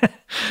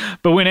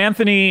 But when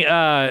Anthony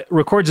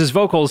records his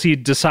vocals, he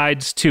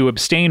decides to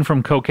abstain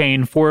from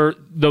cocaine for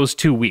those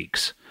 2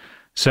 weeks,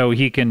 so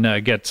he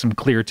can get some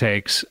clear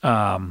takes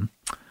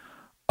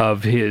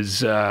of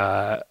his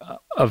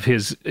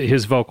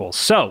vocals.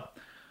 So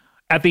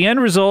at the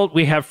end result,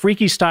 we have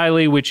Freaky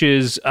Styley, which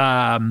is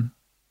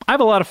I have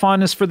a lot of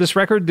fondness for this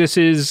record. This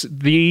is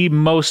the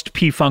most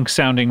P-Funk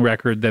sounding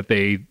record that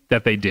they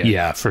did.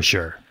 Yeah, for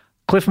sure.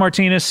 Cliff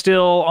Martinez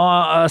still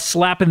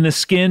slapping the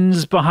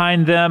skins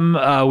behind them.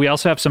 We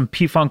also have some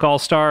P-Funk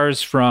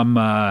All-Stars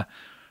from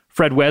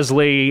Fred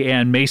Wesley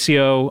and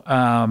Maceo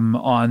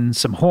on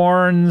some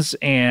horns.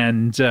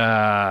 And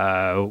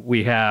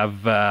we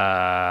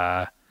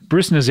have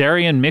Bruce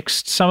Nazarian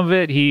mixed some of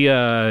it.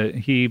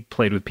 He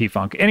played with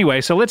P-Funk. Anyway,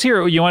 so let's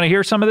hear it. You want to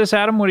hear some of this,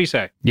 Adam? What do you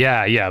say?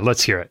 Yeah,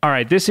 let's hear it. All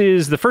right,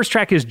 the first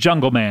track is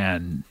Jungle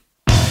Man.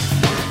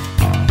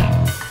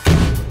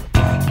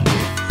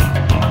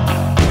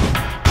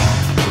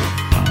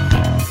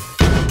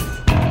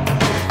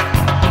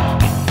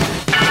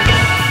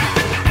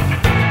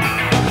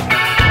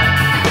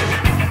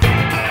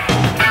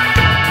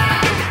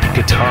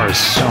 Guitar is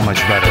so much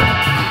better.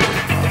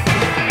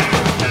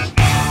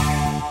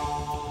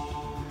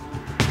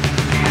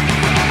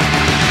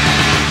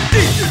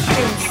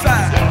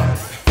 Inside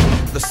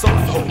the soul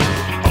hole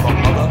of a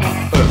mother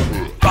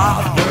earth,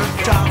 Father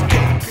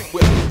Talkin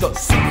with the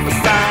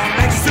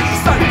supersonic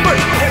suicide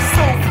burst. His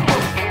soul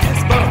his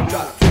bone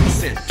drop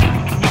sent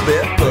to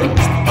their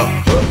birds. A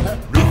hood,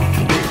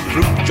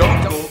 fruit,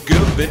 jungle,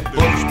 gilbert,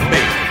 bush,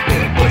 baby,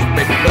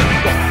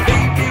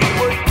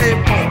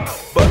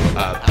 but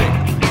I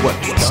think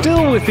what's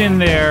Still within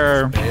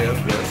their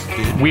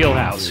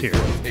wheelhouse here.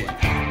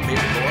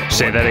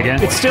 Say that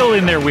again? It's still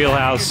in their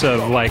wheelhouse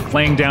of like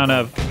laying down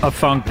a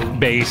funk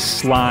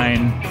bass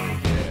line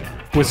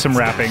with some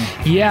rapping.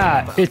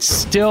 Yeah,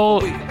 it's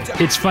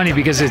funny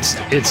because it's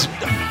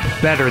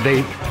better.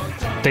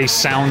 They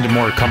sound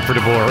more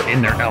comfortable or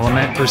in their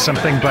element or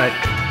something, but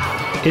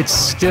it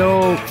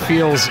still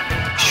feels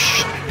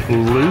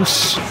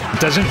loose. It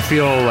doesn't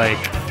feel like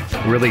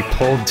really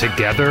pulled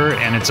together,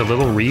 and it's a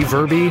little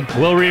reverby.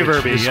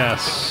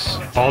 Yes.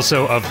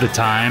 Also of the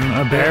time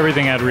a bit.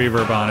 Everything had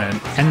reverb on it.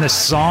 And the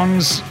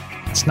songs,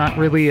 it's not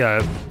really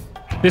a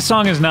This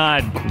song is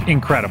not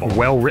incredible.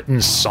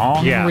 well-written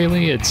song, Yeah.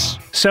 really. It's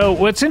So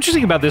what's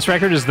interesting about this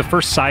record is the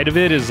first side of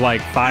it is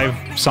like 5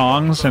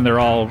 songs, and they're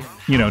all,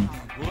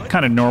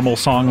 kind of normal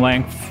song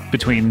length,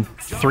 between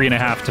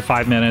 3.5 to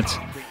 5 minutes.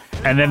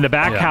 And then the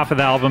back half of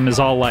the album is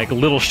all like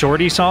little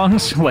shorty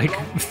songs, like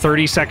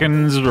 30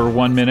 seconds or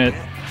 1 minute.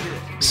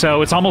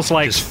 So it's almost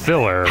like just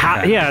filler.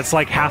 It's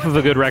like half of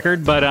a good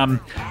record. But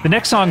the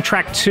next song,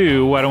 track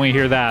 2, why don't we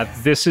hear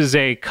that? This is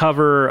a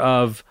cover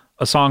of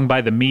a song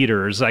by the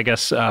Meters. I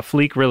guess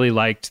Fleek really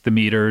liked the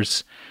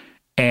Meters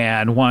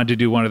and wanted to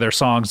do one of their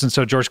songs. And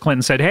so George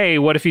Clinton said, hey,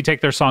 what if you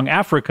take their song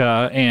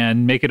Africa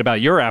and make it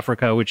about your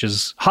Africa, which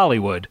is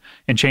Hollywood,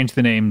 and change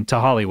the name to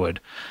Hollywood.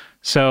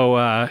 So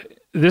I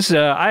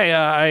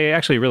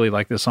actually really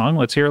like this song.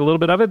 Let's hear a little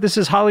bit of it. This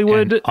is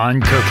Hollywood. And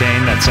on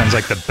cocaine, that sounds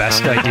like the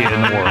best idea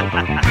in the world.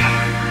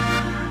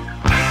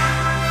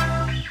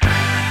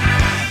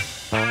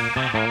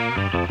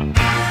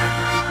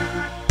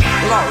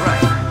 Well, all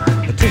right.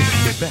 Take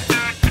me back.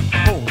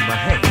 Hold my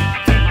hand.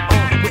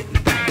 All the way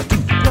back to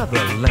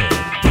Brotherland.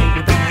 Take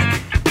me back.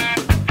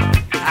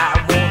 I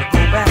wanna go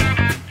back.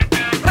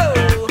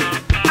 Oh,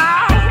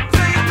 I'll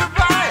take me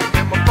back.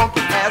 And my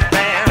funky ass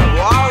band.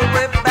 All the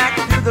way back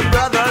to the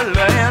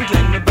Brotherland.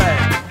 Take me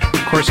back.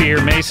 Of course, you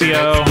hear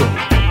Maceo,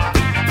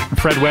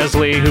 Fred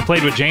Wesley, who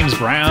played with James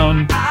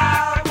Brown.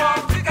 I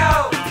want to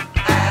go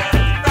as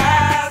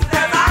fast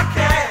as I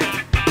can.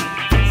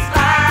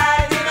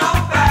 Sliding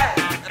on back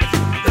to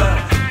the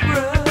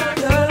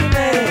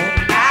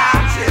Brotherland. Our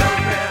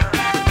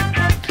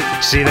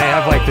children. See, they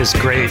have like this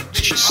great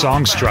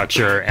song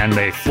structure and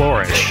they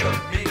flourish.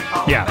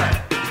 Yeah.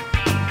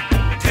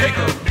 Take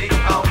me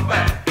on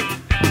back.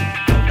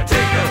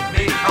 Take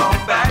me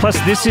on back. Plus,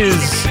 this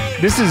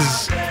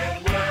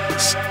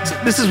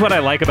is what I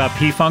like about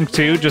P-Funk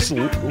too. Just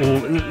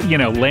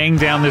laying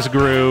down this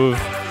groove.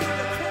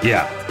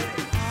 Yeah.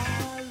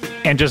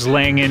 And just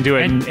laying into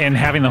it and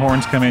having the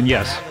horns come in.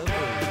 Yes.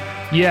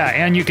 Yeah,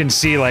 and you can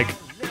see like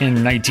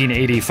in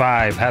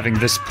 1985 having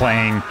this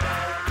playing,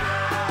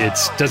 it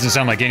doesn't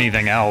sound like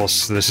anything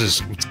else.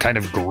 It's kind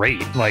of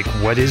great. Like,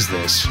 what is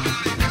this?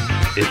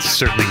 It's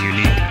certainly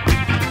unique.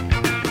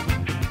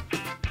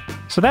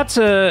 So that's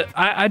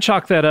I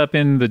chalk that up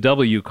in the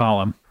W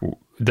column.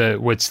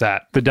 What's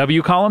that? The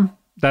W column?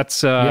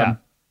 That's Do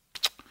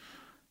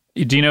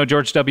you know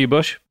George W.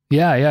 Bush?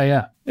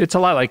 Yeah. It's a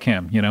lot like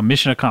him,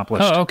 mission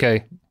accomplished. Oh,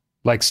 okay.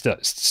 Like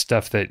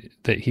stuff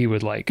that he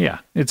would like. Yeah.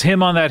 It's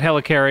him on that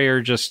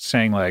helicarrier just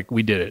saying like,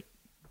 we did it.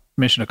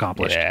 Mission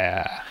accomplished.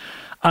 Yeah.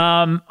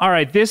 All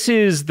right. This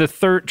is the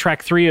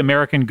track 3,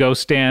 American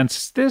Ghost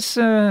Dance. This,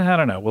 I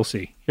don't know. We'll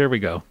see. Here we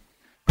go.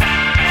 Give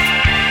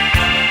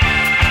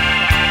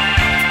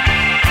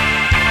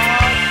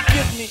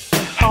me a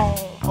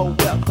home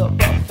where the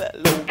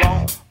buffalo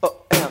roam,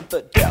 and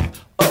the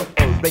death of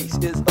a race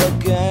is a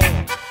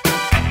game.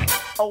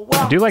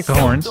 I do like the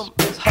horns.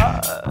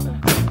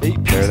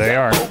 There they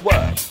are.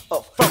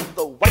 From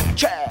the white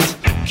trash,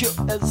 pure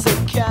as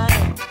a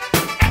can.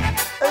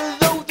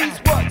 Though these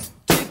words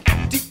dig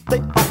deep, they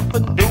offer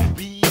no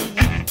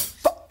relief.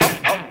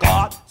 For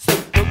God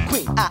save the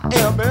queen, I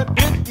am an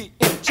Indian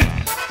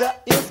chief. There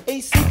is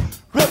a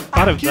secret. A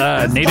lot of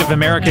Native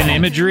American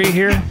imagery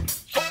here.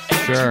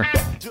 Sure.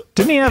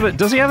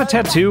 Does he have a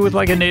tattoo with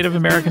like a Native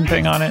American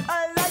thing on it?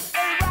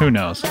 Who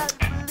knows?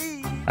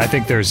 I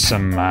think there's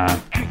some,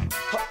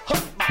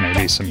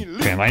 maybe some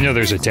family. I know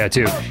there's a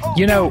tattoo.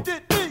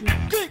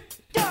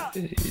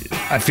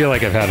 I feel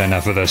like I've had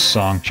enough of this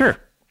song. Sure.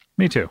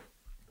 Me too.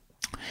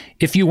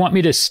 If you want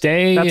me to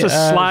stay, that's a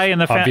Sly in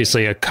the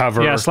obviously a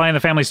cover. Yeah, Sly and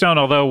the Family Stone.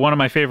 Although one of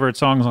my favorite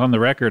songs on the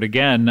record.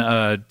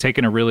 Again,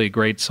 taking a really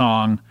great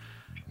song,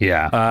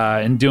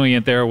 and doing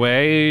it their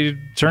way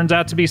turns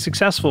out to be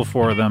successful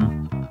for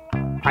them.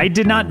 I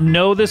did not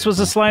know this was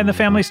a Sly and the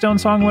Family Stone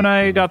song when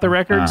I got the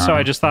record, so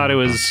I just thought it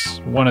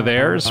was one of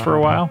theirs for a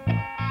while.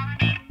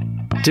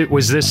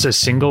 Was this a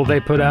single they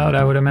put out,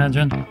 I would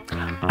imagine?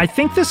 I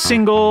think the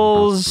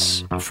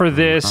singles for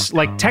this,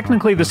 like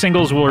technically the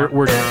singles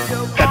were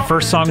that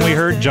first song we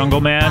heard,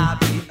 Jungle Man,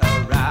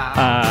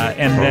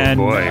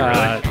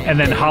 and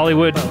then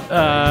Hollywood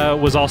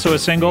was also a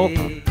single.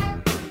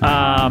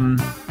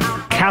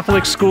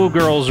 Catholic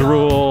Schoolgirls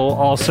Rule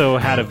also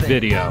had a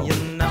video.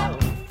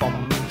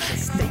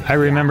 I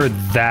remember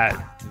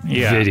that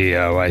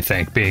video, I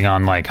think, being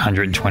on like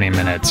 120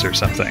 minutes or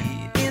something.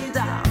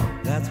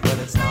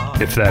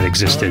 If that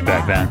existed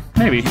back then.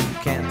 Maybe.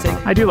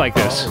 I do like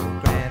this.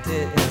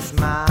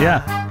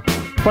 Yeah.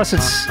 Plus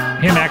it's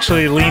him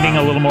actually leaning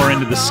a little more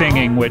into the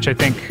singing, which I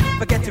think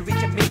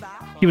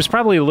he was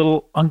probably a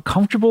little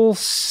uncomfortable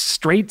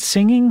straight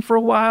singing for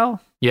a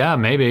while. Yeah,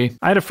 maybe.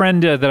 I had a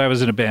friend that I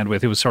was in a band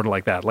with who was sort of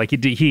like that. Like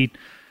he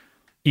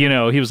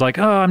was like,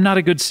 oh, I'm not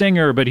a good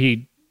singer, but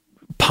he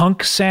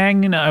punk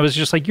sang, and I was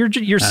just like,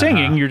 you're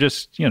singing, you're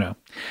just, you're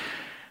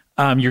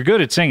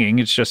good at singing.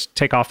 It's just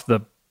take off the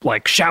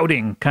like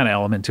shouting kind of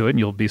element to it and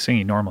you'll be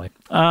singing normally.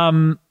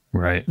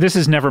 Right. This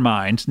is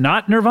Nevermind,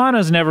 not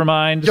Nirvana's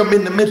Nevermind. I'm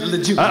in the middle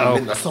of June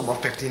in the summer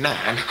of 59.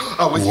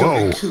 I was young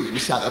and cool,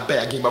 shot a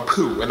bad game of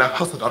pool, and I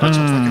hustled all the chicks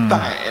I could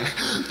find.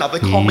 Now they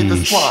call me the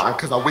Swan,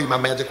 cause I waved my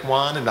magic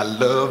wand, and I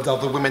loved all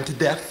the women to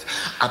death.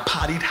 I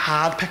partied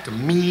hard, packed a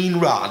mean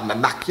rod, and I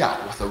knocked you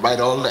out with a right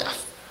or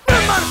left.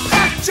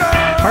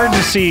 Hard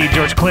to see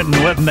George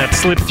Clinton letting that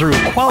slip through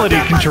quality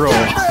control.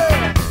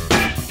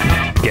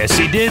 Guess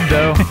he did,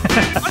 though.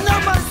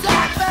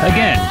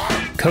 Again,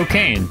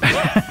 cocaine.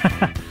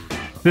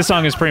 This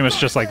song is pretty much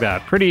just like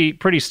that.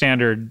 Pretty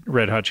standard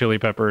Red Hot Chili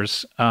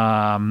Peppers.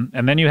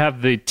 And then you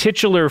have the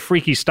titular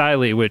Freaky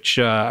Styley, which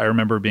I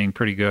remember being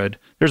pretty good.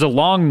 There's a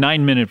long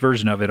 9-minute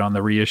version of it on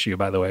the reissue,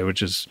 by the way,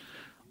 which is...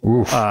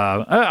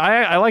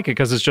 I like it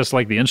because it's just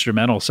like the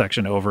instrumental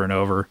section over and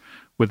over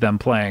with them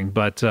playing.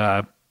 But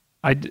I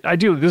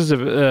do. This is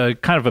a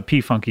kind of a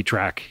P-funky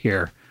track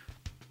here.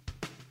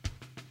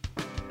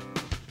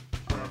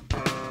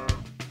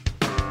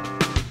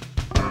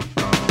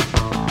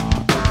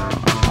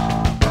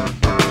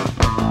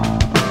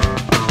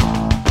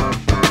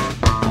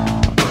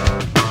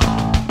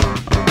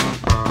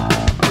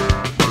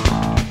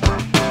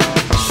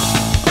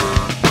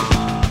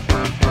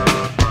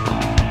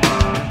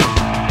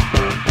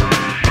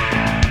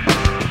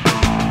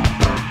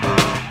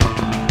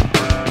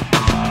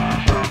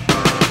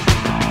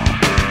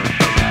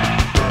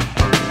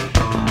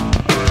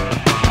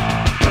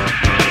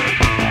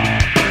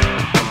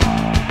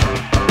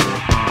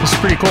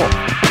 Pretty cool.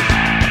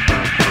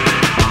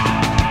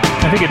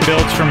 I think it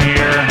builds from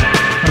here.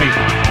 Let me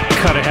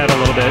cut ahead a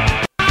little bit.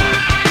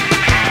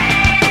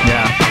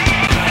 Yeah.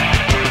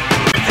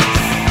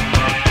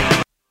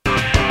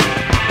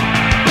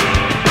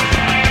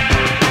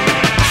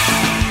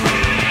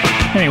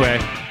 Anyway,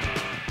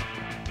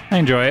 I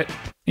enjoy it.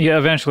 Yeah,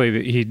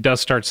 eventually he does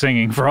start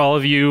singing. For all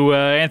of you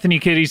Anthony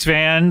Kiddis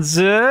fans,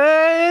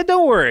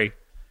 don't worry.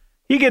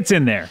 He gets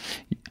in there.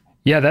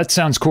 Yeah, that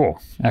sounds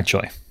cool,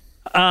 actually.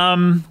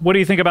 What do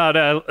you think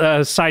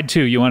about side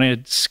 2? You want to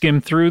skim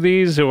through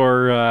these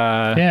or?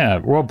 Yeah,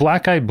 well,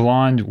 Black Eyed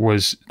Blonde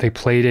they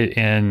played it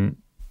in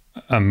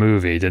a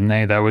movie, didn't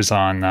they? That was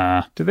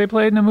on. Did they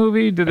play it in a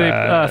movie? Did they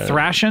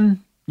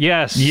Thrashin'?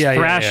 Yes,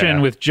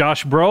 Thrashin' with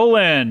Josh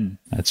Brolin.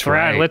 That's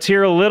right. Let's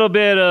hear a little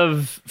bit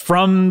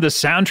from the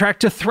soundtrack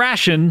to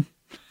Thrashin'.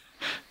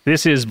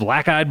 This is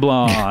Black Eyed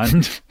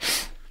Blonde.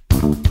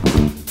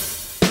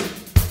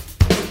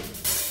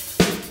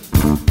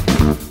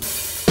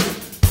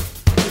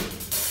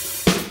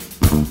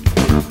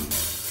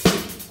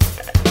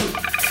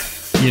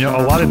 You know,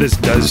 a lot of this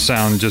does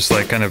sound just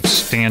like kind of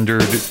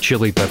standard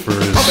Chili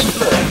Peppers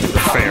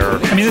fare.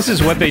 I mean, this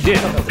is what they did.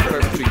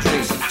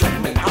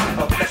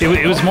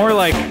 It was more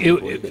like,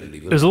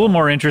 it was a little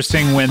more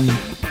interesting when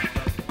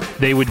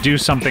they would do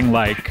something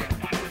like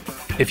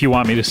If You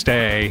Want Me to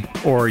Stay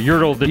or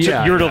Yertle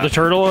the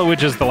Turtle,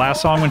 which is the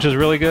last song, which is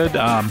really good.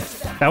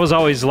 That was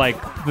always like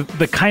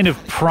the kind of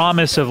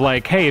promise of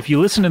like, hey, if you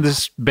listen to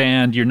this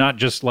band, you're not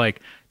just like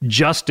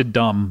just a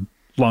dumb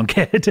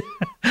lunkhead.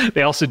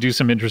 They also do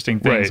some interesting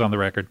things on the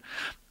record.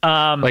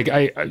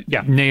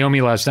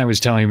 Naomi last night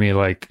was telling me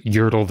like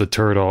Yertle the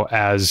Turtle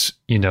as,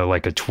 you know,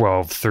 like a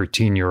 12,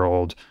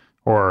 13-year-old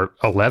or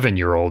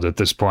 11-year-old at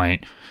this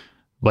point.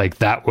 Like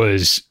that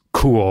was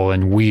cool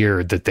and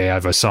weird that they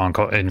have a song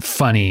called and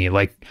funny,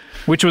 like,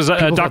 which was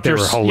a Dr.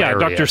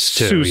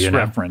 Seuss you know?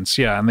 Reference.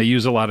 Yeah. And they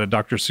use a lot of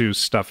Dr. Seuss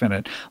stuff in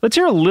it. Let's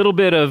hear a little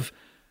bit of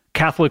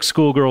Catholic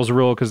Schoolgirls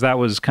Rule, because that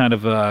was kind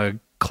of a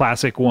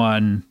classic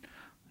one.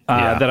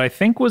 That I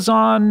think was it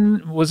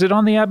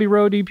on the Abbey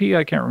Road EP?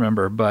 I can't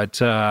remember,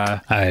 but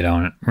I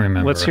don't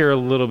remember. Let's hear a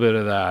little bit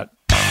of that.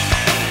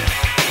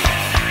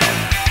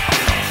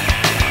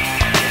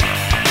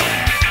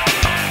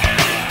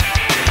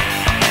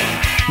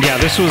 Yeah,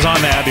 this was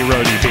on the Abbey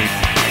Road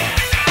EP.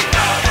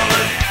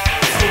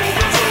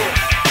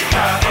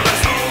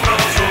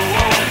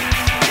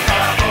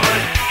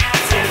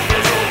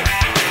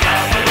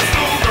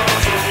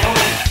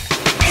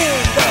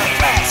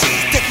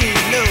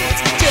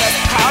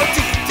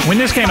 When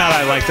this came out,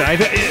 I liked it.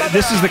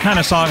 This is the kind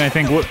of song I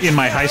think in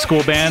my high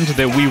school band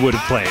that we would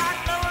have played.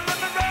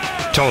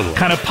 Totally.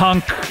 Kind of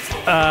punk,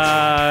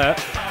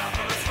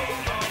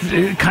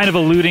 kind of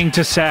alluding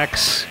to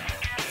sex.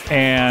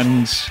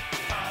 And,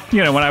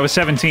 you know, when I was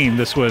 17,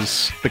 this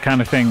was the kind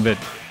of thing that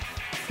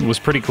was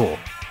pretty cool.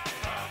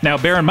 Now,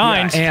 bear in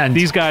mind,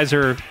 these guys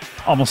are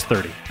almost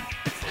 30.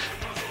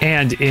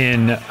 And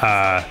in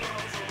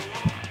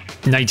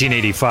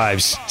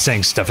 1985,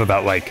 saying stuff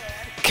about, like,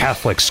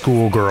 Catholic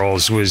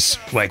schoolgirls was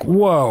like,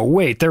 whoa,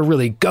 wait, they're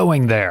really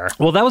going there.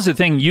 Well, that was the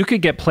thing. You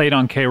could get played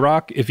on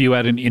K-Rock if you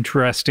had an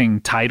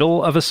interesting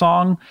title of a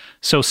song.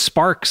 So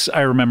Sparks,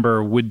 I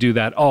remember, would do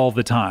that all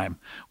the time,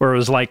 where it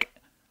was like,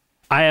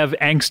 I have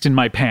angst in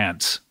my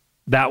pants.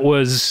 That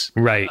was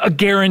a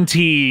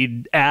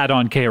guaranteed ad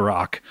on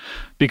K-Rock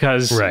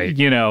because,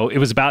 you know, it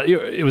was about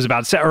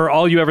sex, or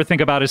All You Ever Think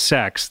About Is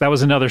Sex. That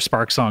was another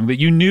Sparks song that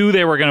you knew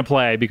they were going to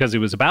play because it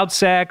was about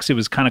sex. It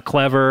was kind of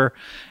clever,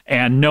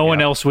 and no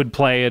one else would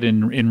play it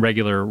in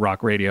regular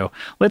rock radio.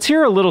 Let's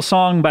hear a little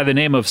song by the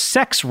name of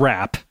Sex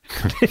Rap.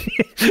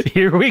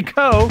 Here we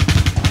go.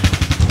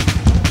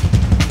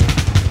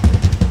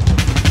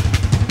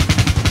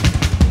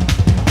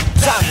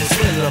 Time to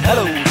swing a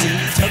melody,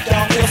 take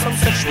down here some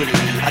sexually,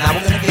 and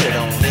I'm gonna get it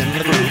on in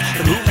the groove.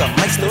 The groove the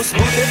maestro,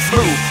 smooth and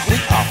smooth. We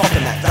are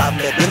fucking that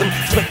driving that rhythm.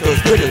 Split those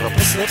good little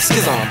snip,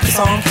 skis on,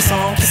 kiss on, kiss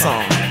on, kiss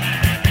on.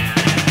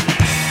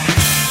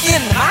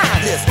 In the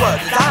mind, this word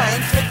design.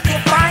 Spit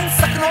your fine,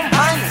 sucking on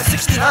mine. The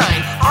 69,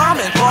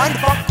 arm and groin,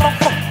 fuck, fuck,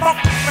 fuck, fuck.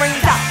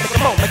 Brains out, make a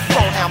moan, make a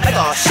phone out, make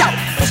a shout.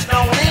 Push it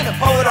on in and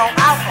pull it on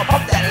out, or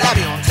pump that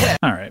labby on tip.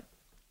 All right.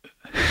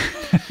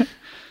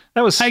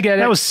 I get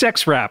it. That was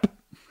sex rap.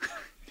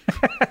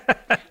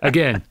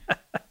 Again,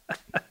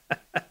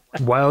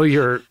 while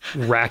you're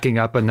racking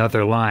up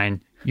another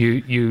line,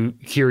 you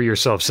hear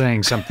yourself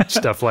saying some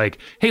stuff like,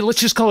 hey, let's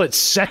just call it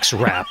sex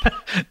rap.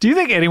 Do you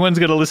think anyone's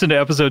going to listen to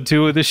episode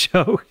 2 of this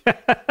show?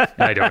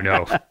 I don't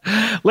know.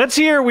 Let's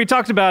hear, we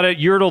talked about it,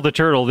 Yertle the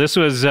Turtle. This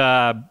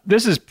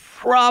is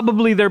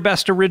probably their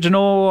best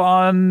original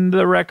on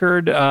the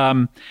record,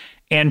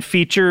 and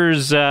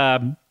features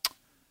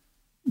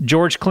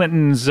George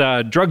Clinton's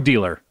drug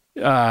dealer.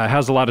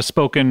 Has a lot of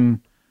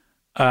spoken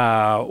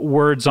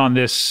words on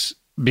this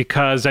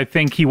because I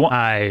think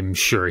I'm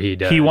sure he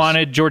does. He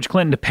wanted George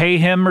Clinton to pay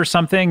him or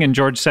something, and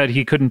George said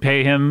he couldn't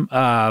pay him,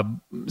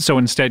 so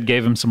instead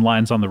gave him some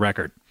lines on the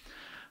record.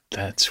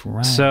 That's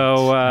right.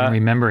 So I'm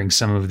remembering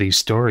some of these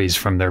stories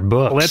from their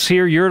books. Let's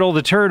hear Yertle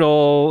the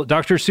Turtle,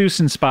 Dr. Seuss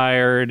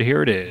inspired.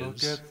 Here it is.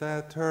 Look at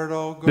that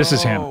turtle go, This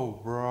is him.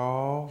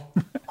 bro.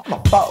 I'm a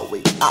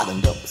Bowie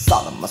island of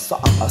Solomon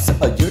song. I said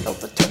a Yertle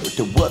the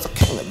turtle was a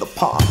king of the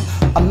pond.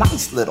 A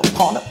nice little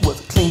pond, it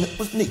was clean, it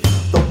was neat.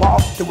 The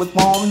water was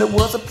warm, there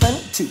was a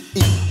plenty to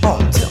eat.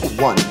 Until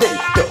one day,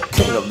 the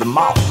king of them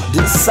all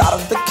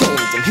decided the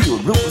kings and he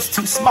was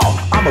too small.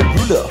 I'm a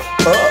ruler of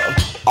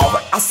all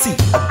that I see,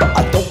 but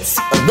I don't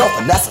see enough,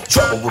 and that's the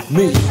trouble with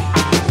me.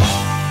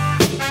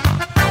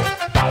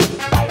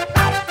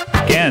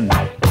 Again,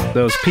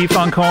 those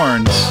P-Funk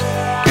horns.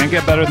 Can't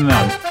get better than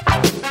them.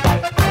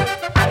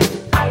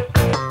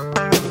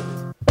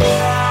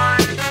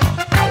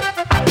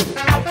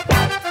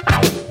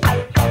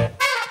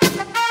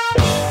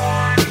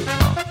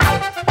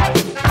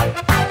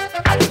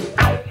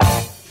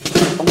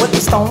 With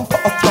a stone for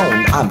a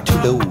throne, I'm too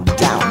low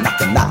down,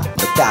 knocking out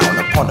the down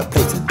upon the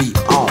places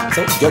beyond.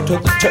 So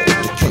Yertle the Turtle,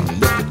 the king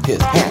lifted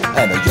his hand,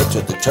 and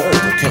Yertle the Turtle,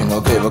 the king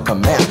gave a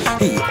command.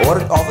 He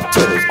ordered all the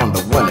turtles under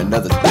one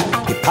another's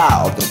back. He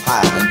piled them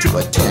high into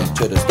a 10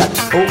 turtle stack.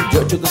 Oh,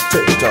 Yertle the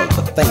Turtle,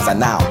 the things I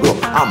now will.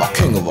 I'm a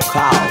king of a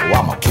cloud,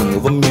 I'm a king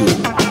of a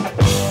mule.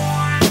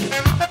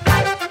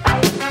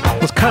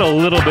 Let's cut a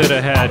little bit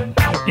ahead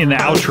in the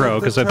outro,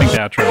 because I think the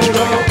outro is really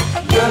good.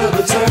 Yertle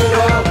the turtle,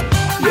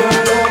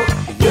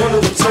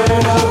 Yertle the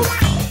turtle.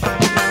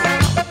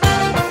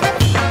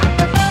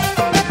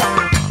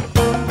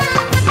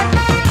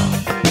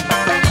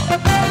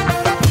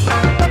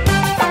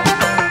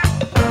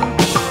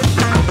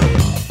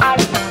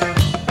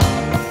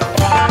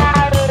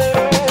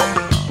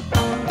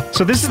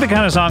 So this is the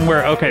kind of song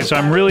where, okay, so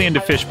I'm really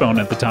into Fishbone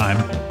at the time.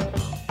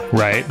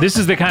 right. This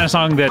is the kind of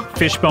song that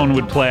Fishbone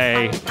would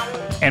play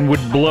and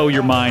would blow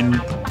your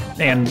mind.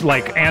 And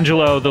like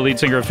Angelo, the lead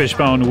singer of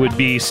Fishbone, would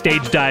be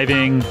stage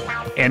diving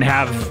and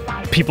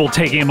have people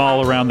taking him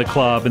all around the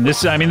club. And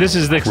this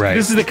is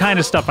the kind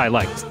of stuff I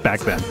liked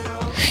back then.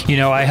 You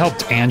know, I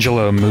helped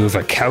Angelo move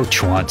a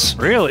couch once.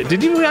 Really?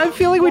 Did you? I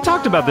feel like we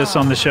talked about this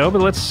on the show,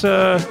 but let's...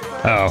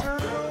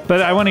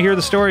 But I want to hear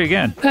the story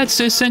again. That's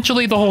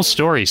essentially the whole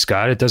story,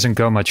 Scott. It doesn't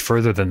go much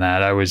further than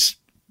that. I was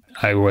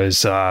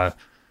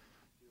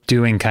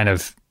doing kind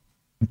of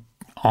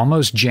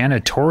almost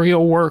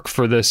janitorial work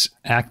for this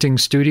acting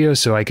studio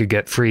so I could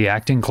get free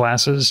acting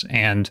classes.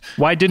 And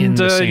why didn't in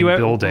the same you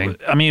building?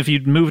 I mean, if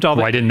you'd moved all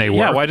the... Why didn't they work?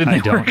 Yeah, why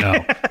didn't they work?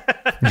 I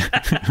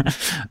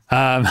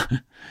don't know.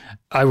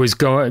 I was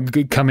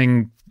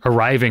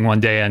arriving one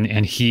day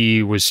and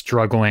he was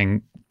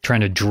struggling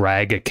trying to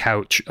drag a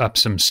couch up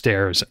some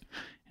stairs,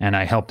 and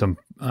I helped him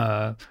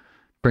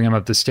bring him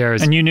up the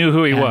stairs. And you knew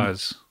who he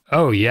was.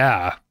 Oh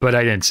yeah, but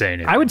I didn't say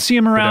anything. I would see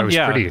him around. I was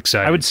pretty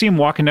excited. I would see him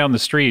walking down the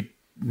street.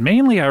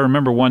 Mainly, I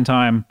remember one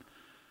time,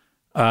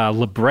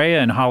 La Brea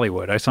in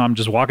Hollywood. I saw him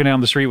just walking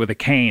down the street with a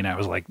cane. I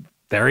was like,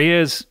 there he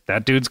is.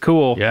 That dude's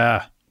cool.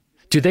 Yeah.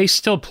 Do they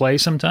still play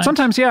sometimes?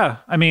 Sometimes, yeah.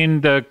 I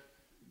mean, a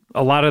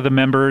lot of the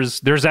members,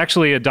 there's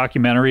actually a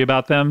documentary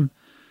about them,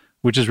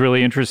 which is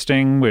really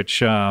interesting,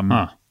 which,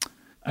 I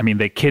mean,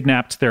 they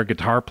kidnapped their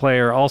guitar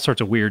player. All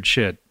sorts of weird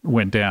shit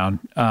went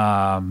down.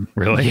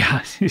 Really?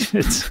 Yeah.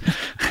 It's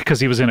because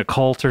he was in a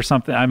cult or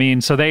something. I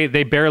mean, so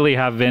they barely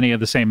have any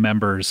of the same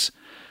members.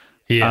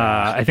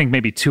 Yeah. I think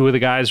maybe two of the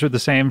guys were the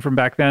same from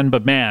back then.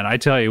 But man, I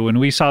tell you, when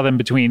we saw them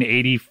between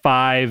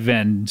 85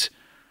 and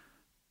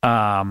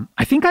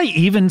I think I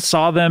even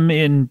saw them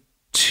in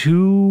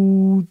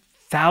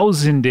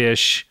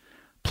 2000-ish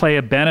play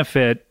a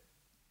benefit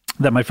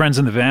that my friends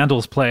in the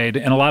Vandals played,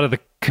 and a lot of the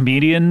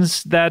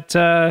comedians that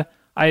I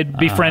had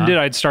befriended,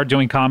 I'd start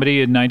doing comedy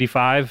in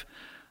 95.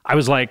 I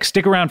was like,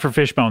 stick around for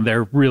Fishbone.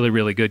 They're really,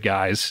 really good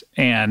guys.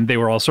 And they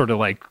were all sort of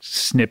like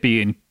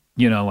snippy and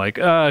like,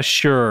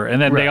 sure.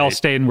 And then they all Right.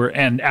 stayed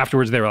and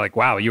afterwards they were like,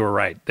 wow, you were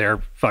right. They're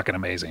fucking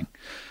amazing.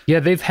 Yeah,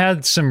 they've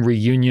had some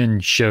reunion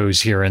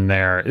shows here and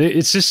there.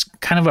 It's just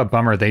kind of a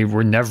bummer. They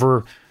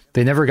never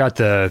got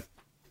the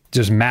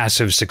just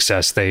massive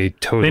success they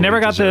totally They never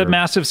got the deserved.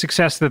 massive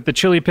success that the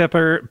Chili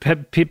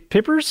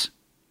Peppers?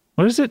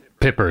 What is it?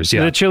 Peppers,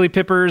 yeah. The Chili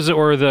Peppers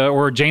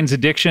or Jane's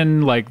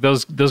Addiction, like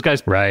those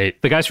guys. Right.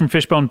 The guys from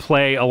Fishbone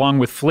play along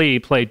with Flea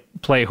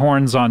play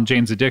horns on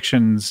Jane's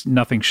Addiction's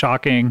Nothing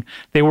Shocking.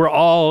 They were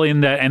all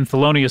in that and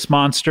Thelonious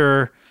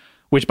Monster,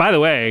 which by the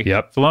way,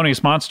 Yep.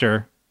 Thelonious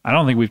Monster, I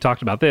don't think we've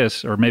talked about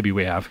this, or maybe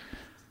we have.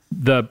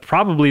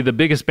 Probably the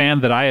biggest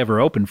band that I ever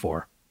opened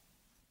for.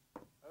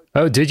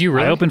 Oh, did you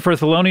really? I opened for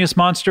Thelonious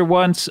Monster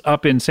once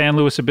up in San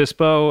Luis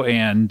Obispo,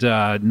 and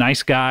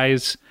nice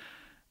guys,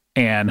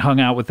 and hung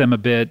out with them a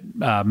bit.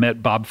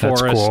 Met Bob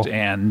That's Forrest, cool.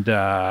 and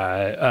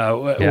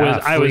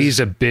Flea's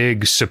a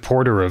big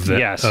supporter of the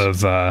Yes.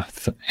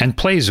 and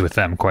plays with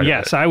them quite a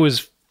yes, bit. I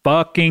was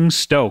fucking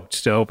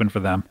stoked to open for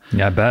them.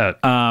 Yeah, I bet.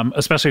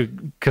 Especially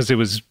because it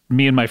was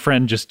me and my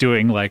friend just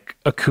doing like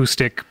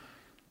acoustic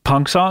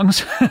punk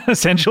songs,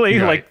 essentially,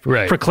 Right, like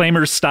right.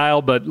 Proclaimers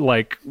style, but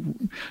like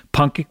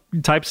punk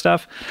type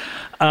stuff.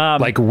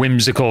 Like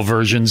whimsical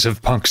versions of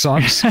punk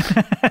songs.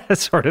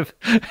 Sort of.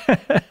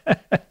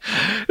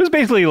 It was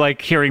basically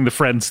like hearing the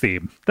Friends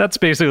theme. That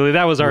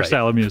was our Right.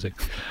 style of music.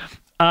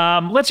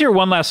 Let's hear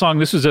one last song.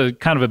 This was a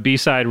kind of a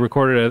B-side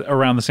recorded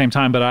around the same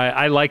time, but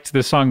I liked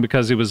this song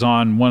because it was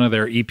on one of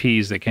their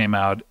EPs that came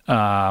out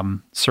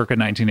circa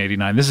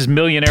 1989. This is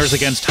Millionaires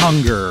Against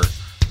Hunger.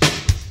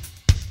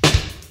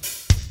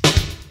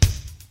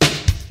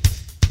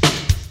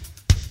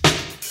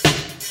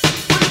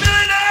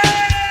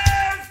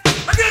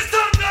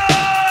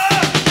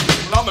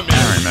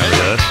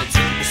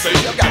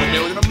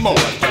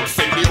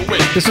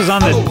 This was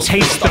on the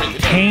Taste the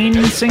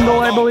Pain single,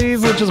 I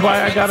believe, which is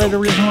why I got it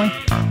originally.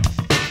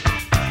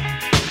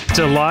 It's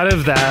a lot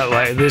of that,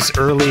 like this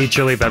early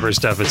Chili Pepper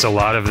stuff. It's a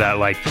lot of that,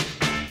 like,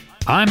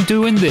 I'm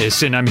doing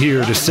this and I'm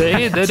here to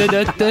say da, da,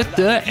 da, da,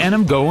 da, and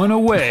I'm going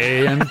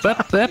away. And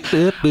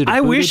I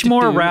wish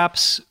more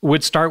raps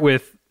would start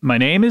with, my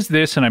name is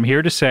this and I'm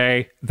here to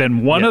say,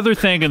 then one other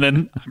thing, and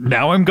then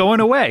now I'm going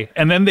away.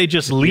 And then they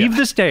just leave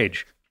the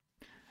stage.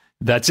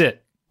 That's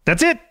it.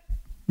 That's it.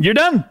 You're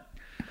done.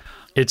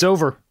 It's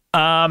over.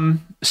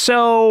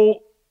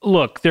 So,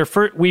 look,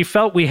 we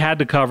felt we had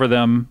to cover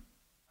them.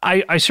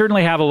 I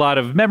certainly have a lot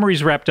of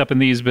memories wrapped up in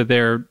these, but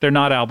they're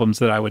not albums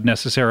that I would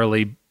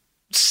necessarily...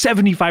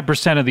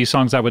 75% of these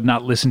songs I would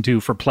not listen to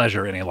for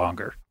pleasure any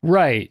longer.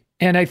 Right.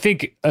 And I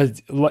think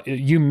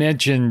you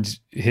mentioned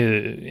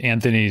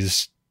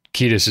Anthony's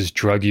Kiedis'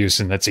 drug use,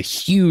 and that's a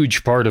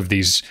huge part of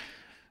these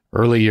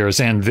early years,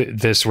 and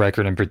this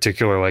record in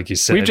particular, like you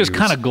said. We've just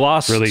kind of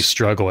glossed really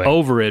struggling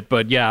over it,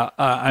 but yeah,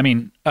 I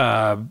mean,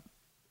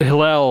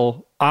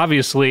 Hillel,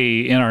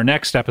 obviously, in our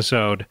next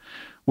episode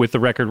with the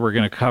record we're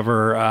going to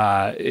cover,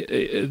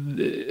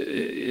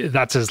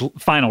 that's his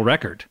final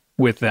record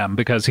with them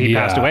because he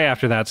passed away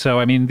after that. So,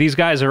 I mean, these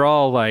guys are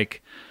all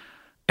like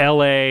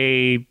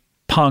LA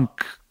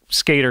punk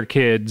skater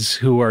kids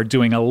who are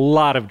doing a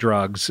lot of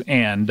drugs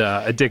and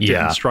addicted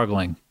and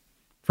struggling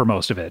for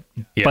most of it.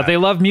 Yeah. But they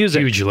love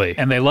music. Hugely.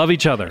 And they love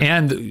each other.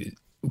 And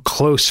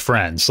close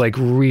friends, like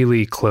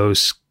really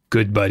close,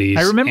 good buddies.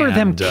 I remember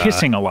them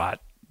kissing a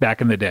lot back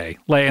in the day.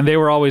 Like, and they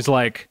were always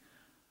like,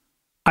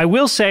 I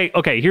will say,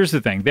 okay, here's the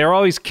thing. They're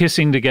always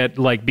kissing to get,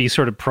 like, be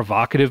sort of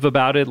provocative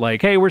about it.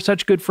 Like, hey, we're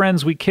such good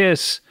friends, we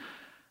kiss.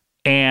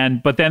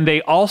 But then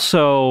they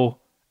also,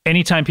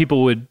 anytime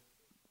people would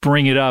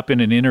bring it up in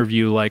an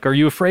interview, like, are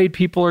you afraid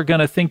people are going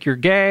to think you're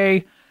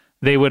gay?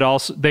 They would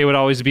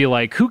always be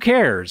like, who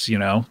cares? You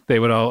know, they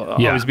would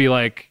always be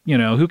like, you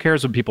know, who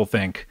cares what people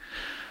think?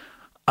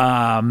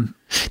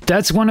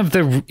 That's one of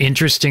the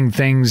interesting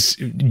things,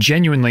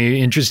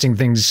 genuinely interesting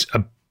things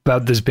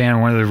about this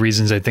band. One of the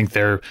reasons I think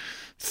they're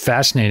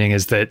fascinating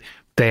is that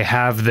they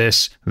have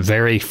this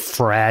very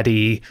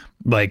fratty,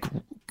 like,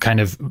 kind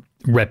of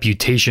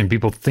reputation.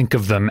 People think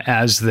of them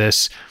as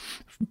this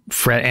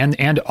frat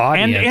and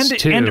audience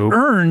too, and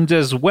earned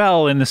as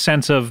well, in the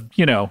sense of,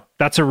 you know,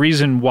 that's a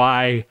reason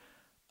why,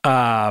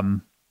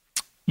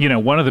 you know,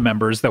 one of the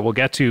members that we'll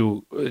get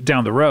to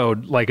down the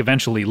road, like,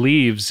 eventually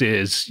leaves,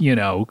 is, you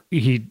know,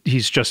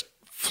 he's just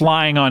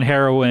flying on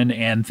heroin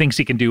and thinks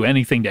he can do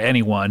anything to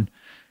anyone,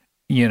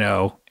 you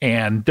know,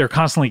 and they're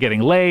constantly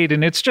getting laid,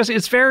 and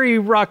it's very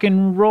rock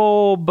and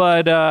roll.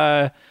 But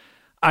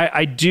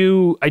I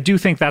do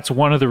think that's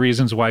one of the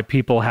reasons why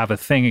people have a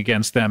thing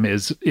against them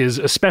is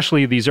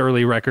especially these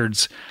early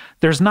records.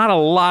 There's not a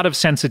lot of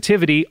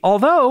sensitivity,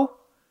 although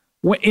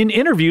in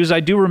interviews I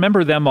do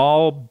remember them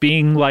all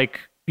being, like,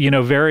 you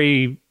know,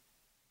 very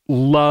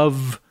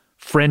love,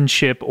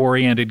 friendship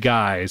oriented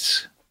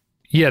guys.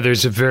 Yeah,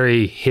 there's a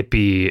very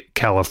hippie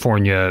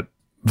California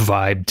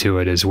vibe to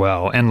it as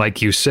well. And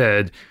like you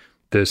said,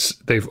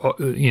 they've,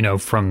 you know,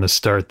 from the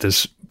start,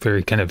 this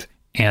very kind of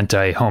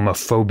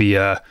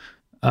anti-homophobia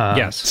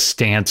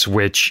stance,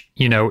 which,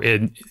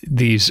 in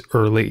these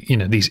early,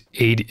 in the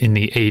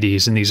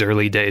 80s, in these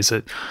early days,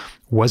 it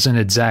wasn't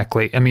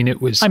exactly,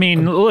 it was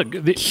look,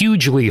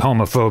 hugely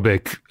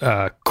homophobic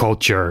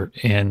culture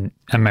in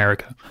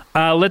America.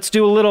 Let's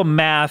do a little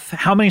math.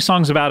 How many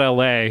songs about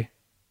LA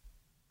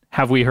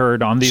have we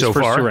heard on these So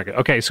first far? two records?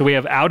 Okay, so we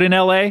have Out in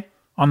LA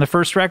on the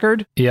first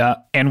record, Yeah.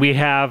 and we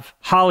have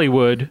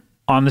Hollywood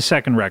on the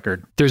second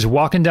record. There's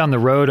Walking Down the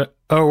Road.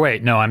 Oh,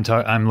 wait, no,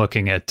 I'm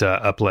looking at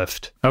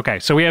Uplift. Okay,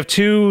 so we have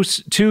two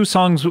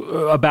songs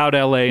about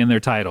LA in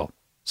their title.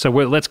 So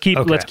let's keep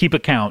a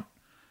count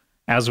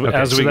as we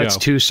So go. that's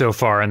 2 so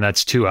far, and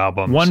that's 2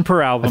 albums. One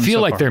per album. I feel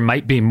so like far. there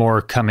might be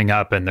more coming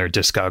up in their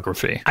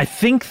discography. I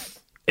think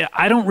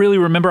I don't really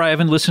remember. I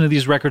haven't listened to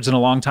these records in a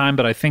long time,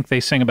 but I think they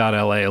sing about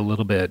LA a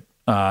little bit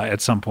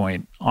at some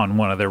point on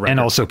one of their records. And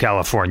also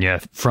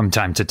California from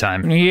time to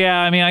time.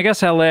 Yeah, I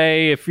guess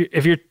LA.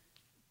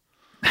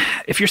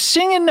 If you're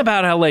singing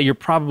about LA, you're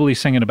probably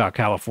singing about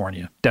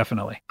California.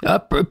 Definitely.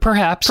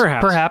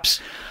 Perhaps.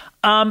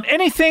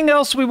 Anything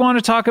else we want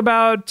to talk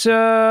about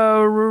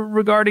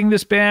regarding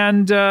this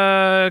band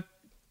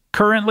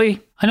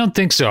currently? I don't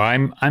think so.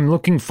 I'm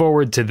looking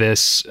forward to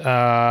this,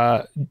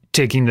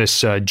 taking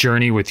this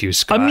journey with you,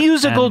 Scott. A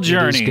musical and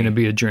journey. It's going to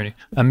be a journey.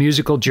 A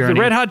musical journey. The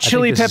Red Hot I think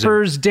Chili this is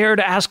Peppers dare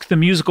to ask the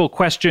musical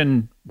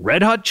question,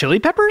 Red Hot Chili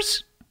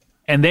Peppers?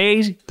 And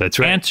they That's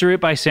right. answer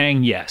it by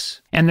saying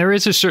yes. And there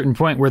is a certain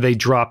point where they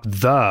drop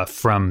the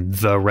from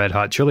the Red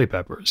Hot Chili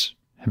Peppers.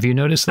 Have you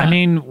noticed that?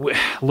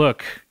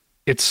 Look,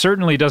 it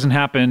certainly doesn't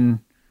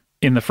happen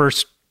in the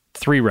first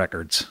 3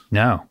 records,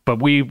 No.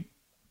 but we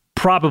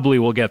probably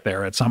will get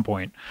there at some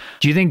point.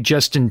 Do you think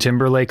Justin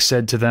Timberlake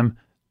said to them,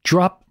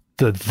 drop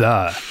the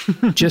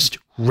just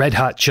Red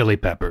Hot Chili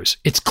Peppers?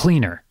 It's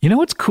cleaner. You know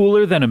what's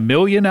cooler than 1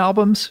 million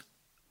albums?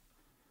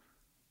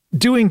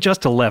 Doing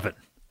just 11.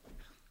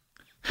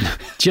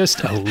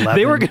 Just 11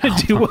 They were going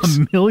to do albums.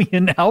 1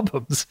 million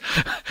albums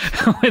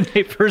when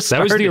they first That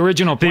started. was the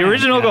original plan. The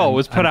original Yeah, goal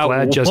was put I'm out glad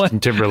one. Justin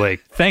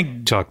Timberlake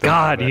Thank talked them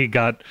God out of it. he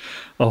got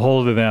a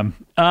hold of them.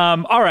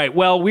 All right.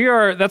 Well,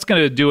 that's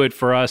going to do it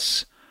for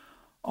us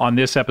on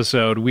this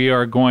episode. We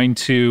are going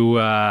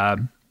to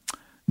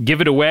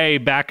give it away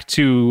back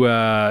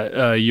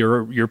to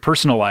your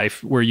personal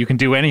life where you can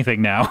do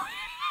anything now.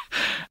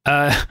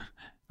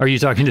 Are you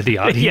talking to the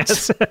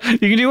audience? Yes. You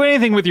can do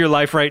anything with your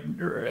life right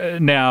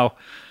now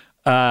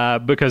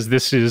because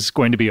this is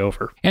going to be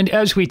over. And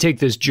as we take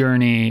this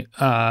journey,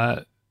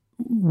 Scott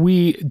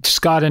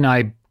and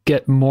I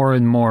get more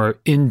and more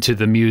into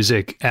the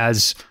music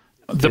as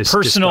The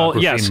personal,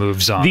 discography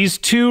moves on. These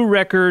 2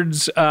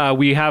 records,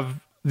 we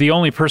have the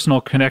only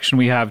personal connection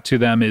we have to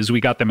them is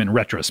we got them in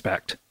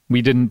retrospect.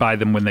 We didn't buy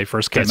them when they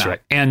first came That's out. right.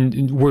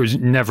 And we're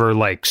never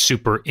like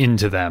super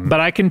into them. But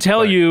I can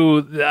tell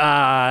you,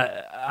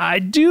 I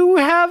do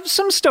have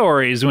some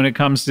stories when it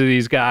comes to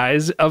these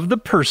guys of the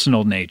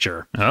personal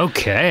nature.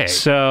 Okay.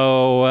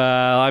 So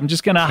I'm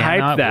just going to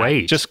hype Cannot that.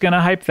 wait. Just going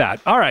to hype that.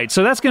 All right.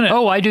 So that's going to...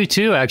 Oh, I do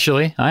too,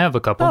 actually. I have a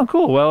couple. Oh,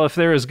 cool. Well, if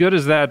they're as good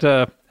as that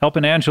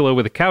helping Angela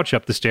with a couch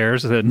up the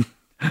stairs, then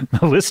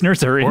the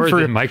listeners are in Or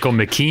for... the Michael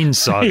McKean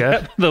saga.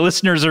 Yeah, the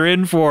listeners are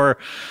in for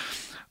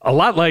a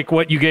lot like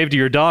what you gave to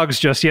your dogs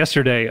just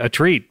yesterday, a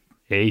treat.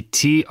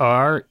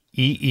 ATREET.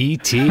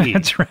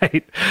 That's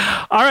right.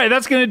 All right,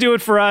 that's going to do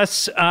it for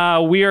us.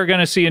 We are going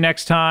to see you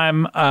next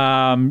time.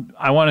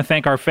 I want to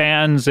thank our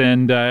fans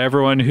and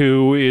everyone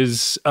who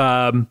is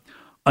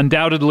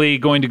undoubtedly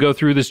going to go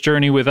through this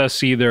journey with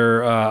us,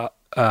 either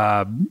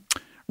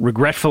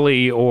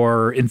regretfully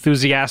or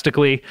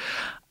enthusiastically.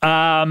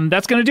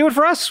 That's going to do it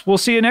for us. We'll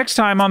see you next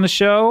time on the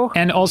show.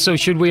 And also,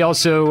 should we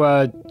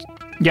also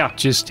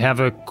just have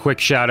a quick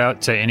shout out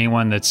to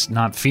anyone that's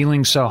not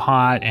feeling so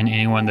hot and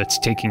anyone that's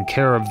taking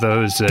care of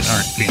those that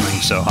aren't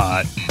feeling so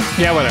hot?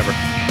 Yeah, whatever.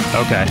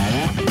 Okay.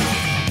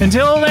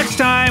 Until next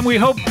time, we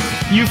hope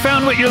you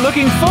found what you're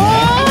looking for.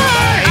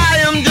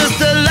 I am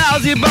just a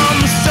lousy bum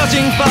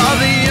searching for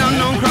the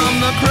unknown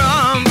crumb.